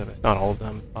all of them, if not all of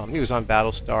them. He was on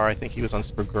Battlestar. I think he was on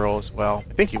Supergirl as well.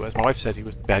 I think he was. My wife said he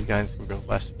was the bad guy in Supergirl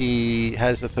last. He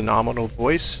has a phenomenal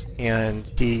voice,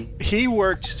 and he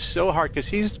worked so hard because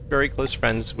he's very close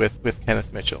friends with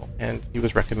Kenneth Mitchell, and he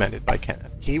was recommended by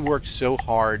Kenneth. He worked so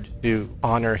hard to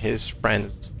honor his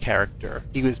friend's character.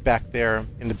 He was back there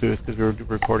in the booth because we were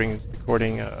recording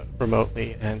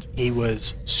remotely, and he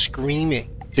was screaming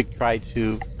to try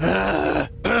to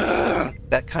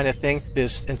that kind of thing.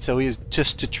 And so he's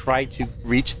just to try to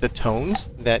reach the tones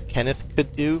that Kenneth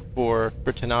could do for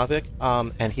Tenavik,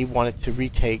 and he wanted to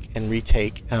retake.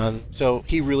 So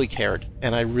he really cared,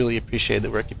 and I really appreciated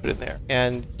the work he put in there.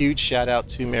 And huge shout out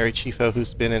to Mary Chieffo,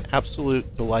 who's been an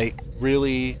absolute delight.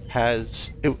 Really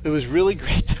has it was really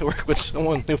great to work with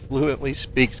someone who fluently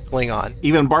speaks Klingon.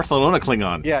 Even Barcelona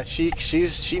Klingon. Yeah,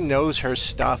 she knows her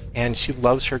stuff, and she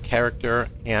loves her character,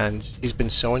 and she's been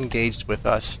so engaged with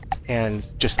us and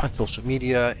just on social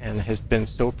media, and has been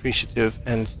so appreciative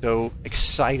and so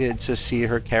excited to see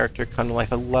her character come to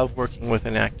life. I love working with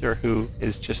an actor who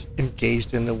is just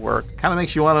engaged in the work. Kind of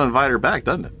makes you want to invite her back,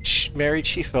 doesn't it? Mary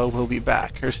Chieffo will be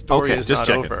back. Her story is not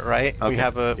over, right?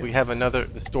 Okay. We have another.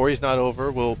 The story's not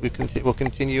over. We'll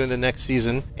continue in the next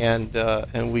season, and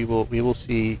we will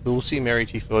see Mary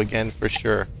Chieffo again for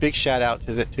sure. Big shout out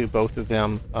to both of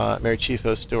them. Mary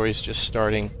Chieffo's story is just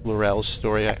starting. Laurel's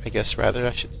story, I guess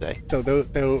I should say. So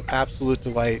they're absolute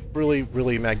delight. Really,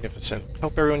 really magnificent.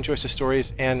 Hope everyone enjoys the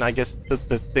stories. And I guess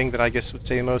the thing that I guess would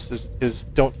say most is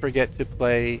don't forget to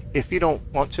play. If you don't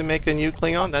want to make a new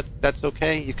Klingon, that's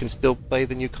okay. You can still play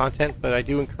the new content, but I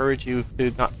do encourage you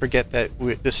to not forget that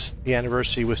the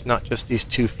anniversary was not just these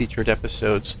 2 featured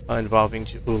episodes involving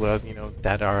Jabula,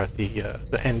 that are the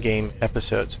endgame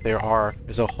episodes.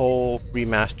 There's a whole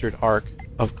remastered arc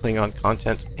of Klingon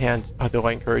content, and although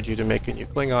I encourage you to make a new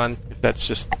Klingon, if that's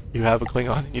just you have a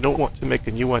Klingon and you don't want to make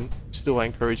a new one, still I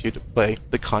encourage you to play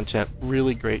the content.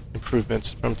 Really great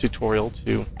improvements from tutorial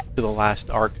to the last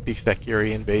arc, the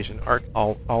Fekiri invasion arc,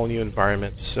 all new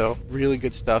environments. So really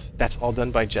good stuff. That's all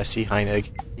done by Jesse Heinig.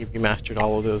 He remastered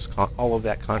all of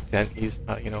that content. He's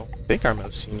I think our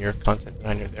most senior content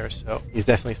designer there. So he's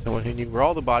definitely someone who knew where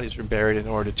all the bodies were buried in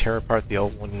order to tear apart the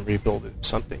old one and rebuild it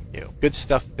something new. Good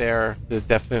stuff there.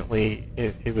 Definitely,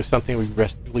 it was something we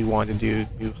really wanted to do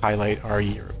to highlight our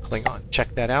year of Klingon.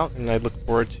 Check that out, and I look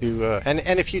forward to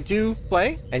and if you do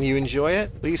play and you enjoy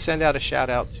it, please send out a shout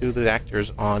out to the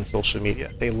actors on social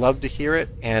media. They love to hear it,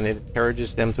 and it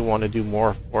encourages them to want to do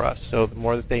more for us. So the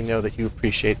more that they know that you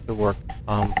appreciate the work,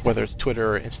 whether it's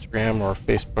Twitter or Instagram or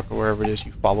Facebook or wherever it is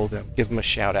you follow them, give them a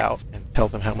shout out and tell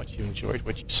them how much you enjoyed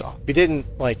what you saw. If you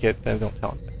didn't like it, then don't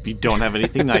tell them. If you don't have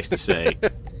anything nice to say,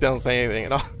 don't say anything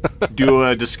at all. Do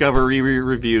a Discovery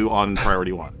review on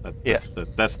Priority One. Yes.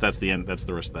 That's the end. That's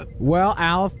the rest of that. Well,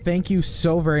 Al, thank you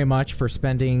so very much for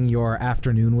spending your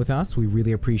afternoon with us. We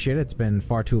really appreciate it. It's been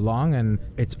far too long, and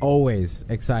it's always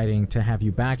exciting to have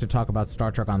you back to talk about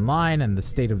Star Trek Online and the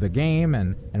state of the game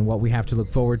and what we have to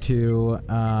look forward to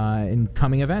in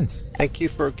coming events. Thank you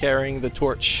for carrying the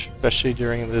torch, especially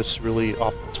during this really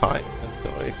awful time. And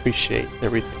so I appreciate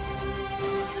everything.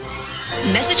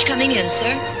 Message coming in,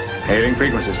 sir. Hailing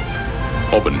frequencies.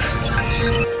 Open.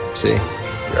 See,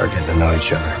 we are getting to know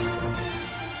each other.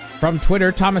 From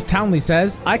Twitter, Thomas Townley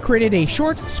says, I created a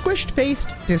short,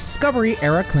 squished-faced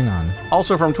Discovery-era Klingon.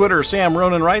 Also from Twitter, Sam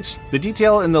Ronan writes, the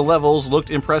detail in the levels looked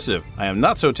impressive. I am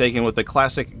not so taken with the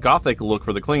classic Gothic look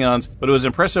for the Klingons, but it was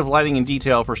impressive lighting and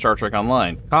detail for Star Trek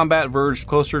Online. Combat verged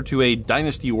closer to a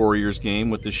Dynasty Warriors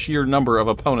game with the sheer number of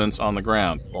opponents on the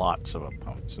ground. Lots of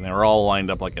opponents, and they were all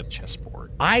lined up like a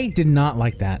chessboard. I did not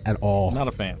like that at all. Not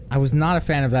a fan. I was not a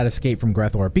fan of that escape from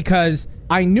Grethor because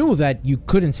I knew that you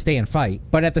couldn't stay and fight,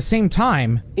 but at the same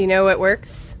time... You know what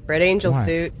works? Red Angel What?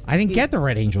 suit. I didn't get the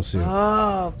Red Angel suit.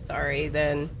 Oh, sorry.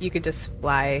 Then you could just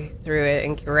fly through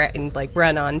it and like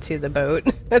run onto the boat.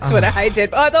 That's what I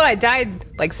did. Although I died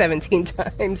like 17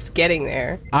 times getting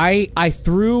there. I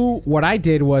threw... What I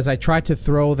did was I tried to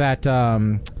throw that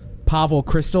Pavel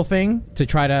crystal thing to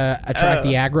try to attract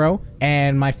the aggro,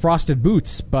 and my frosted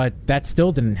boots, but that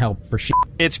still didn't help for shit.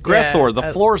 It's Grethor.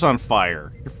 The floor's on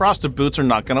fire. Your frosted boots are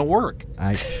not going to work.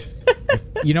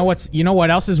 You know what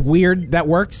else is weird that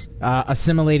works?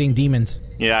 Assimilating demons.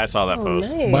 Yeah, I saw that post.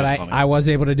 Nice. But I was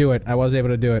able to do it.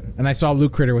 And I saw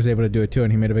Luke Critter was able to do it too,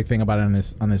 and he made a big thing about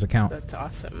it on his account. That's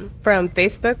awesome. From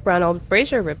Facebook, Ronald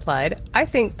Fraser replied, I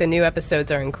think the new episodes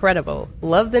are incredible.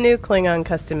 Love the new Klingon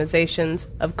customizations.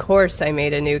 Of course I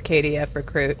made a new KDF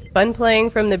recruit. Fun playing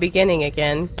from the beginning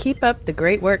again. Keep up the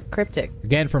great work, Cryptic.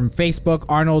 Again from Facebook,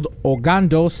 Arnold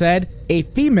Ogando said, a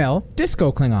female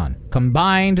disco Klingon,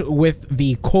 combined with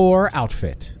the core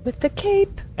outfit. With the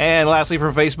cape. And lastly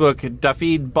from Facebook,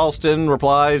 Dafid Balston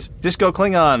replies, Disco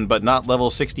Klingon, but not level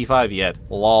 65 yet.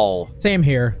 Lol. Same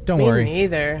here. Don't Me worry.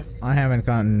 neither.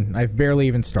 I've barely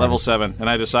even started. Level 7. And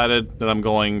I decided that I'm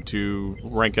going to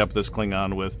rank up this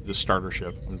Klingon with the starter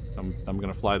ship. I'm going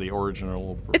to fly the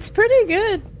original. It's pretty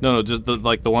good. No, just the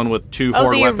one with 2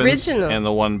 forward the weapons original. and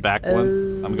the one back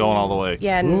one. I'm going all the way.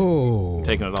 Yeah. Ooh.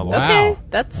 Taking it all the way. Okay,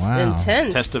 that's Wow.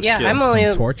 intense. Test of yeah, skill. I'm only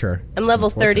Torture. I'm level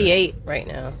Torture. 38 right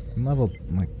now. I'm level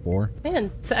 4.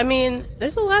 Man, I mean,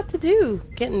 there's a lot to do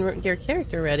getting your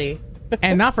character ready.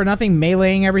 And not for nothing,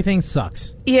 meleeing everything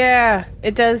sucks. Yeah,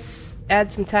 it does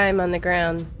add some time on the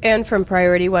ground. And from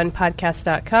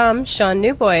PriorityOnePodcast.com, Sean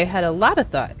Newboy had a lot of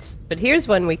thoughts. But here's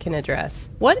one we can address.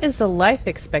 What is the life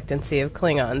expectancy of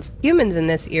Klingons? Humans in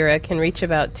this era can reach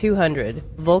about 200.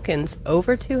 Vulcans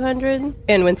over 200.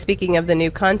 And when speaking of the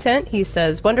new content, he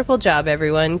says, wonderful job,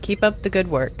 everyone. Keep up the good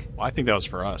work. Well, I think that was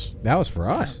for us. That was for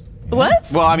us. What?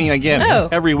 Well, I mean, again, Oh.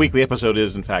 every weekly episode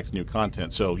is, in fact, new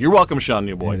content. So you're welcome, Sean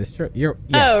Newboy. That's true. Yeah,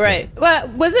 Oh, right. Well,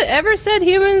 was it ever said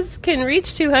humans can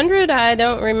reach 200? I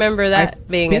don't remember that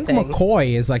being a I think thing.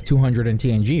 McCoy is like 200 in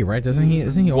TNG, right? Isn't he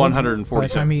old? 140. By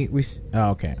the time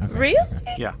okay. Really?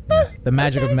 Yeah. The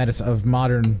magic of medicine,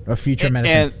 of future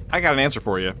medicine. And I got an answer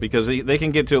for you, because they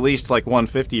can get to at least like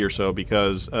 150 or so,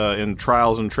 because in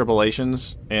Trials and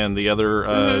Tribulations and the other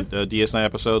DS9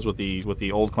 episodes with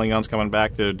the old Klingons coming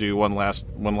back to do one last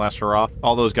hurrah,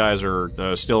 all those guys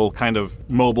are still kind of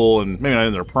mobile and maybe not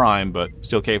in their prime, but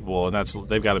still capable, and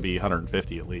they've got to be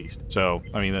 150 at least. So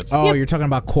I mean, that's you're talking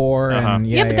about core and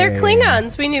Yeah, but they're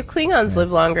Klingons. We knew Klingons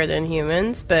live longer than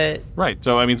humans, but right.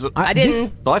 So I mean, I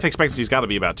didn't. the life expectancy's got to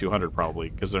be about 200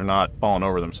 probably, because they're not falling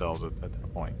over themselves at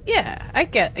that point. Yeah,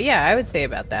 I would say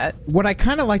about that. What I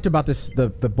kind of liked about this, the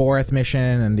Boreth mission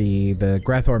and the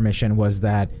Grethor mission, was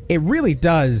that it really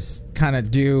does kind of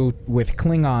do with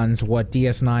Klingons what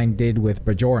DS9 did with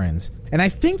Bajorans. And I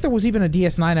think there was even a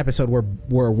DS9 episode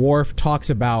where Worf talks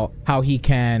about how he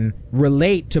can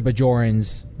relate to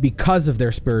Bajorans because of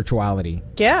their spirituality.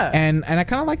 Yeah. And I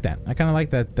kind of like that. I kind of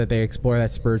like that they explore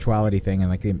that spirituality thing, and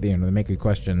like they make you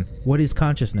question, what is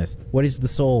consciousness? What is the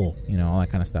soul? All that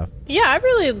kind of stuff. Yeah, I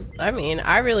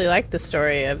really like the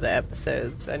story of the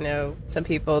episodes. I know some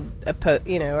people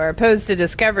are opposed to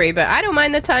Discovery, but I don't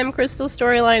mind the Time Crystal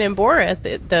storyline in Boreth.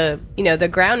 The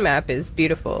ground map is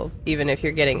beautiful, even if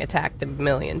you're getting attacked a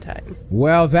million times.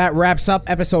 Well, that wraps up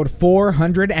episode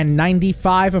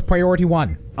 495 of Priority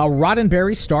One, a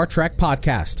Roddenberry Star Trek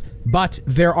podcast. But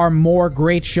there are more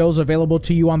great shows available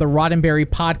to you on the Roddenberry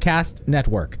Podcast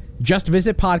Network. Just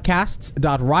visit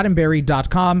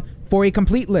podcasts.roddenberry.com for a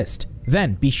complete list.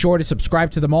 Then be sure to subscribe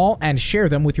to them all and share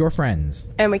them with your friends.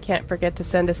 And we can't forget to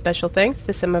send a special thanks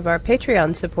to some of our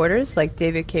Patreon supporters like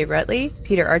David K. Rutley,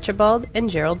 Peter Archibald, and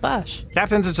Gerald Bosch.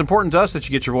 Captains, it's important to us that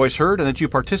you get your voice heard and that you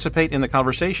participate in the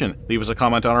conversation. Leave us a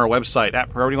comment on our website at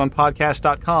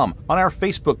PriorityOnePodcast.com, on our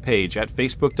Facebook page at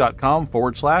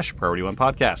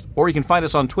Facebook.com/PriorityOnePodcast, or you can find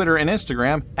us on Twitter and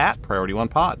Instagram at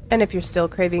PriorityOnePod. And if you're still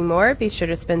craving more, be sure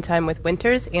to spend time with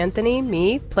Winters, Anthony,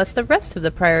 me, plus the rest of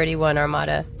the Priority One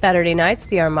Armada. Saturday nights,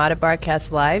 the Armada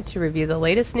broadcasts live to review the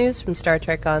latest news from Star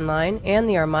Trek Online and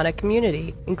the Armada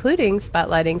community, including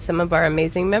spotlighting some of our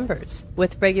amazing members.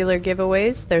 With regular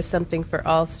giveaways, there's something for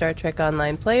all Star Trek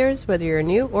Online players, whether you're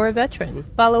new or a veteran.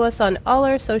 Follow us on all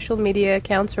our social media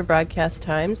accounts for broadcast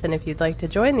times, and if you'd like to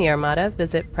join the Armada,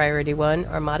 visit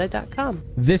PriorityOneArmada.com.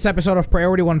 This episode of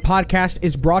Priority One Podcast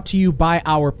is brought to you by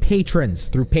our patrons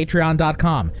through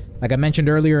Patreon.com. Like I mentioned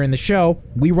earlier in the show,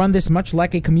 we run this much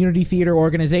like a community theater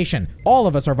organization. All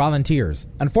of us are volunteers.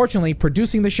 Unfortunately,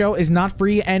 producing the show is not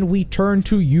free, and we turn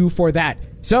to you for that.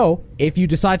 So, if you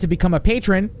decide to become a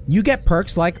patron, you get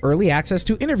perks like early access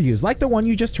to interviews, like the one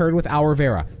you just heard with Our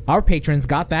Vera. Our patrons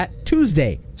got that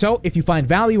Tuesday. So, if you find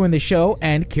value in the show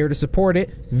and care to support it,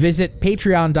 visit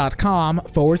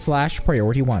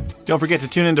patreon.com/Priority One. Don't forget to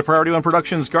tune into Priority One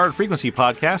Productions' Guard Frequency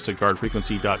podcast at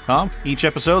guardfrequency.com. Each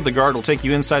episode, the Guard will take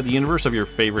you inside the universe of your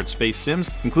favorite space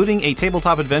sims, including a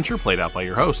tabletop adventure played out by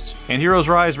your hosts. And Heroes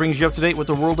Rise brings you up to date with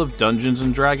the world of Dungeons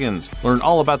 & Dragons. Learn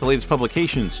all about the latest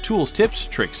publications, tools, tips,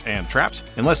 tricks, and traps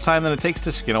in less time than it takes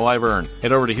to skin a wyvern.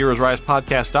 Head over to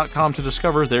heroesrisepodcast.com to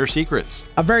discover their secrets.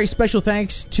 A very special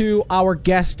thanks to our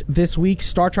guest this week,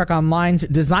 Star Trek Online's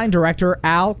design director,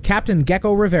 Al Captain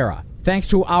Gecko Rivera. Thanks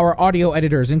to our audio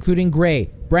editors, including Gray,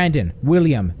 Brandon,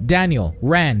 William, Daniel,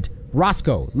 Rand,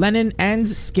 Roscoe, Lennon, and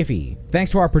Skiffy.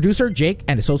 Thanks to our producer, Jake,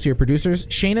 and associate producers,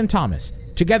 Shane and Thomas.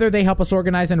 Together, they help us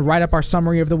organize and write up our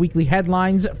summary of the weekly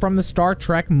headlines from the Star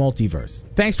Trek multiverse.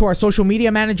 Thanks to our social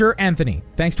media manager, Anthony.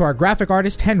 Thanks to our graphic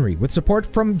artist, Henry, with support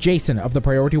from Jason of the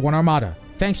Priority One Armada.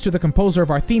 Thanks to the composer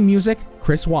of our theme music,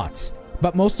 Chris Watts.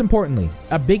 But most importantly,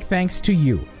 a big thanks to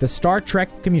you, the Star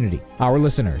Trek community, our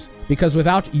listeners, because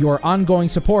without your ongoing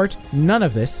support, none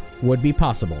of this would be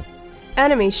possible.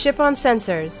 Enemy ship on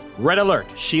sensors. Red alert.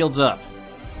 Shields up.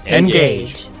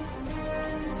 Engage.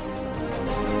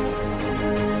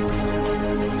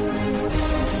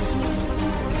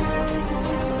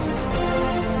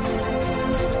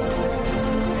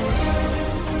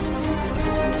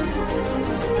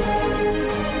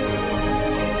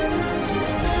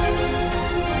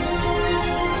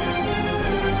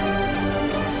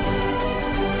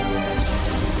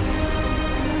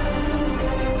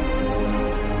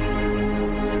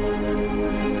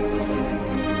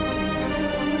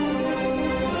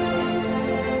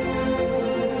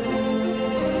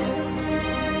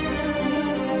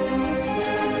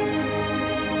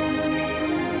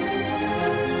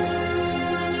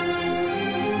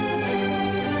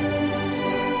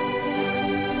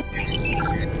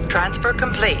 Transfer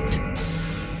complete.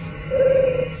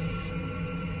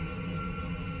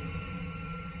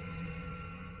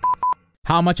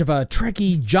 How much of a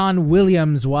Trekkie John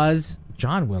Williams was.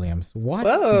 John Williams? What?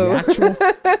 Whoa. The actual...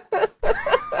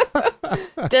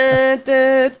 Da,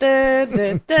 da, da,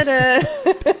 da, da, da.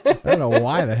 I don't know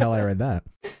why the hell I read that.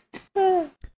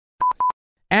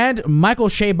 And Michael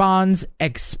Chabon's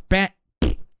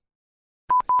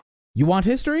You want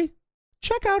history?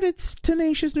 Check out its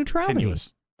tenacious neutrality.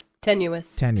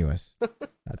 Tenuous.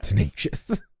 Not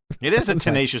tenacious. It is a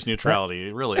tenacious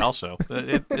neutrality, really, also.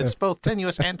 It's both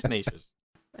tenuous and tenacious.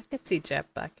 I could see Jeff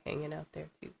Buck hanging out there,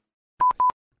 too.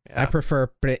 Yeah. I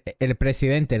prefer El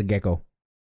Presidente El Gecko.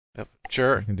 Yep,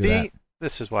 sure.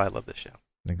 This is why I love this show.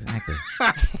 Exactly.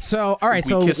 So, all right.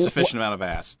 We kiss sufficient amount of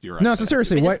ass. You're right. No, so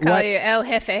seriously. We just call you El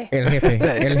Jefe. El Jefe.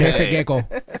 El Jefe Gecko.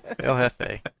 El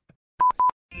Jefe.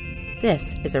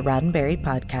 This is a Roddenberry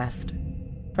podcast.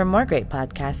 For more great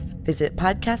podcasts, visit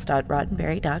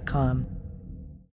podcast.roddenberry.com.